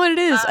don't know what it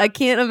is. I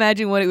can't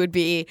imagine what it would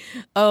be.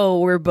 Oh,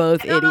 we're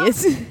both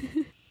idiots.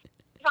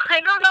 I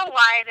don't know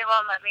why they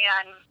won't let me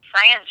on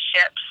science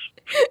ships.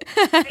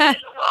 They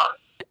just won't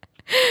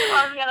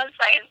let me on a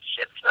science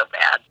ship so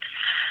bad.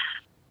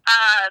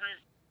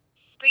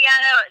 But yeah,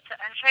 no,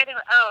 I'm trying to,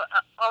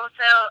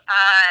 also,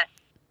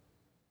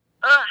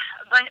 a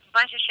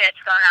bunch of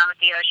shit's going on with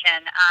the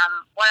ocean.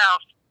 What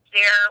else?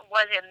 There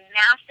was a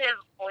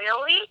massive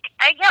oil leak,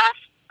 I guess,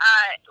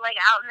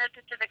 out in the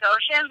Pacific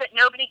Ocean, but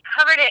nobody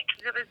covered it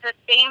because it was the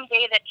same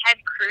day that Ted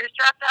Cruz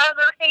dropped out of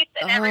the race,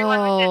 and everyone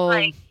was just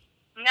like,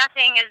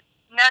 nothing is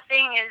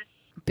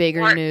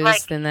bigger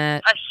news than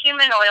that. A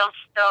human oil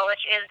spill,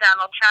 which is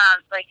Donald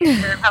Trump, the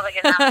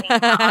Republican nominee, is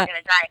all going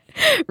to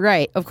die.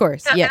 Right, of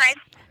course, so, yes. And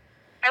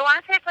I want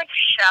to say it's like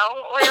Shell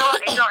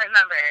oil. I don't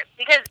remember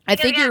because I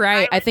think you're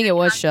right. I think it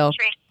was Shell.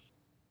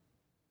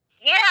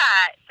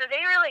 Yeah, so they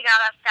really got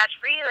off scotch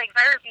free. Like if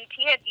I were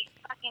BP, I'd be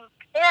fucking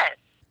pissed.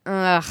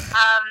 Ugh.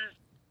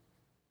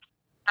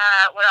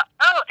 What else?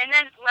 Oh, and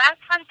then last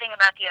fun thing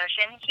about the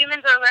ocean: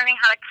 humans are learning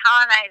how to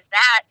colonize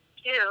that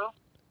too.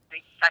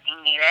 We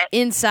fucking need it.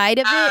 Inside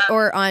of it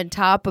or on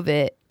top of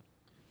it?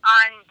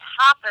 On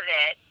top of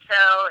it. So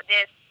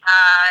this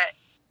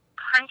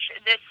country,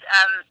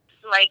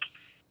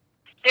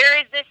 there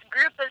is this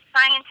group of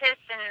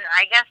scientists and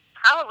I guess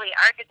probably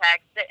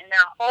architects that, and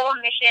their whole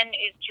mission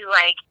is to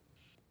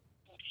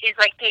is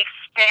the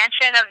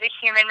expansion of the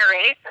human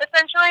race,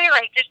 essentially.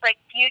 Just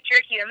future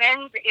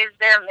humans is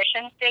their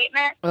mission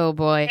statement. Oh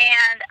boy!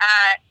 And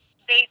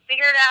they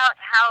figured out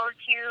how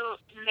to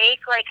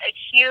make a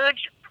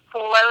huge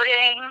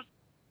floating,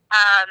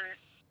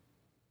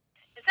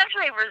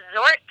 essentially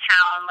resort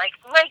town, like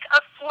a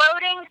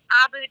floating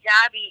Abu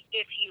Dhabi,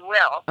 if you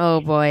will.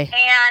 Oh boy!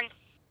 And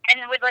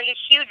with a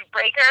huge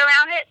breaker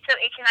around it, so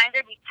it can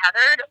either be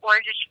tethered or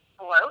just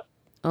float.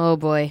 Oh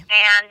boy!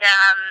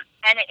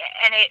 And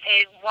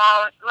it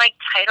won't,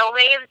 tidal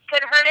waves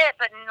could hurt it,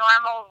 but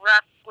normal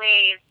rough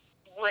waves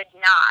would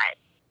not,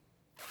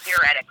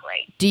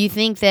 theoretically. Do you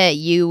think that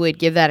you would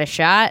give that a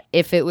shot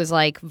if it was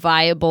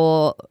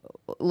viable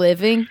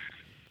living?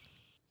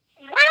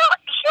 Well,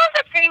 here's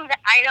the thing that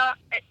I don't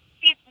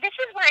see. This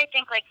is where I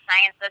think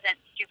science doesn't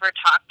super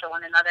talk to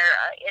one another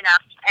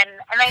enough, and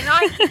I know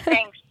I keep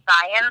saying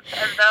science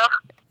as though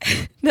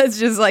that's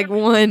just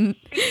one.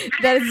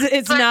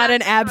 It's not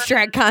an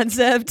abstract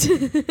concept.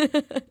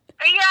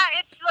 Yeah,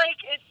 it's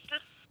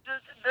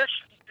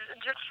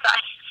just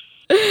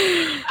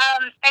science.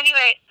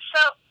 Anyway,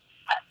 so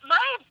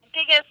my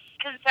biggest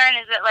concern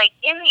is that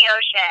in the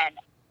ocean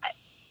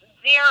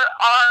there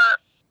are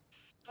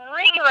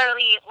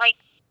regularly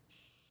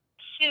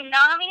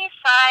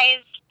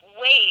tsunami-sized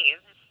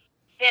waves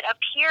that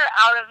appear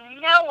out of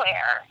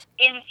nowhere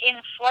in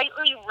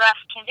slightly rough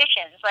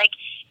conditions.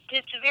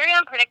 It's very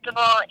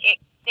unpredictable.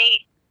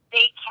 They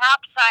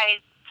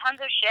capsize tons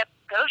of ships.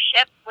 Ghost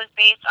Ship was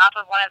based off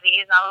of one of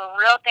these, a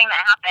real thing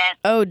that happened.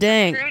 Oh,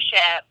 dang. Cruise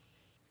ship.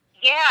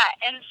 Yeah,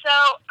 and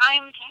so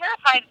I'm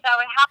terrified that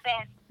would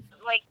happen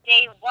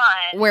day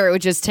one. Where it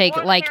would just take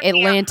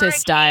Atlantis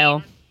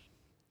style.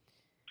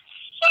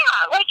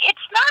 Yeah,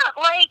 it's not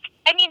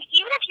even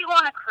if you go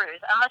on a cruise,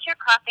 unless you're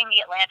crossing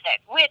the Atlantic,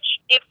 which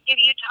if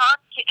you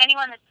talk to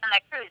anyone that's on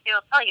that cruise, they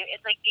will tell you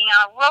it's like being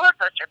on a roller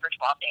coaster for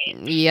 12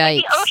 days.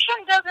 Yikes. The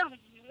ocean doesn't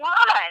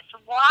want us.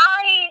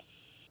 Why?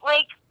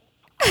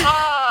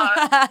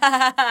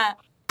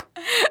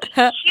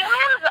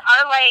 Humans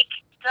are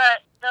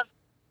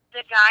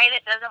the guy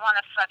that doesn't want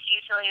to fuck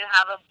you till you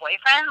have a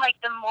boyfriend.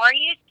 The more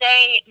you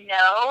say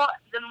no,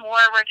 the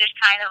more we're just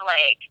kind of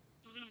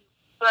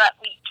but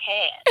we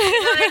can't. You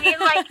know what I mean?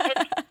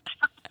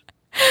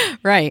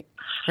 Right.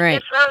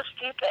 It's so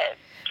stupid.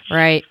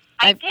 Right.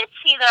 I did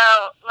see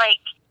though,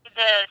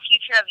 the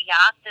future of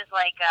yachts is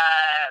like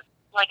a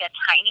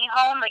tiny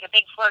home, a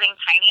big floating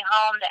tiny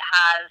home that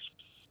has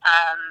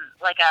a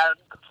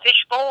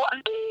fishbowl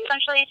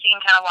essentially, so you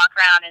can kind of walk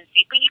around and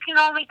see. But you can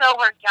only go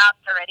where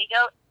yachts already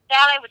go.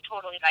 That I would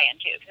totally buy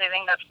into because I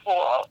think that's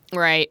cool.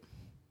 Right.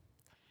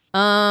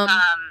 All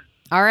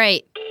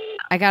right.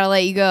 I gotta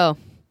let you go.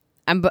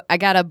 I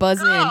gotta buzz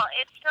in.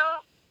 It's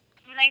so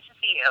nice to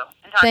see you.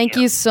 And talk Thank to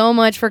you. you so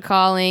much for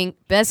calling.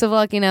 Best of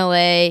luck in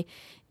LA,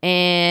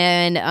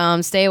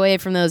 and stay away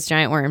from those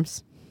giant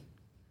worms.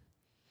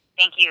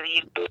 Thank you.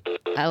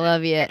 I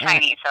love you. You're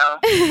tiny, so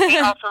they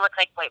also look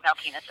like white male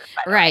penises.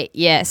 By the way. Right.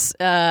 Yes.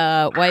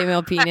 White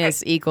male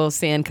penis equals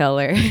sand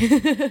color.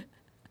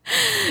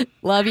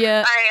 Love you.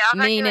 All right, I'll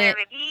mean talk to you it.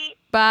 later.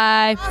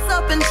 Bye. Toss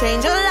up and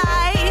change your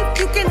life.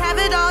 You can have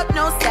it all,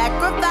 no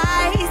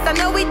sacrifice. I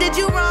know we did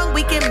you wrong,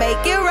 we can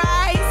make it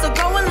right. So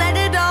go and let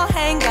it all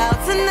hang out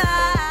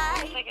tonight.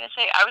 What was I going to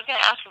say? I was going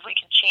to ask if we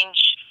could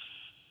change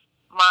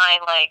my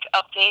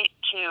update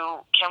to,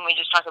 can we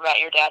just talk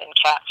about your dad and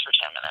cats for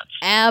 10 minutes?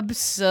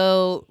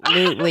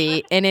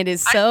 Absolutely. And it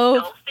is so...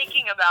 I'm still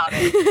thinking about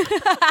it.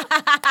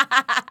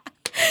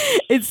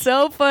 It's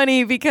so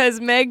funny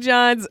because Meg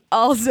Johns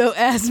also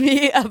asked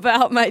me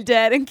about my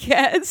dad and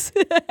cats.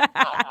 Oh my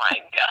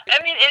God. I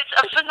mean, it's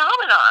a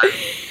phenomenon.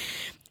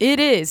 It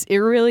is. It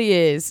really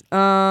is.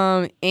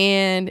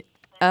 And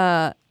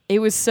it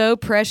was so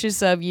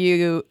precious of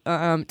you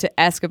to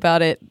ask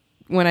about it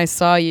when I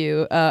saw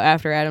you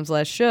after Adam's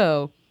last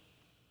show.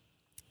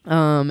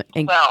 And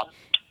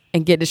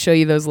get to show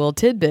you those little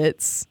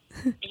tidbits.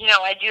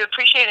 I do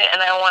appreciate it,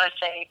 and I want to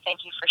say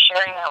thank you for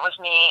sharing that with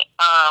me.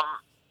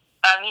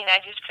 I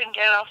just couldn't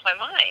get it off my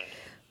mind.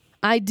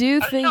 I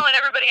was telling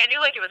everybody I knew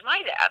like it was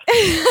my dad.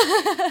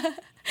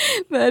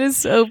 That is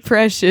so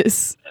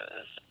precious.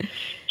 It was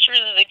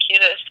truly the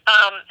cutest.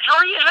 How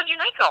are you? How's your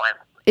night going?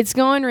 It's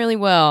going really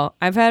well.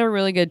 I've had a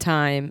really good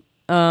time.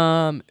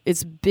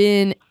 It's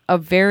been a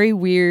very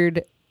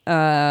weird,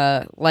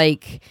 there's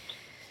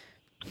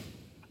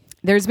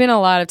been a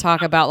lot of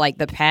talk about like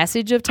the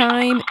passage of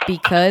time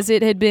because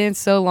it had been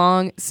so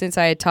long since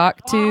I had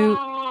talked to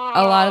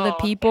a lot of the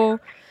people.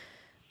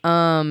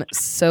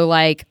 So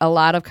like a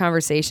lot of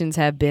conversations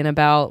have been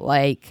about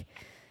like,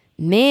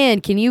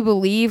 man, can you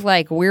believe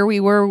like where we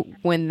were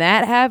when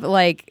that happened?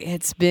 Like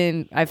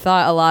I've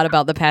thought a lot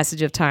about the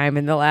passage of time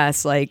in the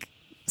last like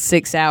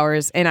 6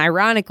 hours, and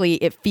ironically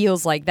it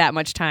feels like that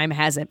much time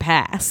hasn't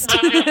passed.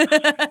 Time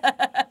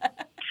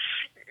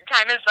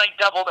is like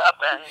doubled up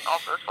and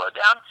also slowed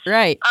down.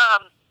 Right.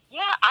 I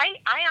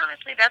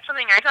honestly, that's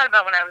something I thought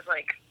about when I was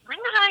like, when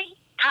did I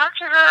talk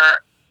to her?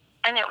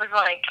 And it was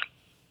like,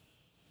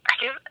 I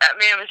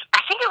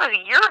think it was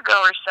a year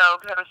ago or so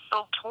because I was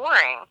still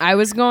touring. I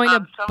was going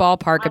to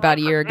ballpark about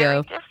a year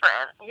ago.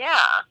 Different,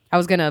 yeah. I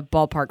was going to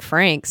ballpark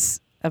Frank's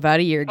about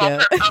a year ago.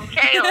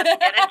 Okay, let's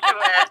get into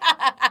it.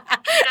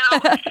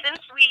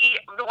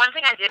 The one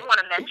thing I did want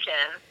to mention,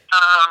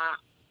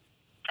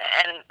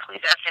 and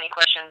please ask any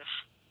questions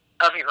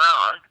of your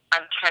own.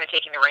 I'm kind of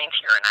taking the reins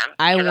here, and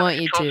I want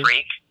you to.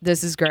 Freak.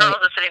 This is great. Charles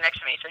is sitting next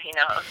to me, so he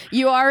knows.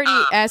 You already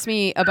asked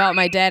me about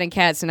my dad and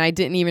cats, and I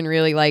didn't even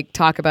really like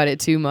talk about it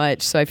too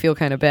much, so I feel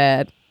kind of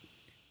bad.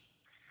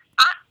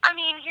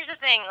 Here's the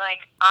thing. Like,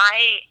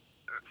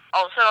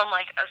 I'm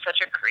like such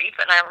a creep,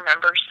 and I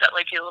remember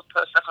like people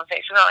post stuff on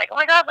Facebook. They're like, "Oh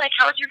my god, like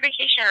how was your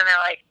vacation?" And they're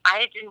like,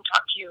 "I didn't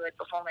talk to you like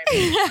before my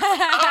vacation."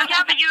 Oh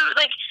yeah, but you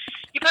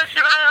posted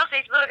about it on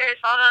Facebook. I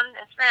saw it on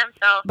Instagram.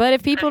 So, but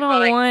if people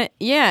don't want,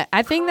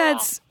 I think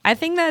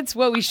that's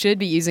what we should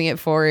be using it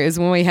for. Is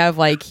when we have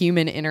like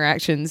human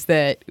interactions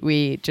that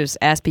we just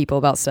ask people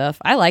about stuff.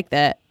 I like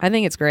that. I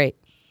think it's great.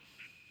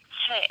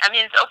 Hey,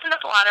 it's opened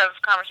up a lot of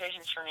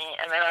conversations for me,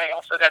 and then I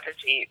also got to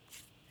see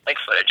like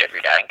footage of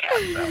your dad and cat.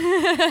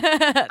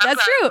 So.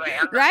 That's true,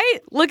 right?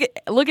 Look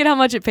at how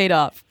much it paid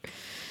off.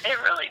 It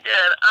really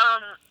did.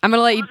 I'm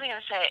gonna let you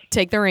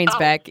take the reins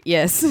back.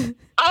 Yes.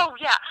 Oh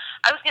yeah,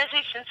 I was gonna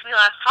say since we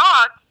last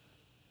talked,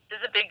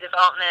 there's a big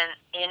development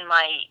in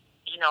my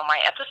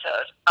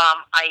episode.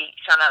 I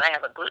found out I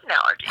have a gluten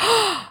allergy.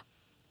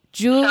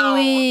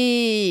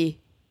 Julie.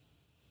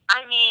 So,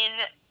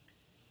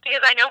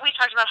 because I know we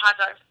talked about hot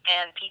dogs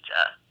and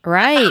pizza.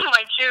 Right.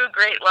 My two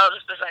great loves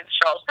besides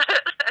Charles.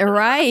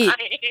 Right.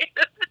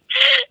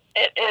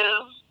 It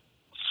is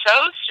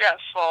so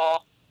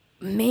stressful.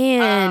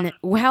 Man,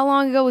 how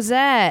long ago was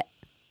that?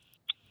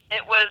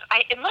 It must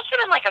have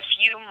been like a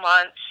few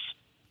months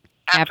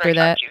after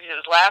that. It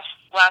was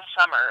last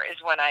summer is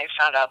when I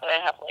found out that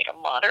I have like a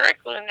moderate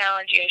gluten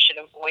allergy. I should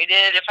avoid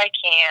it if I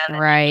can.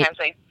 Right. And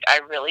sometimes I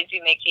really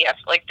do make the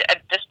effort. Like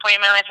at this point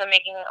in my life, I'm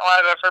making a lot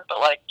of effort. But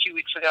like 2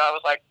 weeks ago, I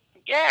was like,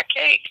 yeah,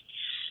 cake.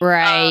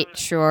 Right.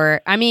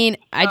 Sure. I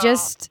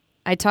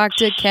talked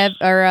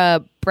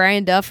to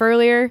Bryan Duff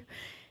earlier,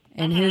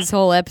 and his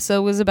whole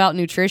episode was about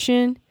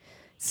nutrition.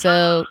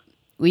 So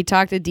we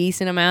talked a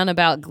decent amount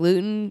about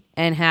gluten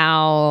and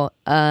how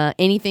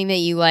anything that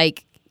you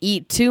like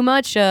eat too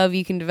much of,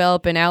 you can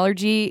develop an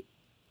allergy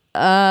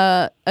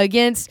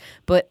against.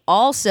 But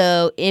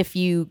also, if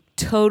you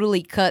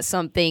totally cut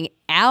something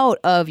out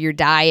of your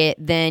diet,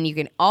 then you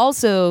can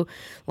also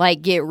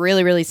like get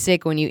really, really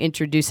sick when you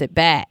introduce it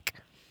back.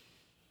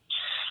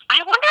 I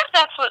wonder if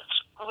that's what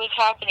was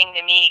happening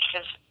to me,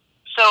 because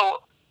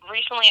so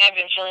recently I've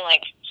been feeling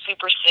like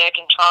super sick,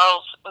 and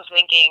Charles was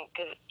thinking,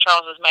 because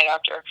Charles was my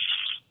doctor,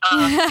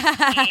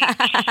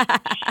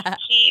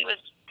 he was,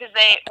 because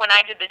when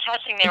I did the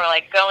testing, they were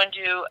like, go and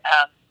do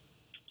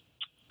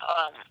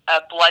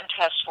a blood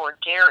test for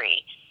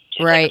dairy.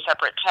 Right. Like a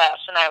separate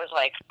test. And I was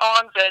like, oh,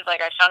 I'm good. Like,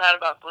 I found out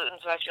about gluten,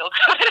 so I feel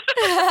good.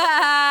 And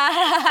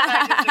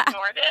I just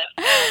ignored it.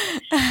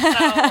 So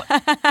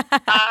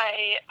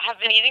I have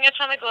been eating a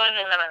ton of gluten,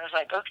 and then I was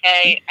like,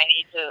 okay, I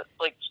need to,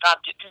 like,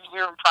 stop, because we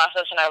were in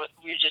process, and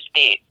we just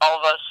ate. All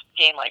of us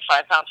gained, like,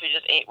 5 pounds. We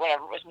just ate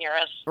whatever was near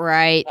us.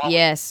 Right.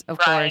 Yes, of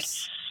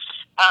course.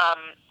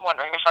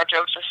 Wondering if our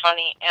jokes are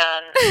funny.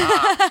 And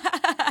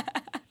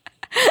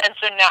and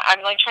so now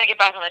I'm like trying to get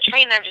back on the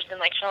train, and I've just been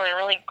like feeling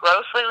really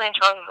gross lately. And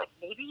Charles was like,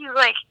 maybe you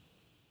like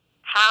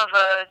have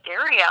a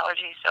dairy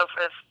allergy. So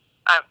for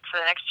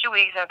the next 2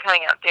 weeks, I'm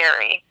cutting out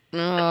dairy to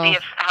see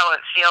how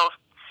it feels.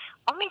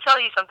 Let me tell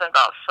you something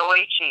about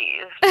soy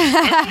cheese.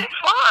 It's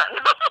fun.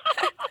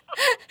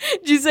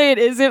 Did you say it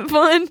isn't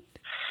fun?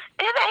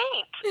 It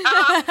ain't.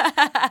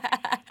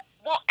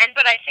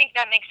 But I think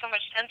that makes so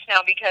much sense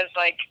now because,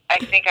 like, I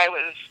think I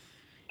was,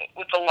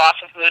 with the loss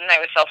of gluten, I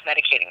was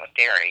self-medicating with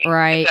dairy.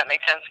 Right. If that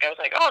makes sense. I was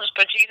like, just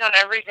put cheese on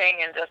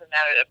everything and it doesn't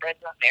matter that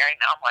bread's not there. And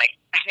now I'm like,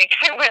 I think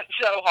I went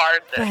so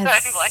hard that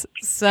I'm like,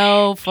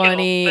 so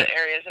funny. The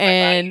areas of my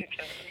body who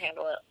can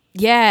handle it.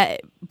 Yeah,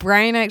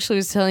 Bryan actually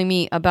was telling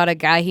me about a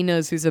guy he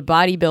knows who's a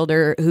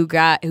bodybuilder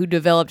who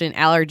developed an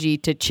allergy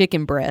to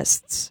chicken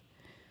breasts.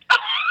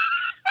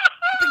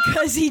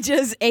 Because he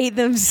just ate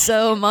them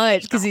so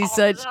much because he's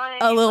such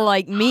a little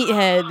like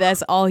meathead.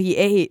 That's all he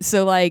ate.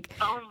 So like,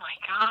 oh my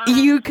God,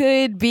 you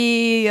could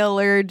be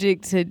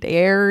allergic to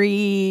dairy.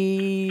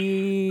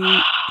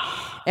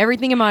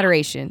 Everything in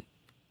moderation.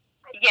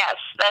 Yes,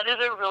 that is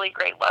a really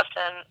great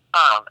lesson,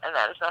 and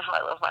that is not how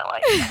I live my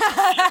life.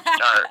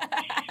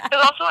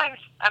 Because also,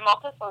 I'm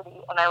also 30,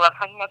 and I love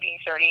talking about being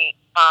 30.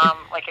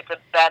 Like it's a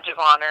badge of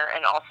honor,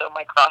 and also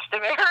my cross to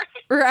bear.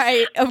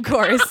 Right, of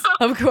course,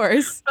 of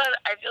course. But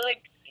I feel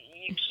like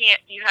you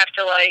can't. You have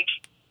to like.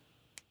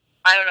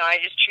 I don't know. I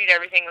just treat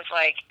everything as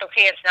like,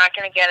 okay, it's not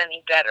going to get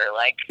any better.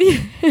 Like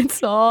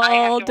it's all I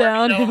have to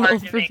downhill work so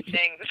hard to for make me.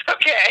 things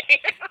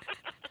okay.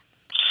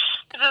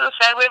 This is a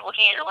sad way of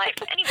looking at your life.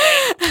 Anyway.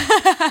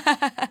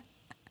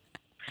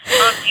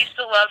 Do you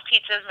still love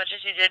pizza as much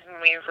as you did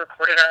when we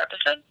recorded our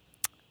episode?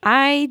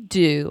 I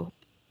do.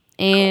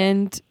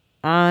 And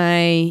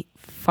I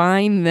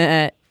find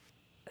that,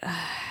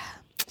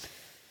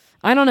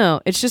 I don't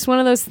know. It's just one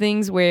of those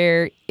things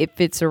where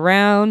if it's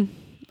around,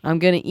 I'm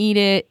going to eat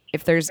it.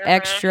 If there's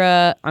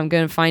extra, I'm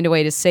going to find a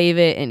way to save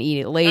it and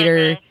eat it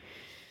later.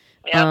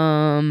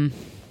 Yep.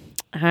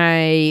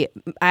 I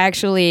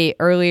actually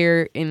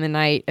earlier in the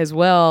night as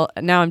well.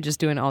 Now I'm just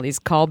doing all these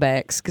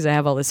callbacks because I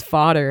have all this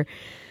fodder.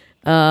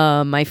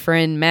 My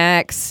friend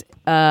Max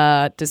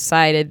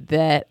decided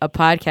that a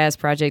podcast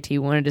project he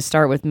wanted to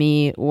start with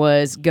me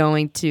was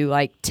going to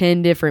like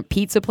 10 different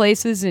pizza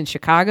places in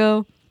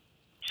Chicago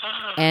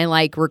and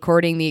like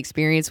recording the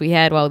experience we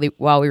had while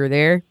we were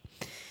there.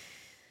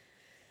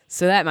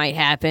 So that might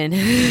happen.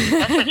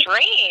 That's a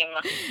dream.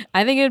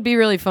 I think it would be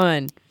really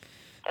fun.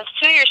 That's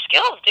two of your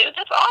skills, dude.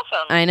 That's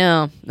awesome.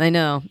 I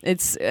know.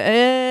 It's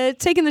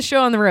taking the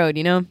show on the road,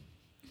 you know?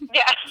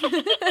 Yeah.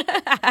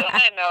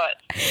 I know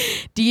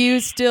it. Do you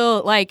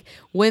still, like,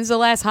 when's the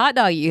last hot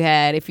dog you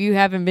had? If you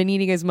haven't been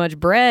eating as much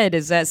bread,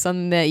 is that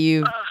something that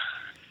you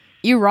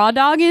raw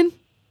dogging?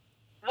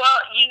 Well,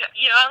 you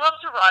know, I love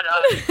to raw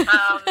dog.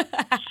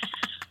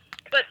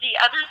 But the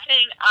other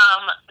thing,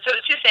 so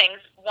two things.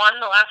 One,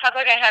 the last hot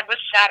dog I had was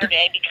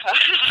Saturday because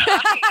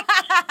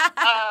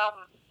I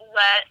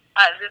let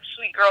this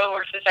sweet girl who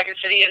works in Second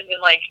City has been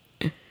like,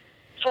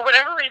 for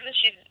whatever reason,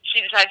 she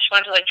decided she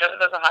wanted to like dress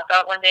up as a hot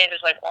dog one day and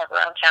just like walk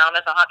around town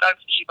as a hot dog.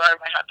 So she borrowed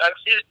my hot dog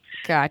suit.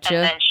 Gotcha.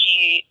 And then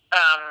she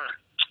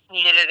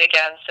needed it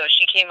again, so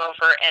she came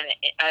over and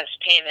as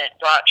payment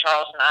brought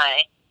Charles and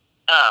I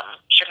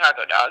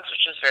Chicago dogs,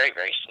 which was very,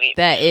 very sweet.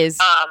 That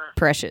is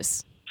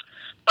precious.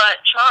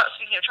 But Charles,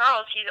 speaking of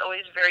Charles, he's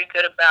always very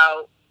good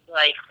about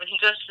like when he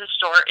goes to the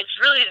store. It's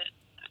really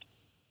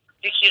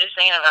the cutest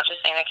thing. I'm not just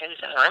saying that because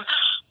he's in the room.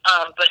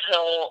 But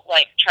he'll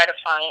like try to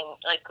find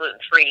like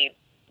gluten-free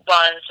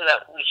buns so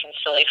that we can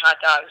still eat hot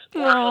dogs.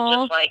 Or he'll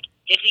just like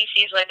if he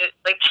sees like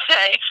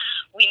today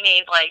we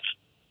made like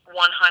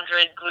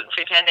 100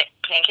 gluten-free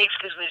pancakes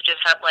because we've just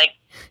had like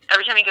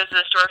every time he goes to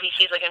the store if he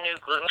sees like a new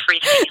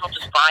gluten-free thing he'll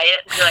just buy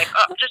it and be like,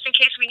 oh, just in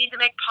case we need to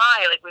make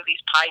pie, like with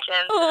these pie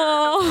tins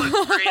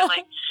gluten-free and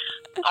like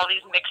all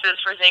these mixes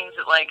for things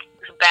that like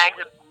bags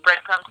of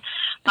breadcrumbs.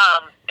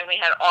 And we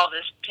had all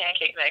this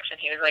pancake mix and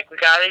he was like, we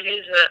gotta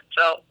use it.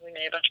 So we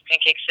made a bunch of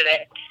pancakes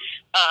today.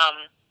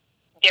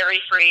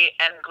 Dairy-free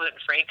and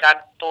gluten-free. God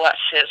bless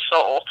his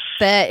soul.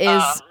 That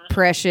is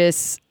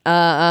precious. Julie, so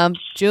I'm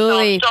still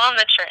on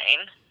the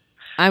train.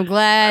 I'm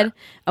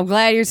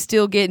glad you're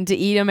still getting to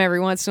eat them every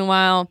once in a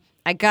while.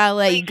 I gotta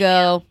let you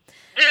go.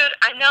 Dude,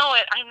 I know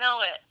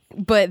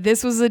it. But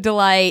this was a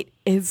delight.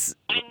 It's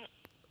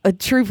a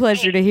true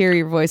pleasure to hear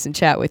your voice and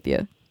chat with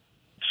you.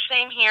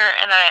 Same here,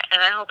 and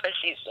I hope I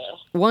see you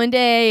soon. One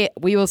day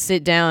we will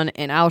sit down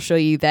and I'll show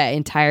you that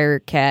entire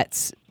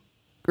Cats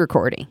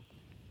recording.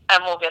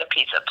 And we'll get a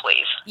pizza,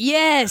 please.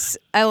 Yes,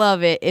 I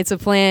love it. It's a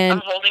plan.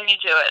 I'm holding you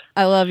to it.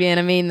 I love you,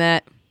 and I mean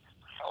that.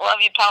 Love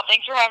you, pal.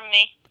 Thanks for having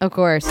me. Of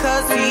course.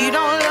 'Cause we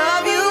don't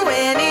love you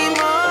anymore.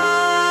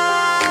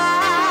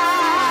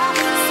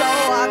 So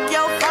walk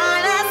your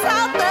fine ass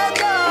out the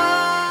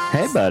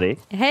door. Hey, buddy.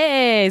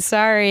 Hey,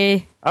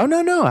 sorry. Oh,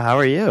 no. How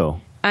are you?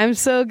 I'm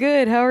so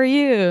good. How are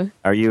you?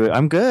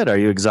 I'm good. Are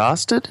you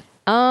exhausted?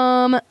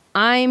 I'm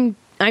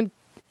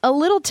a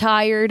little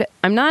tired.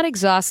 I'm not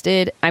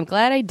exhausted. I'm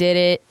glad I did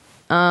it.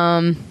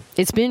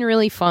 It's been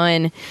really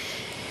fun.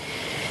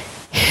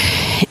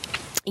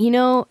 You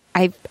know,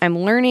 I'm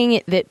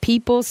learning that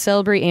people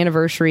celebrate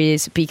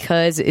anniversaries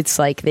because it's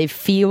like they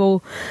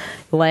feel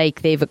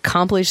like they've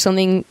accomplished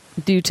something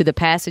due to the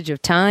passage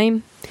of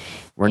time.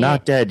 We're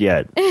not dead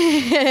yet.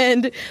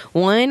 And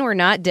one, we're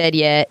not dead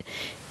yet.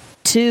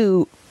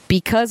 Two,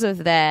 because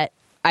of that,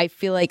 I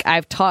feel like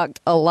I've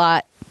talked a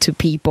lot to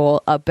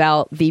people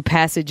about the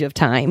passage of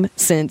time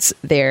since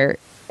their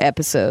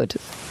episode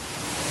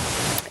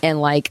and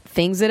like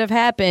things that have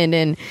happened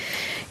and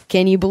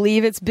can you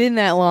believe it's been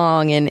that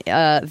long, and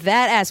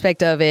that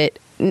aspect of it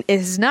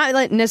has not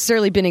like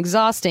necessarily been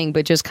exhausting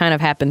but just kind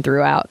of happened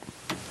throughout.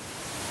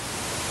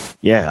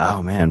 Yeah.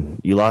 Oh man,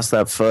 you lost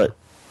that foot.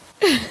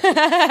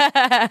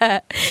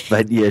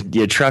 But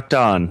you trucked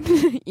on.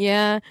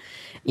 Yeah,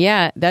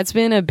 that's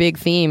been a big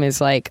theme, is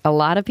like a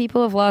lot of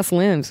people have lost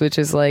limbs, which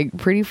is like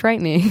pretty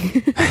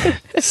frightening.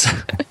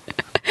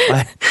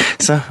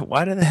 So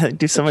why do they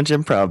do so much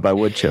improv by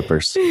wood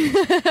chippers?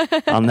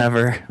 I'll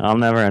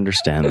never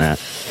understand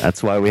that.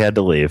 That's why we had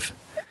to leave.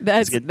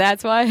 That's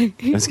why.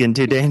 It's getting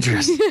too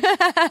dangerous. You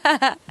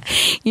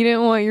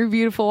didn't want your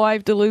beautiful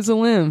wife to lose a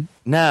limb.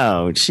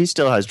 No, she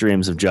still has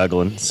dreams of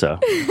juggling, so.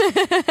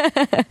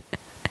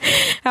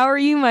 How are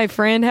you, my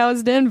friend?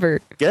 How's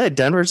Denver? Good.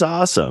 Denver's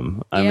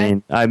awesome. I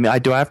mean,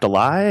 do I have to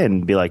lie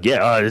and be like,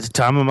 yeah, it's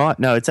time of month?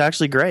 No, it's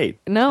actually great.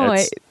 No,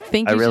 I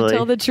think you should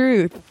tell the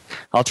truth.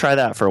 I'll try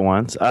that for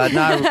once. No,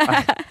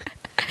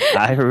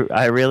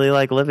 I really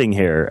like living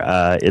here.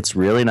 It's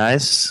really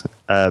nice.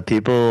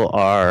 People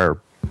are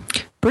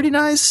pretty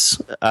nice.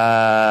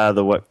 I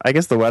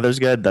guess the weather's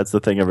good. That's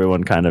the thing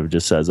everyone kind of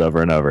just says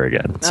over and over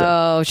again. So.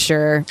 Oh,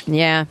 sure.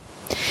 Yeah.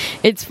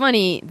 It's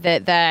funny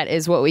that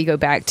is what we go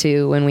back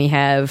to when we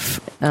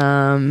have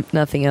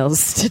nothing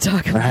else to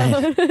talk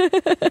about.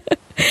 Right.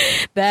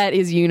 That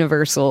is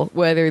universal,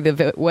 whether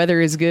the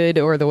weather is good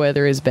or the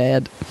weather is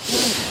bad.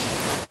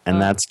 And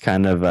that's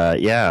kind of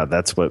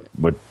that's what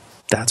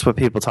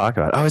people talk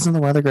about. Oh, isn't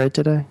the weather great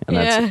today?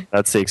 And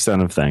that's the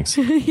extent of things.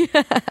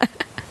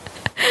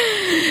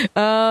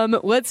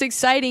 What's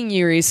exciting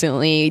you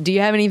recently? Do you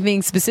have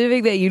anything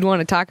specific that you'd want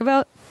to talk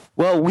about?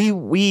 Well,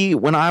 we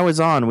when I was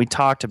on, we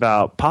talked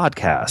about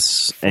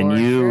podcasts,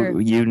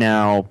 and you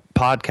now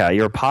podcast.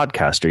 You're a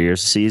podcaster. You're a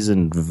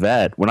seasoned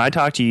vet. When I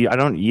talked to you,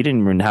 you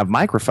didn't even have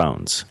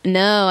microphones.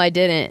 No, I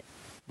didn't.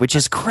 Which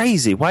is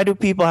crazy. Why do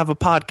people have a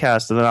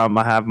podcast and then don't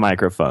have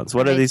microphones?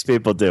 What are these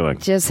people doing?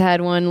 Just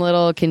had one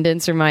little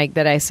condenser mic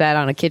that I sat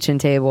on a kitchen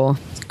table.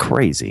 It's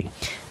crazy.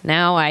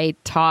 Now I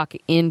talk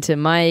into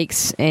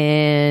mics,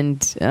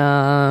 and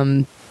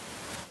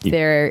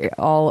they're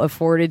all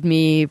afforded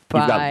me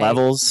by... You've got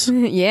levels?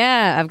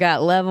 Yeah, I've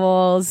got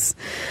levels.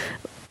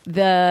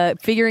 The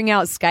figuring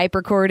out Skype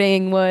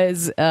recording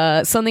was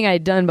something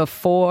I'd done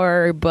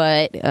before,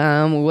 but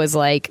was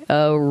like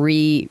a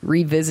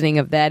revisiting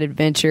of that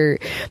adventure.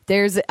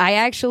 There's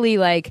another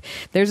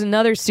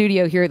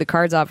studio here at the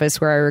Cards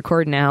office where I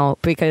record now,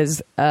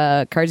 because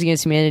Cards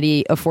Against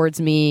Humanity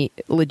affords me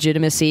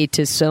legitimacy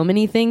to so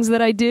many things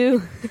that I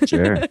do.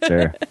 Sure.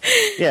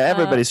 Yeah,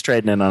 everybody's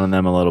trading in on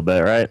them a little bit,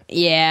 right?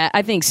 Yeah,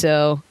 I think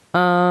so.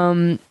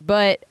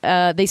 But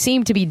they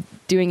seem to be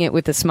doing it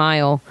with a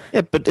smile.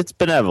 Yeah, but it's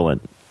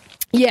benevolent.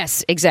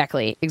 Yes,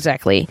 exactly.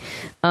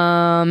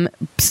 But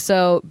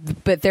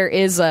there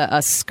is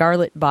a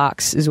Scarlet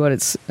Box, is what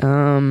it's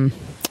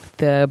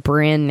the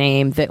brand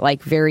name, that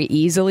like very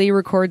easily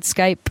records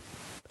Skype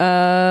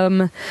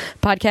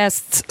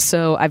podcasts.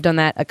 So I've done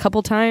that a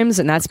couple times,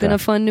 and that's been a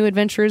fun new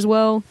adventure as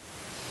well.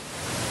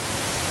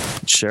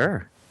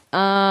 Sure.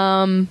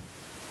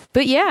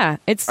 But yeah,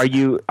 it's.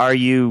 Are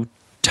you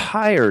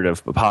tired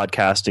of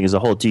podcasting as a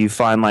whole? Do you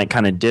find like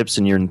kind of dips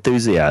in your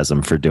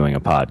enthusiasm for doing a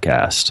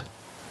podcast?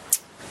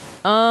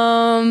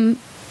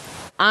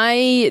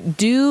 I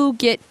do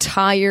get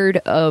tired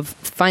of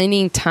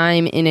finding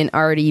time in an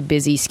already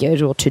busy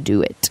schedule to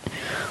do it.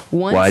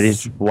 Why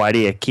do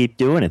you keep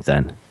doing it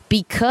then?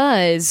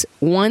 Because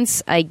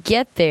once I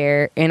get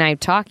there and I'm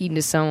talking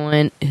to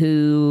someone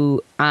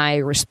who I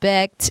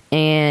respect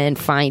and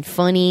find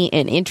funny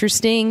and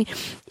interesting,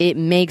 it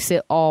makes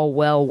it all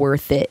well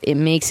worth it. It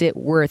makes it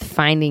worth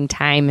finding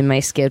time in my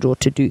schedule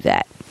to do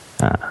that.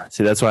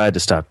 See, that's why I had to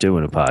stop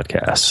doing a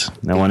podcast.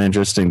 No one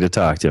interesting to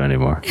talk to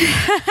anymore.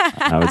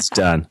 Now it's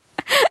done.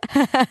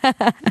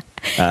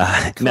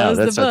 No,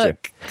 that's not true.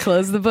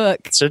 Close the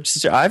book. So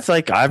I've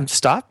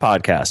stopped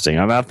podcasting.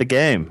 I'm out the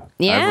game.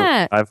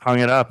 Yeah, I've hung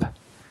it up.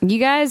 You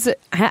guys,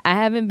 I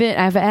haven't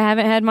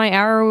had my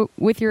hour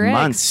with your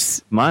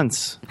ex.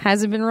 Months.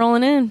 Hasn't been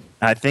rolling in.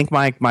 I think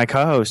my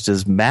co-host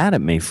is mad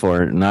at me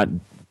for not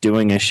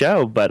doing a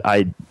show, but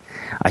I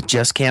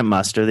just can't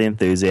muster the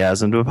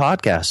enthusiasm to a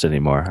podcast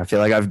anymore. I feel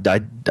like I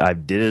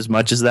did as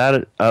much of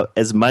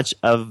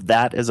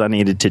that as I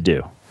needed to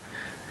do.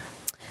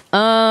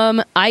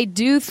 I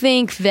do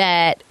think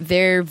that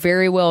there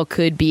very well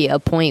could be a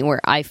point where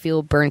I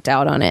feel burnt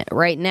out on it.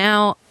 Right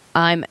now,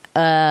 I'm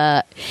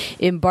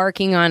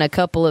embarking on a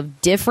couple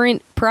of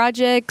different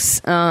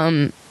projects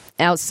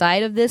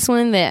outside of this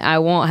one that I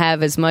won't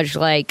have as much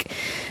like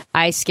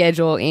I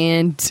schedule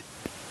and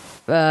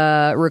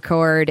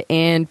record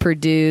and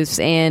produce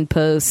and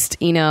post.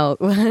 You know,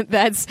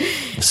 that's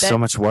so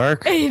much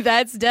work.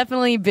 That's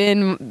definitely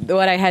been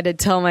what I had to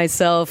tell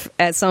myself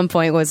at some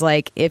point, was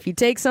like, if you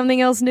take something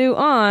else new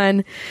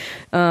on,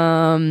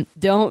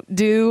 don't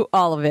do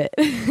all of it,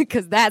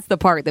 because that's the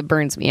part that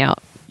burns me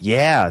out.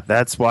 Yeah,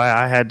 that's why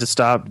I had to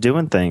stop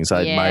doing things.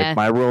 Yeah.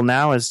 My rule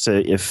now is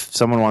if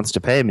someone wants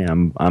to pay me,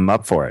 I'm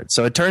up for it.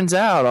 So it turns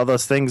out all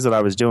those things that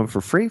I was doing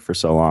for free for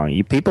so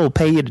long, people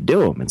pay you to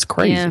do them. It's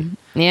crazy.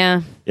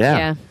 Yeah.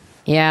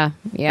 And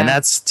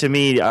that's, to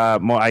me,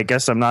 more, I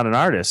guess I'm not an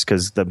artist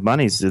because the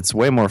money's, it's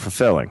way more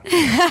fulfilling.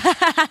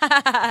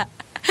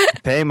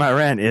 Paying my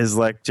rent is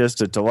like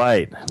just a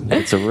delight.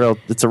 It's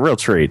a real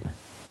treat.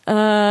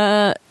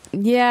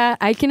 Yeah,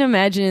 I can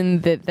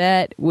imagine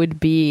that would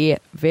be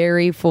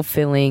very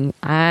fulfilling.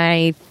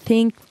 I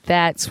think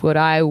that's what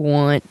I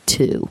want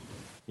too.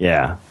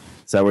 Yeah.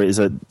 Is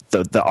it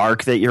the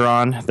arc that you're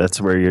on?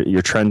 That's where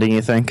you're trending,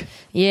 you think?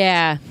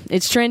 Yeah,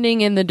 it's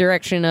trending in the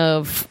direction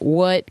of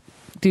what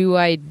do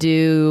I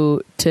do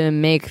to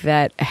make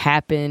that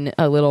happen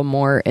a little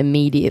more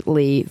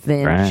immediately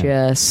than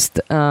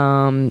just,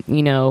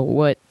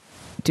 what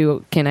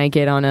can I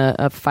get on a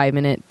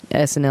 5-minute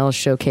SNL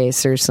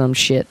showcase or some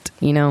shit,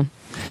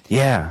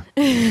 Yeah.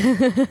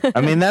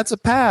 I mean, that's a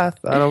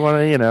path. I don't want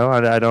to,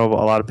 I know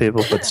a lot of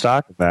people put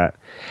stock in that.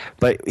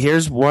 But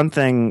here's one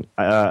thing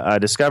I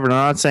discovered. I'm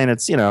not saying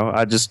it's,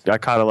 I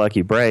caught a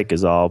lucky break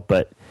is all.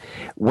 But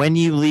when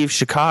you leave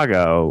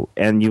Chicago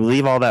and you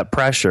leave all that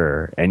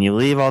pressure and you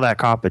leave all that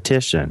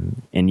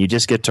competition and you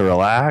just get to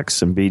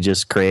relax and be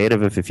just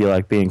creative if you feel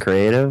like being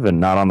creative and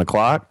not on the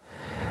clock,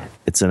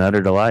 it's an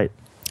utter delight.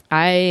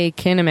 I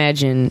can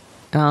imagine.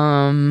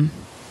 And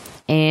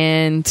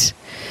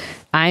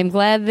I'm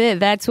glad that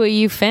that's what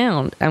you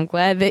found. I'm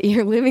glad that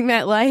you're living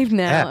that life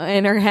now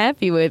and are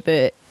happy with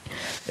it.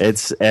 When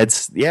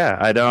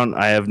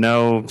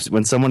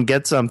someone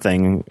gets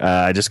something,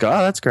 I just go,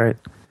 oh, that's great.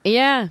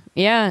 Yeah.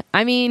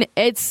 I mean,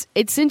 it's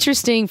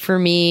interesting for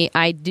me.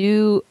 I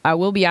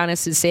will be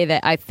honest and say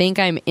that I think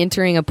I'm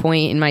entering a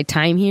point in my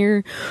time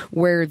here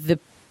where the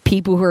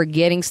people who are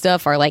getting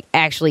stuff are like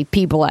actually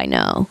people I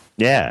know.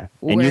 Yeah.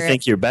 And you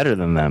think you're better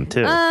than them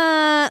too.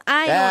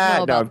 I don't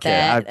know about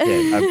that.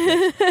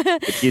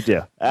 I'm kidding. You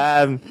do.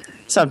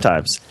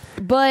 Sometimes.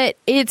 But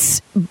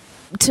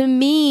to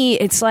me,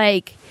 it's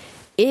like,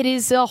 it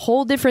is a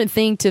whole different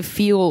thing to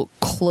feel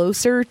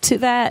closer to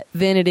that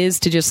than it is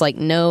to just like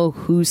know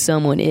who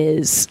someone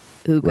is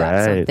who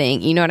got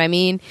something. You know what I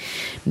mean?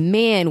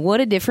 Man,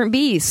 what a different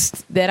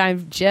beast that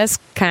I'm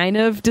just kind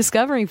of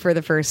discovering for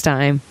the first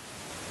time.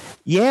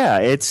 Yeah,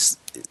 it's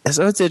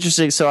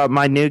interesting. So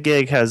my new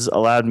gig has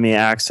allowed me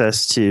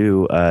access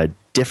to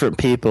different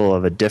people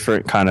of a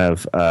different kind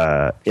of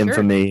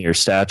infamy or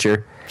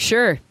stature.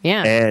 Sure,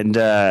 yeah. And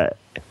like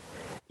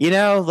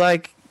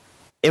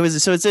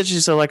it's interesting.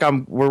 So like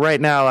we're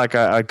right now like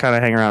I kind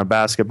of hang around a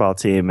basketball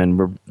team,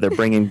 and they're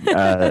bringing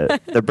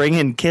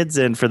kids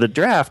in for the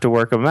draft to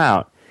work them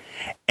out.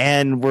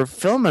 And we're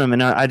filming them,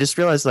 and I just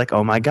realized, like,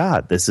 oh my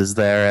God, this is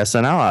their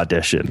SNL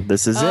audition.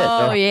 This is it.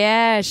 Oh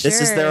yeah, sure. This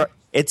is their.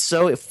 It's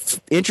so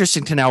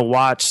interesting to now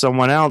watch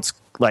someone else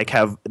like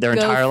have their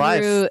entire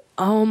life.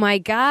 Oh my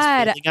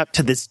God! Building up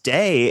to this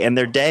day, and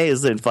their day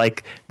is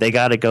like they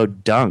got to go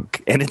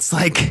dunk, and it's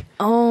like,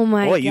 oh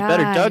my God, boy, you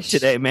better dunk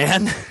today,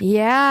 man.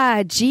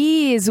 Yeah,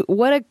 geez,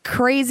 what a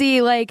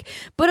crazy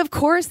But of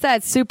course,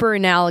 that's super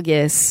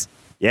analogous.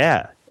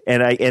 Yeah,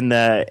 and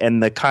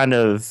the kind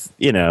of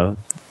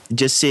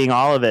just seeing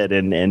all of it,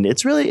 and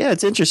it's really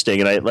it's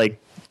interesting, and I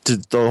like. The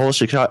whole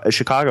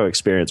Chicago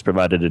experience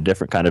provided a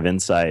different kind of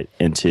insight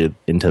into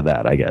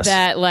that, I guess.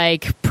 That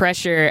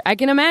pressure, I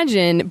can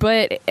imagine.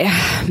 But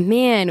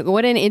man,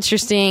 what an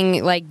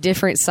interesting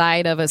different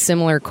side of a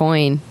similar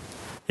coin.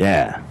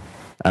 Yeah,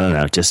 I don't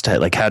know. Just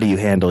how do you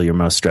handle your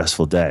most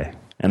stressful day?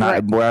 And I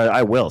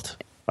wilt.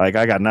 I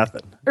got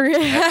nothing.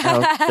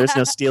 There's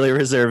no Steely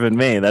Reserve in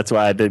me. That's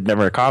why I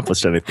never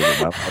accomplished anything in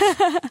my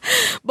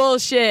life.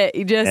 Bullshit.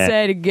 You just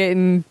said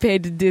getting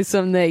paid to do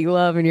something that you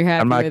love and you're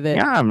happy with it.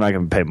 Yeah, I'm not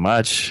going to pay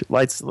much.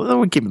 Lights.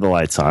 We're keeping the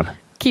lights on.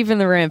 Keeping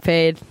the rent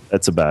paid.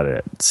 That's about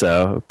it.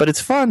 So, but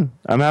it's fun.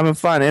 I'm having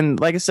fun. And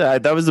like I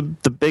said, that was the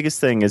biggest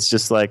thing. It's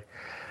just like,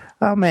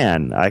 oh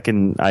man, I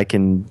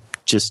can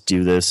just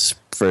do this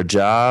for a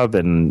job,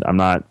 and I'm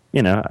not,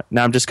 now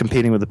I'm just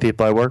competing with the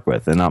people I work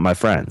with and not my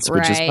friends,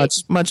 which is much,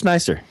 much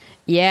nicer.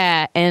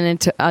 Yeah, and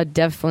it's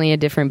definitely a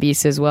different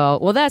beast as well.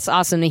 Well, that's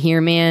awesome to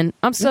hear, man.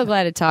 I'm so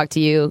glad to talk to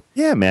you.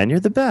 Yeah, man, you're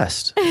the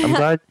best.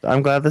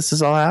 I'm glad this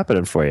is all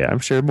happening for you. I'm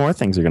sure more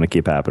things are going to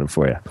keep happening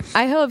for you.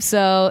 I hope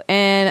so,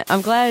 and I'm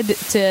glad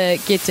to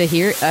get to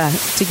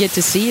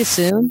see you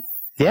soon.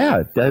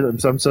 Yeah,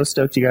 I'm so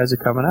stoked you guys are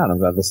coming out. I'm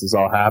glad this has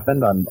all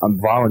happened. I'm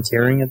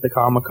volunteering at the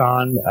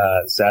Comic-Con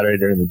Saturday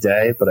during the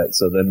day,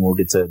 so then we'll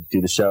get to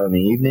do the show in the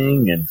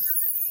evening. And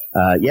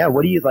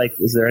what do you like?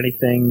 Is there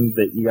anything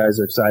that you guys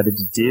are excited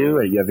to do?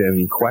 Or you have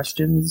any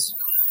questions?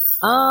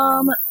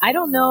 I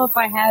don't know if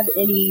I have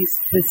any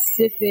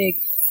specific.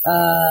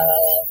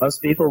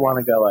 Most people want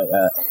to go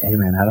hey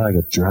man, how do I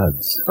get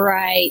drugs?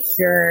 Right,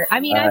 sure. I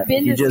mean, I've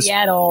been to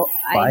Seattle.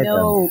 I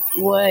know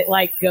what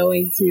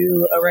going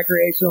to a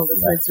recreational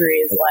dispensary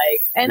is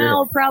like, and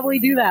I'll probably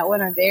do that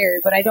when I'm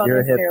there. But I don't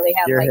necessarily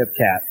have. You're a hip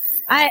cat.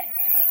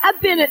 I've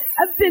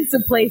been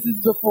some places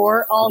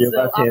before. Also,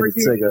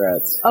 opportunity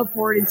cigarettes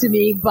afforded to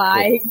me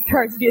by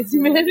Cards Against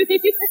Humanity.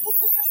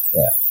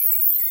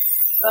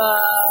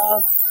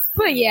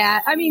 But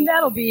yeah, I mean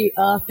that'll be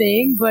a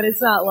thing, but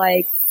it's not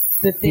like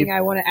the thing I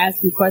want to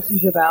ask you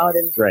questions about.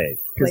 And right,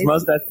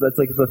 because that's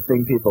like the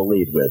thing people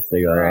lead with.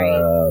 They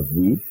go,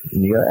 weed,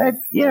 and you go,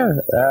 yeah.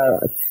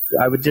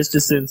 I would just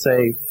as soon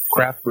say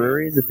craft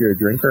breweries if you're a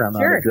drinker. I'm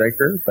not a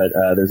drinker, but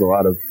there's a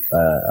lot of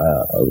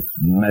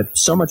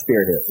so much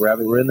beer here.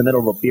 We're in the middle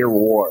of a beer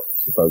war,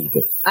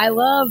 supposedly. I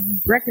love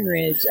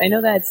Breckenridge. I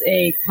know that's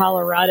a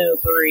Colorado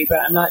brewery, but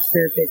I'm not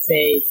sure if it's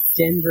a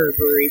Denver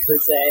brewery per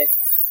se.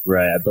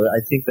 Right, but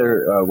I think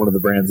they're one of the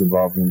brands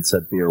involved in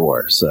said beer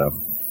war. So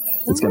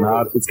it's getting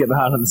hot. It's getting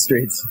hot on the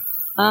streets.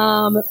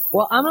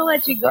 Well, I'm gonna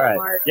let you go, all right.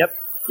 Mark. Yep.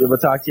 We'll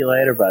talk to you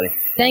later, buddy.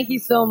 Thank you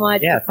so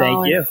much. Yeah, for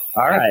calling. thank you.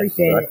 All right. I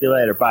appreciate talk it. to you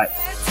later. Bye.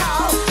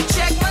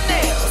 Check my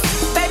nails.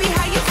 Baby,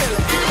 how you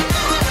feeling?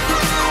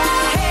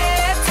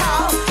 Head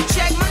talk.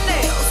 Check my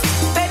nails.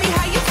 Baby,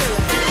 how you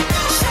feeling?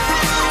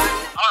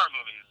 Horror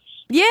movies.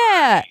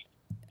 Yeah.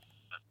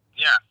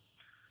 Yeah.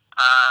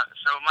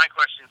 So my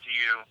question to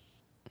you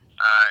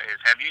is,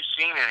 have you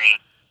seen any,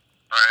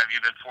 or have you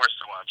been forced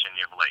to watch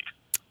any of late?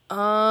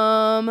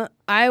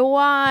 I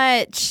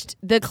watched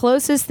the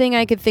closest thing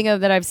I could think of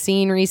that I've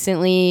seen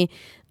recently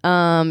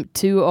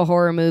to a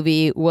horror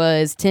movie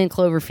was 10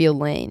 Cloverfield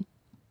Lane.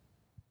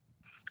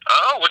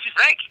 Oh, what'd you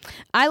think?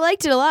 I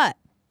liked it a lot.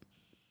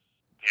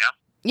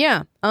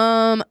 Yeah?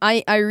 Yeah.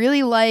 I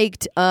really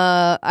liked,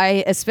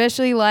 I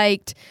especially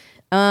liked,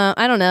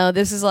 I don't know,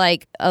 this is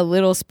like a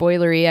little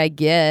spoilery, I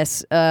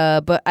guess,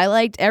 but I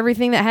liked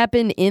everything that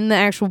happened in the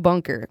actual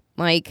bunker.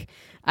 Like,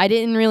 I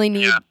didn't really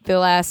need the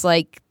last,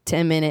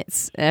 10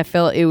 minutes. I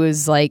felt it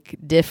was,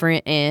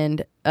 different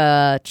and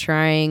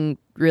trying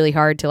really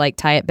hard to,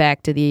 tie it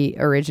back to the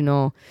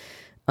original.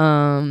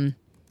 But...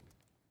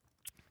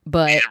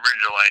 The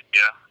original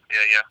idea.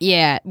 Yeah.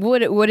 Yeah.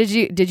 What did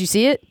you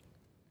see it?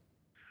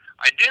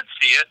 I did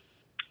see it.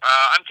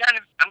 I'm kind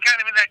of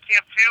in that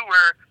camp too,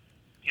 where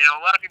a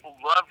lot of people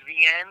love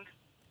the end,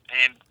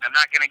 and I'm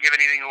not going to give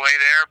anything away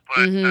there,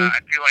 but I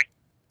feel like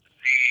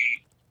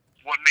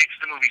what makes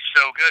the movie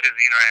so good is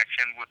the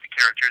interaction with the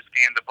characters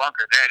and the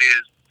bunker. That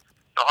is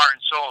the heart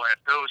and soul that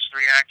those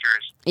three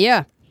actors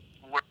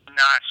were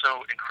not so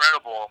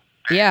incredible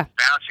and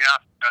bouncing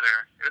off each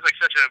other. It was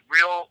such a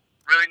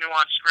really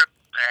nuanced script,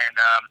 and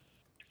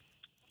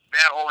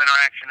that whole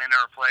interaction and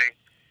interplay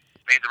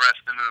made the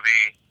rest of the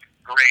movie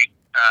great.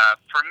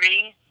 For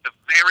me, the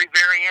very,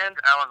 very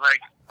end, I was like,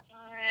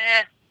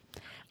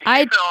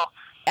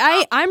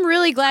 I'm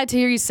really glad to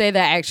hear you say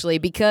that, actually,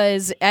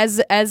 because as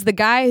the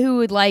guy who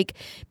would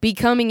be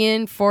coming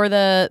in for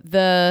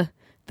the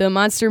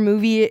monster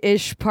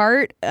movie-ish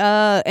part,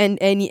 and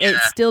it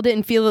still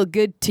didn't feel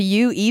good to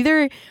you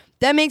either,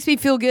 that makes me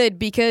feel good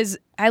because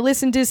I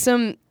listened to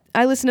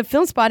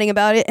Film Spotting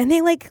about it, and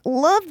they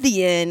loved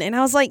the end, and I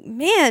was like,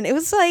 man,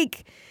 it's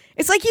like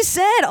you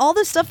said, all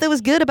the stuff that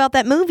was good about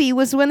that movie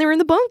was when they were in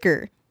the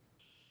bunker.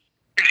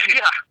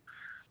 Yeah,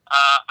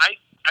 I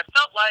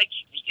felt like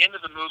the end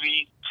of the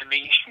movie, to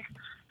me,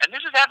 and this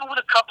has happened with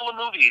a couple of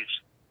movies,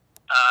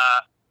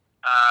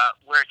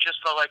 where it just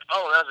felt like,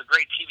 oh, that was a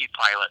great TV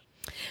pilot.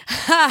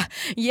 Ha!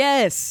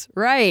 Yes,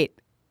 right.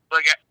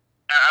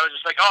 I was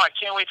just like, oh, I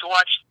can't wait to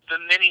watch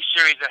the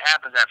mini-series that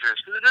happens after this,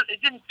 because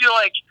it didn't feel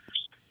like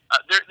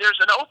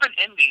there's an open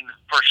ending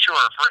for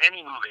sure for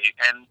any movie,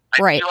 and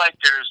I feel like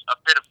there's a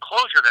bit of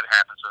closure that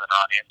happens with an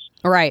audience.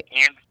 Right.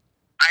 And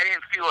I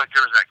didn't feel like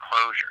there was that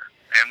closure,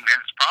 and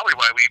it's probably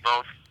why we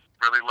both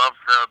really love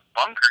the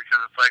bunker,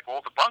 because it's like,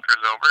 well, the bunker's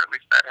over. At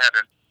least that had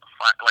an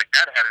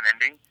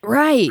ending.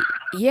 Right.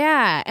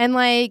 Yeah. And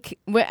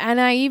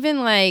and I even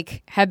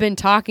have been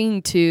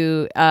talking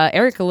to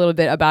Eric a little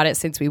bit about it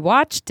since we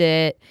watched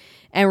it,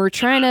 and we're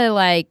trying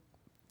to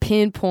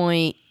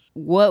pinpoint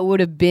what would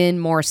have been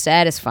more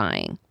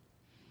satisfying.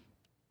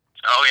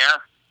 Oh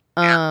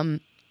yeah.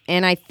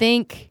 And I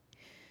think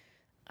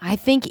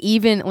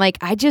even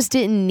I just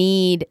didn't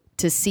need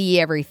to see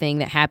everything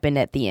that happened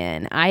at the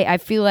end. I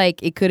feel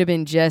like it could have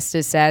been just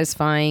as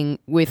satisfying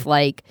with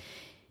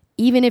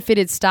even if it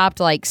had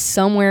stopped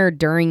somewhere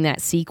during that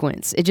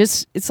sequence. It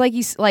just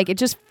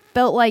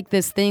felt like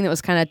this thing that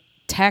was kind of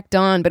tacked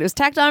on, but it was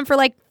tacked on for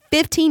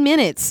 15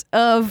 minutes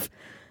of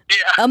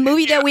a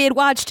movie that we had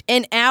watched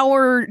an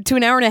hour to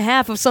an hour and a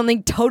half of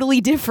something totally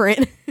different.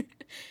 And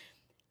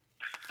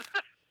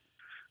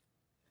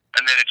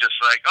then it just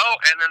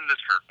and then this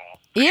curveball.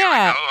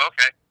 Yeah. Oh,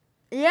 okay.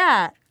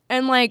 Yeah.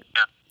 And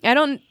I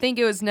don't think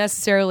it was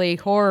necessarily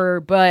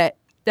horror, but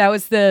that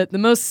was the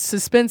most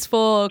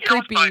suspenseful,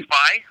 creepy.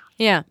 Sci-fi.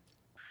 Yeah.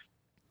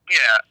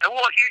 Yeah.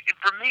 Well,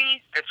 for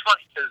me, it's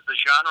funny because the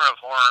genre of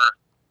horror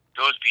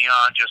goes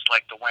beyond just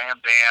the wham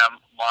bam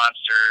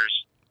monsters.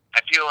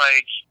 I feel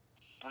like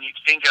when you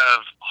think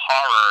of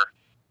horror,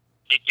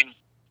 it can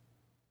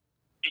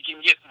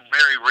get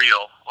very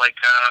real.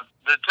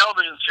 The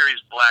television series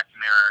Black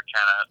Mirror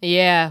kind of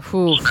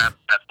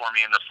snapped that for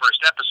me in the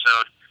first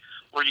episode,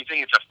 where you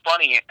think it's a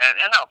funny, and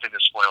I don't think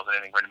this spoils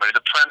anything for anybody.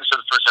 The premise of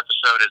the first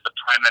episode is the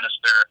Prime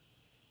Minister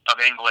of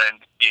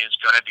England is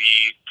going to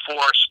be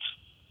forced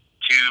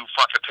to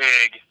fuck a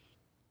pig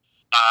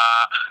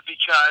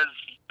because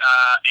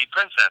a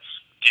princess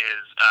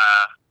is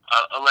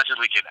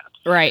allegedly kidnapped.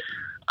 Right.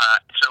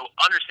 So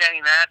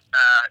understanding that,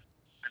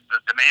 the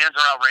demands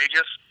are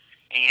outrageous,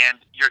 and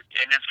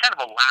it's kind of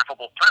a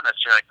laughable premise.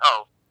 You're like,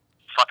 oh,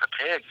 fuck a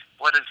pig.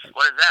 What is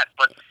that?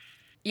 But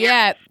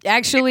yeah,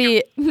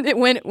 actually,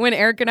 when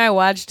Eric and I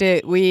watched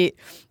it,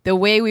 the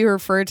way we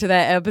refer to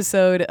that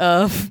episode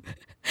of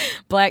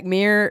Black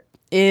Mirror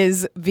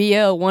is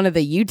via one of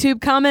the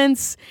YouTube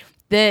comments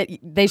that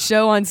they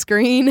show on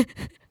screen,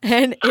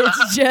 and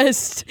it's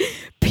just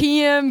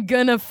PM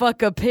gonna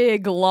fuck a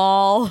pig,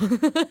 lol.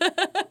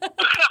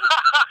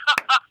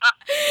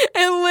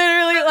 And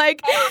literally,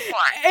 like,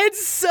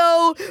 it's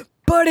so,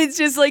 but it's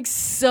just like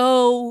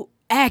so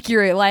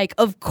accurate. Like,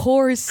 of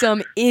course,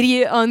 some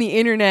idiot on the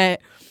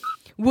internet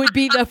would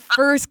be the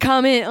first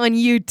comment on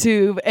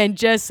YouTube and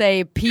just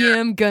say,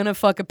 PM gonna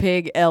fuck a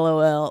pig,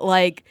 LOL.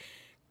 Like,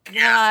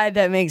 God,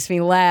 that makes me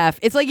laugh.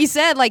 It's like you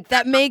said, like,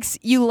 that makes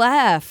you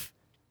laugh.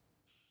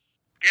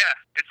 Yeah,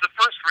 it's the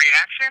first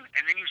reaction,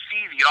 and then you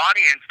see the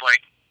audience, like,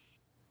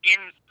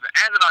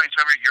 as an audience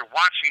member, you're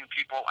watching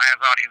people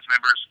as audience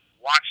members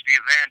watch the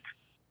event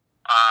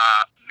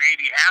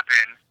maybe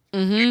happen.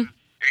 Mm-hmm.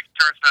 It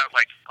starts out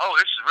like, oh,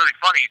 this is really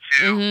funny,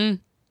 to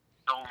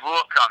the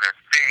look on their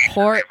face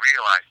when they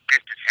realize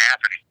this is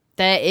happening.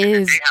 That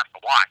and is they have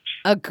to watch.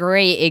 a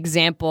great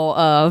example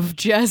of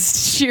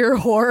just sheer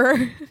horror.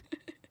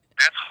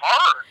 That's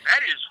horror.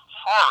 That is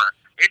horror.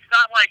 It's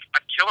not like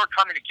a killer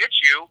coming to get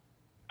you,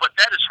 but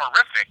that is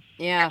horrific.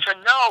 Yeah. And to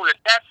know that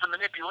that's the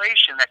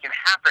manipulation that can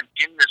happen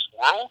in this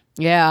world,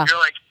 Yeah. you're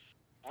like,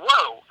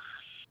 whoa.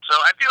 So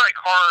I feel like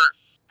horror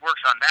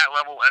works on that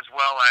level as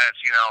well as,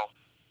 you know,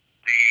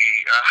 the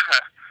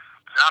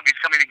zombies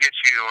coming to get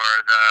you or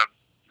the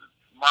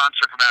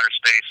monster from outer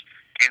space.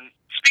 And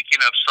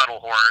speaking of subtle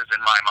horrors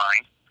in my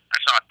mind, I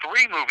saw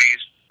 3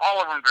 movies,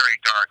 all of them very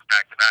dark,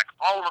 back to back.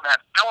 All of them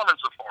have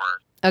elements of horror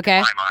Okay.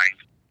 in my mind.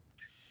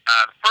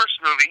 The first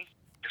movie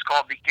is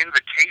called The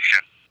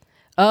Invitation.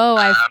 Oh,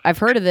 I've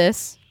heard of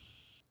this.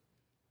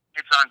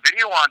 It's on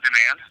video on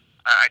demand.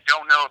 I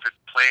don't know if it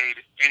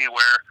played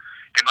anywhere.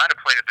 It might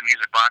have played at the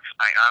Music Box.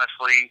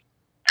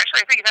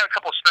 I think it had a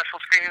couple of special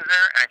screenings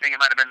there, and I think it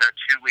might have been there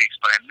 2 weeks,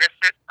 but I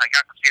missed it. I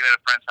got to see it at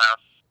a friend's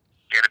house.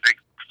 They had a big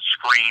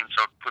screen,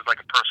 so it was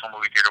like a personal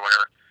movie theater or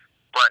whatever.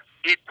 But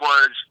it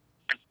was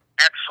an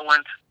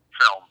excellent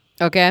film.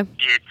 Okay.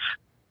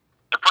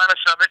 The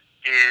premise of it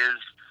is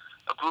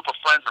a group of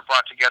friends are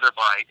brought together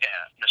by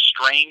an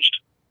estranged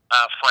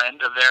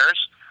friend of theirs.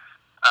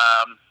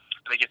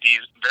 They get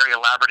these very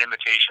elaborate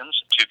invitations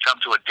to come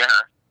to a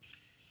dinner.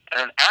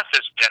 And then at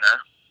this dinner,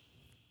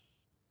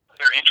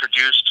 they're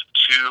introduced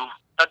to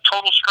a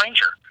total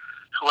stranger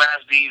who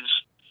has these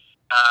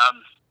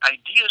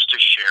ideas to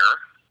share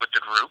with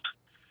the group.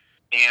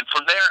 And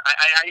from there,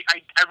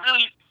 I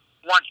really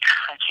want,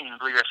 I can't even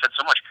believe I said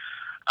so much.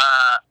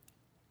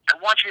 I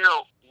want you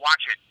to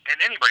watch it,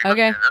 and anybody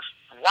listening to this,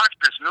 watch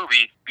this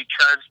movie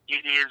because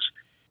it is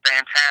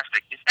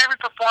fantastic. Is every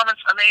performance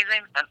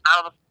amazing and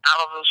out of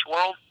this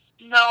world?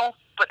 No,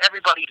 but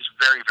everybody is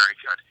very, very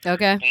good.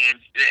 Okay.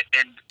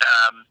 And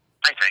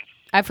I think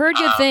I've heard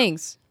good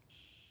things.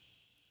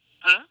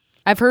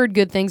 I've heard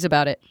good things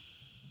about it.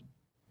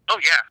 Oh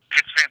yeah,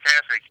 it's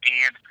fantastic.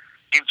 And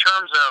in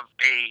terms of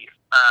a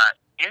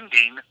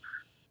ending,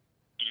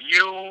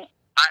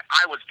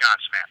 I was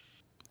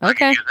gobsmacked.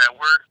 Okay. I can use that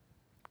word.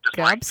 Just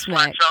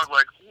Gobsmacked. Sounds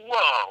like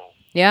whoa.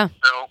 Yeah.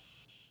 So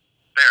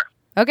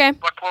there. Okay.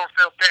 But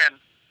Cloverfield 10,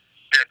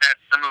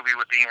 that's the movie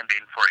with the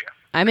ending for you.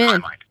 I'm in.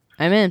 in. My mind.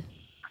 I'm in.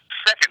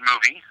 Second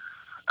movie,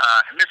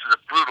 and this is a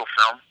brutal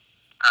film,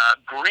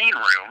 Green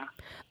Room.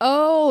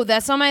 Oh,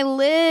 that's on my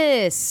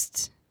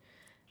list.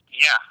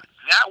 Yeah,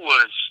 that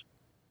was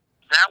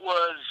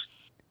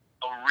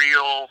a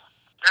real.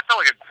 That felt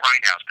like a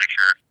grindhouse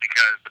picture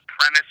because the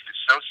premise is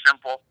so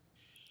simple.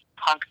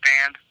 Punk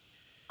band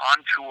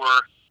on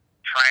tour,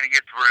 trying to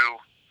get through,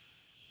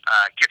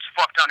 gets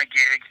fucked on a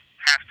gig,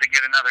 has to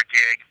get another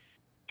gig.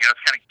 You know,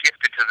 it's kind of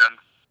gifted to them,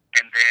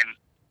 and then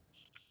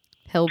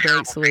Hell breaks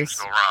terrible things loose.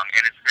 go wrong,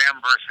 and it's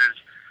them versus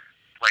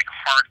like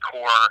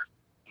hardcore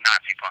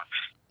Nazi punks.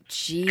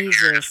 And you're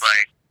Jesus. just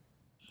like,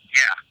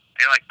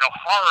 yeah, and like the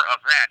horror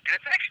of that, and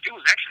it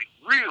was actually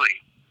really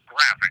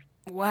graphic.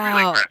 Wow.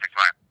 Really graphic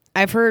vibe.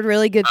 I've heard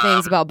really good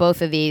things about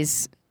both of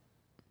these.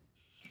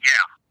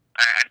 Yeah,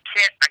 I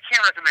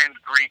can't recommend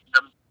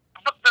them,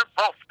 but they're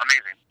both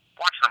amazing.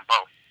 Watch them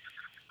both.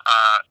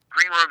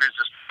 Green Room is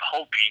just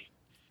pulpy,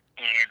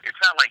 and it's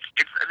not like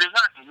there's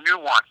not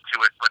nuance to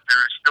it, but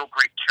there's still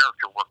great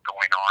character work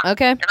going on.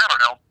 Okay. And I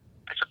don't know.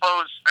 I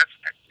suppose that's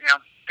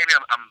maybe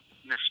I'm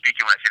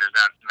misspeaking when I say there's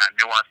not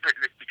nuance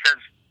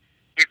because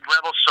it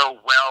revels so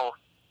well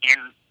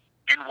in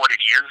what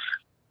it is.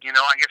 You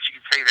know, I guess you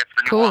could say that's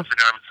the nuance in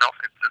and of itself.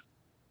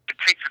 It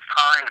takes its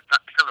time. It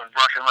doesn't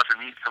rush unless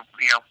it needs to.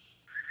 You know,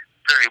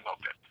 very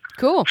well done.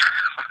 Cool.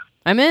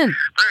 I'm in.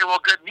 Very well,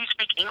 good. Me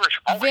speak English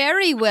only.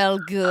 Very well,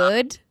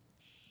 good.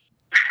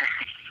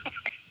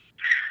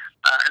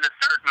 And the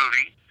third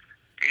movie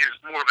is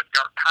more of a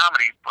dark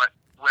comedy, but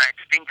when I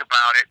think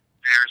about it,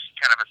 there's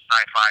kind of a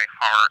sci-fi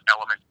horror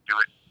element to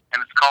it,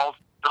 and it's called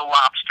The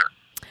Lobster.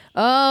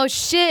 Oh,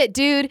 shit,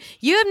 dude.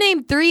 You have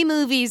named 3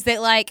 movies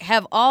that, like,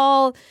 have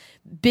all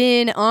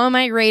been on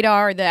my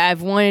radar that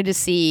I've wanted to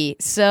see.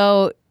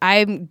 So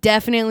I'm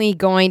definitely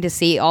going to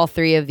see all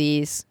 3 of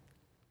these.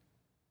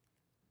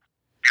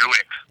 Do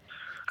it.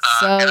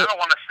 And I don't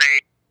want to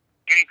say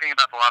anything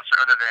about The Lobster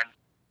other than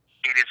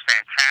it is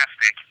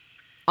fantastic.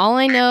 All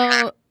I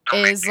know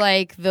is,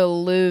 like, the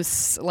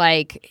loose,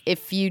 like,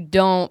 if you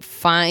don't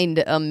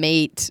find a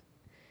mate,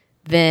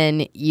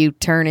 then you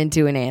turn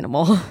into an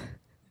animal.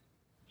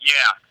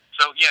 Yeah.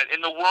 So, yeah,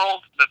 in the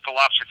world that The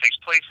Lobster takes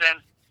place in,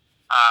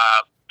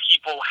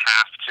 people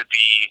have to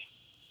be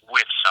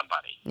with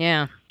somebody.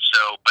 Yeah.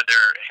 So, whether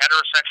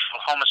heterosexual,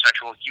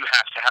 homosexual, you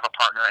have to have a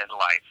partner in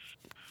life.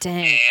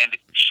 Dang. And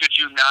should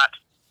you not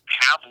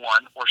have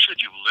one, or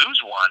should you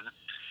lose one,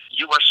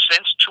 you are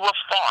sent to a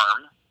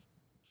farm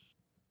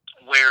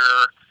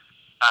where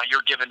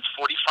you're given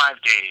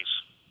 45 days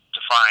to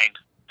find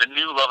the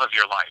new love of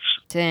your life.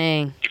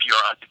 Dang. If you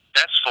are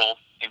unsuccessful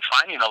in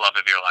finding the love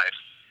of your life,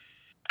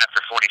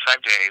 after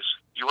 45 days,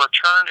 you are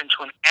turned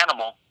into an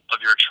animal of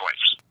your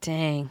choice.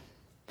 Dang.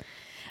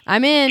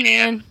 I'm in,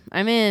 man.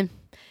 I'm in.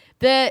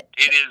 That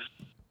is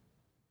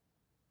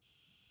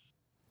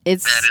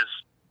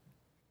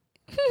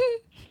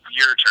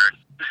your turn.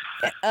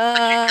 I keep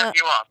cutting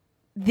you off.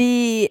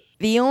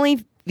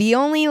 The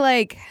only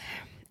like,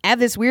 I have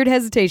this weird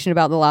hesitation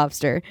about The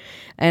Lobster,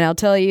 and I'll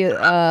tell you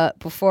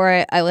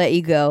before I let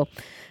you go,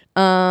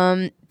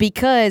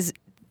 because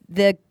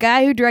the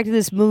guy who directed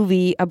this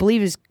movie, I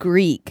believe, is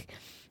Greek,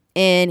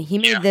 and he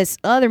made this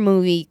other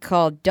movie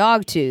called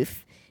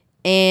Dogtooth,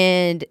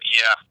 and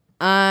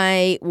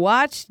I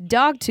watched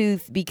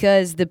Dogtooth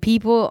because the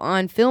people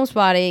on Film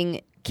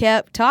Spotting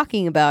kept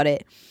talking about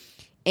it,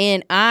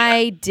 and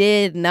I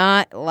did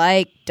not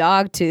like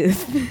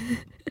Dogtooth.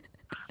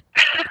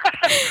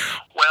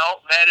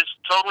 Well, that is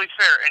totally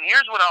fair. And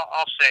here's what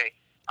I'll say.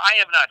 I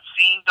have not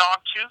seen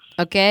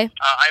Dogtooth. Okay.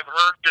 I've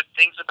heard good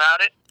things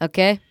about it.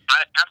 Okay.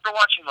 After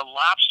watching The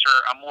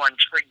Lobster, I'm more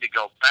intrigued to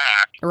go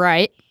back.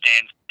 Right.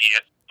 And see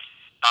it.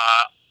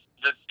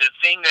 The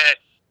thing that...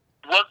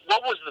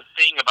 What was the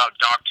thing about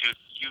Dogtooth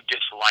you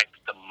disliked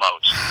the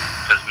most?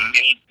 Because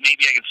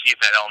maybe I can see if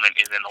that element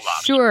is in The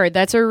Lobster. Sure,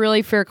 that's a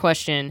really fair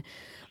question.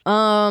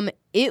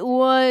 It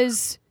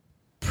was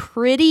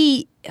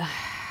pretty...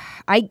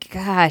 I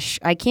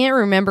can't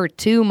remember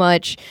too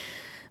much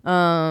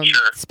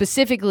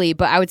specifically,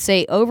 but I would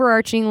say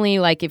overarchingly,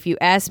 like, if you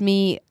ask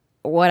me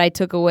what I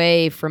took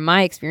away from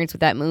my experience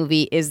with that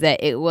movie, is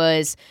that it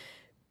was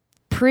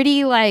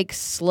pretty, like,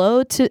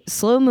 slow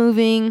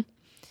moving.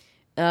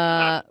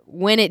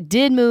 When it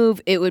did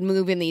move, it would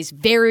move in these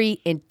very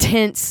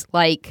intense,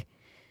 like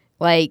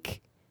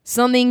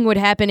something would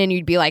happen and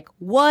you'd be like,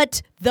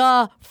 what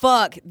the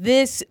fuck?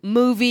 This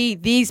movie,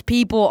 these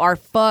people are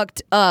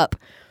fucked up.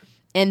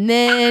 And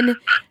then,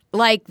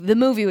 like, the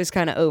movie was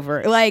kind of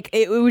over. Like,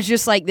 it was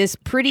just, like, this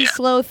pretty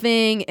slow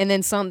thing, and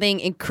then something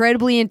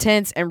incredibly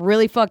intense and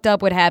really fucked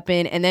up would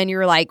happen, and then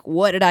you're like,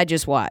 what did I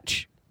just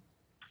watch?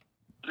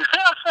 What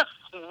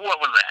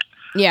was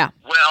that? Yeah.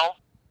 Well,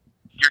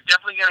 you're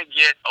definitely going to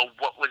get a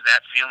what was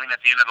that feeling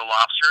at the end of The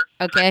Lobster.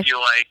 Okay. I feel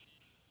like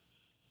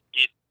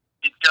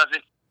it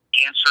doesn't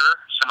answer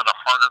some of the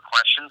harder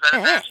questions that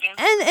it's asking.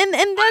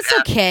 And that's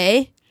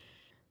okay.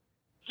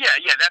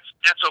 Yeah,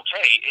 that's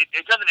okay.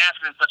 It doesn't ask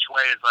it in such a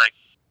way as, like,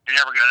 you're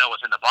never going to know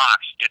what's in the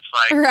box. It's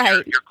like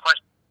your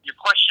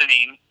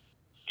questioning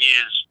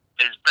is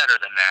better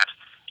than that,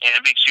 and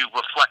it makes you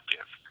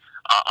reflective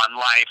on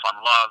life,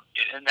 on love,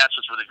 and that's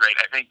what's really great.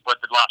 I think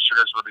what The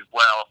Lobster does really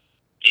well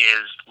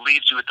is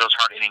leaves you with those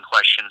hard-hitting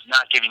questions,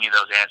 not giving you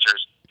those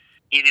answers.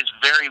 It is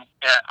very,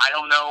 I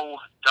don't know,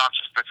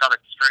 Dr. Spitzer,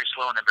 it's very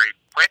slow and then very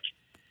quick.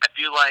 I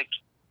feel like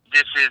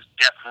this is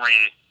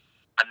definitely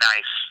a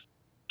nice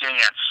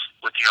dance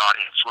with the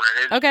audience, where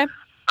it is a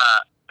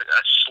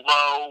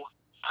slow,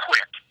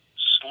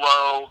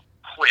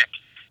 quick,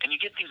 and you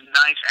get these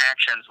nice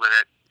actions with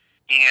it,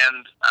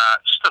 and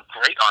just a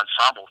great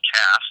ensemble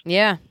cast.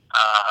 Yeah.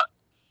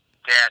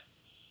 That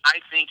I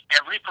think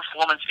every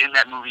performance in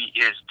that movie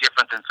is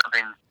different than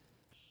something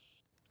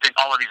that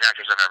all of these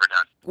actors have ever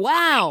done.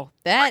 Wow.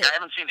 I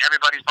haven't seen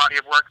everybody's body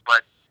of work,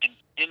 but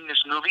in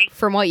this movie,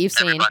 from what you've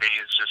seen, everybody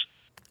is just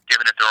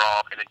giving it their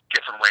all in a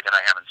different way that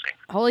I haven't seen.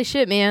 Holy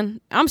shit,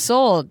 man. I'm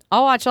sold.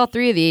 I'll watch all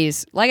 3 of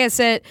these. Like I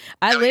said,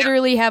 I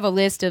literally have a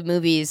list of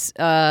movies,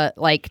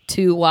 like,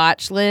 to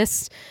watch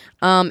lists,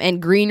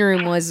 and Green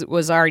Room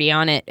was already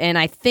on it, and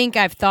I think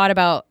I've thought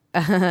about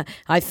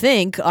I've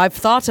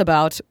thought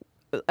about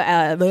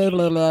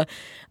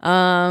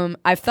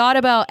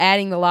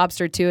adding The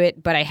Lobster to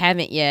it, but I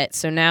haven't yet,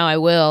 so now I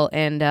will,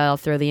 and I'll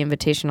throw the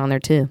invitation on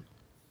there too.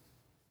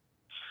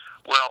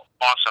 Well,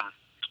 awesome.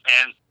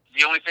 And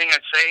the only thing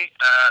I'd say,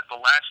 the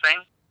last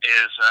thing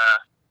is,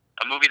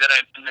 A movie that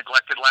I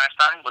neglected last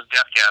time was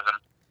Deathgasm.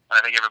 And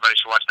I think everybody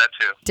should watch that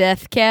too.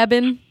 Death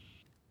Cabin?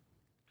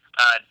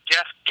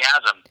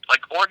 Deathgasm.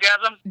 Like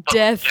orgasm?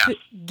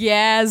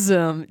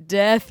 Deathgasm.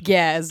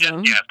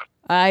 Deathgasm.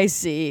 I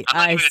see. I'm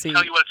not even going to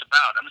tell you what it's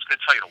about. I'm just going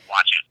to tell you to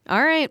watch it.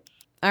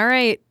 All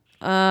right.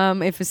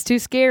 If it's too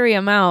scary,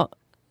 I'm out.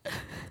 I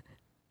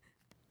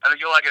think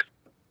you'll like it.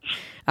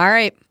 All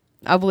right.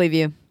 I'll believe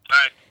you. All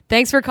right.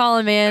 Thanks for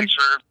calling, man. Thanks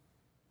for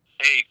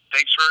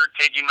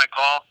taking my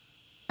call.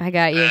 I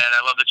got you. And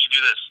I love that you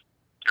do this.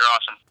 You're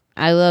awesome.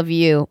 I love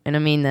you, and I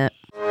mean that.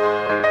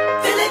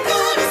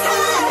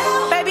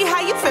 Baby,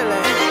 how you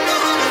feeling?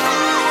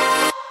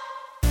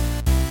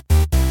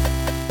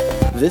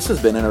 This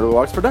has been a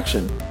Nerdologues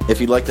production. If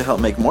you'd like to help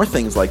make more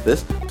things like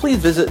this, please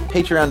visit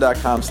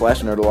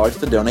patreon.com/nerdologues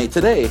to donate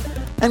today,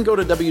 and go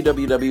to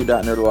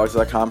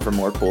www.nerdologues.com for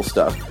more cool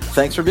stuff.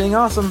 Thanks for being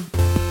awesome.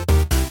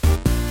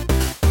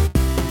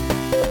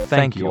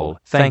 Thank you all.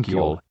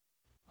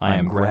 I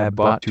am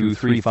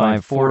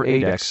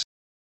GrabBot23548X.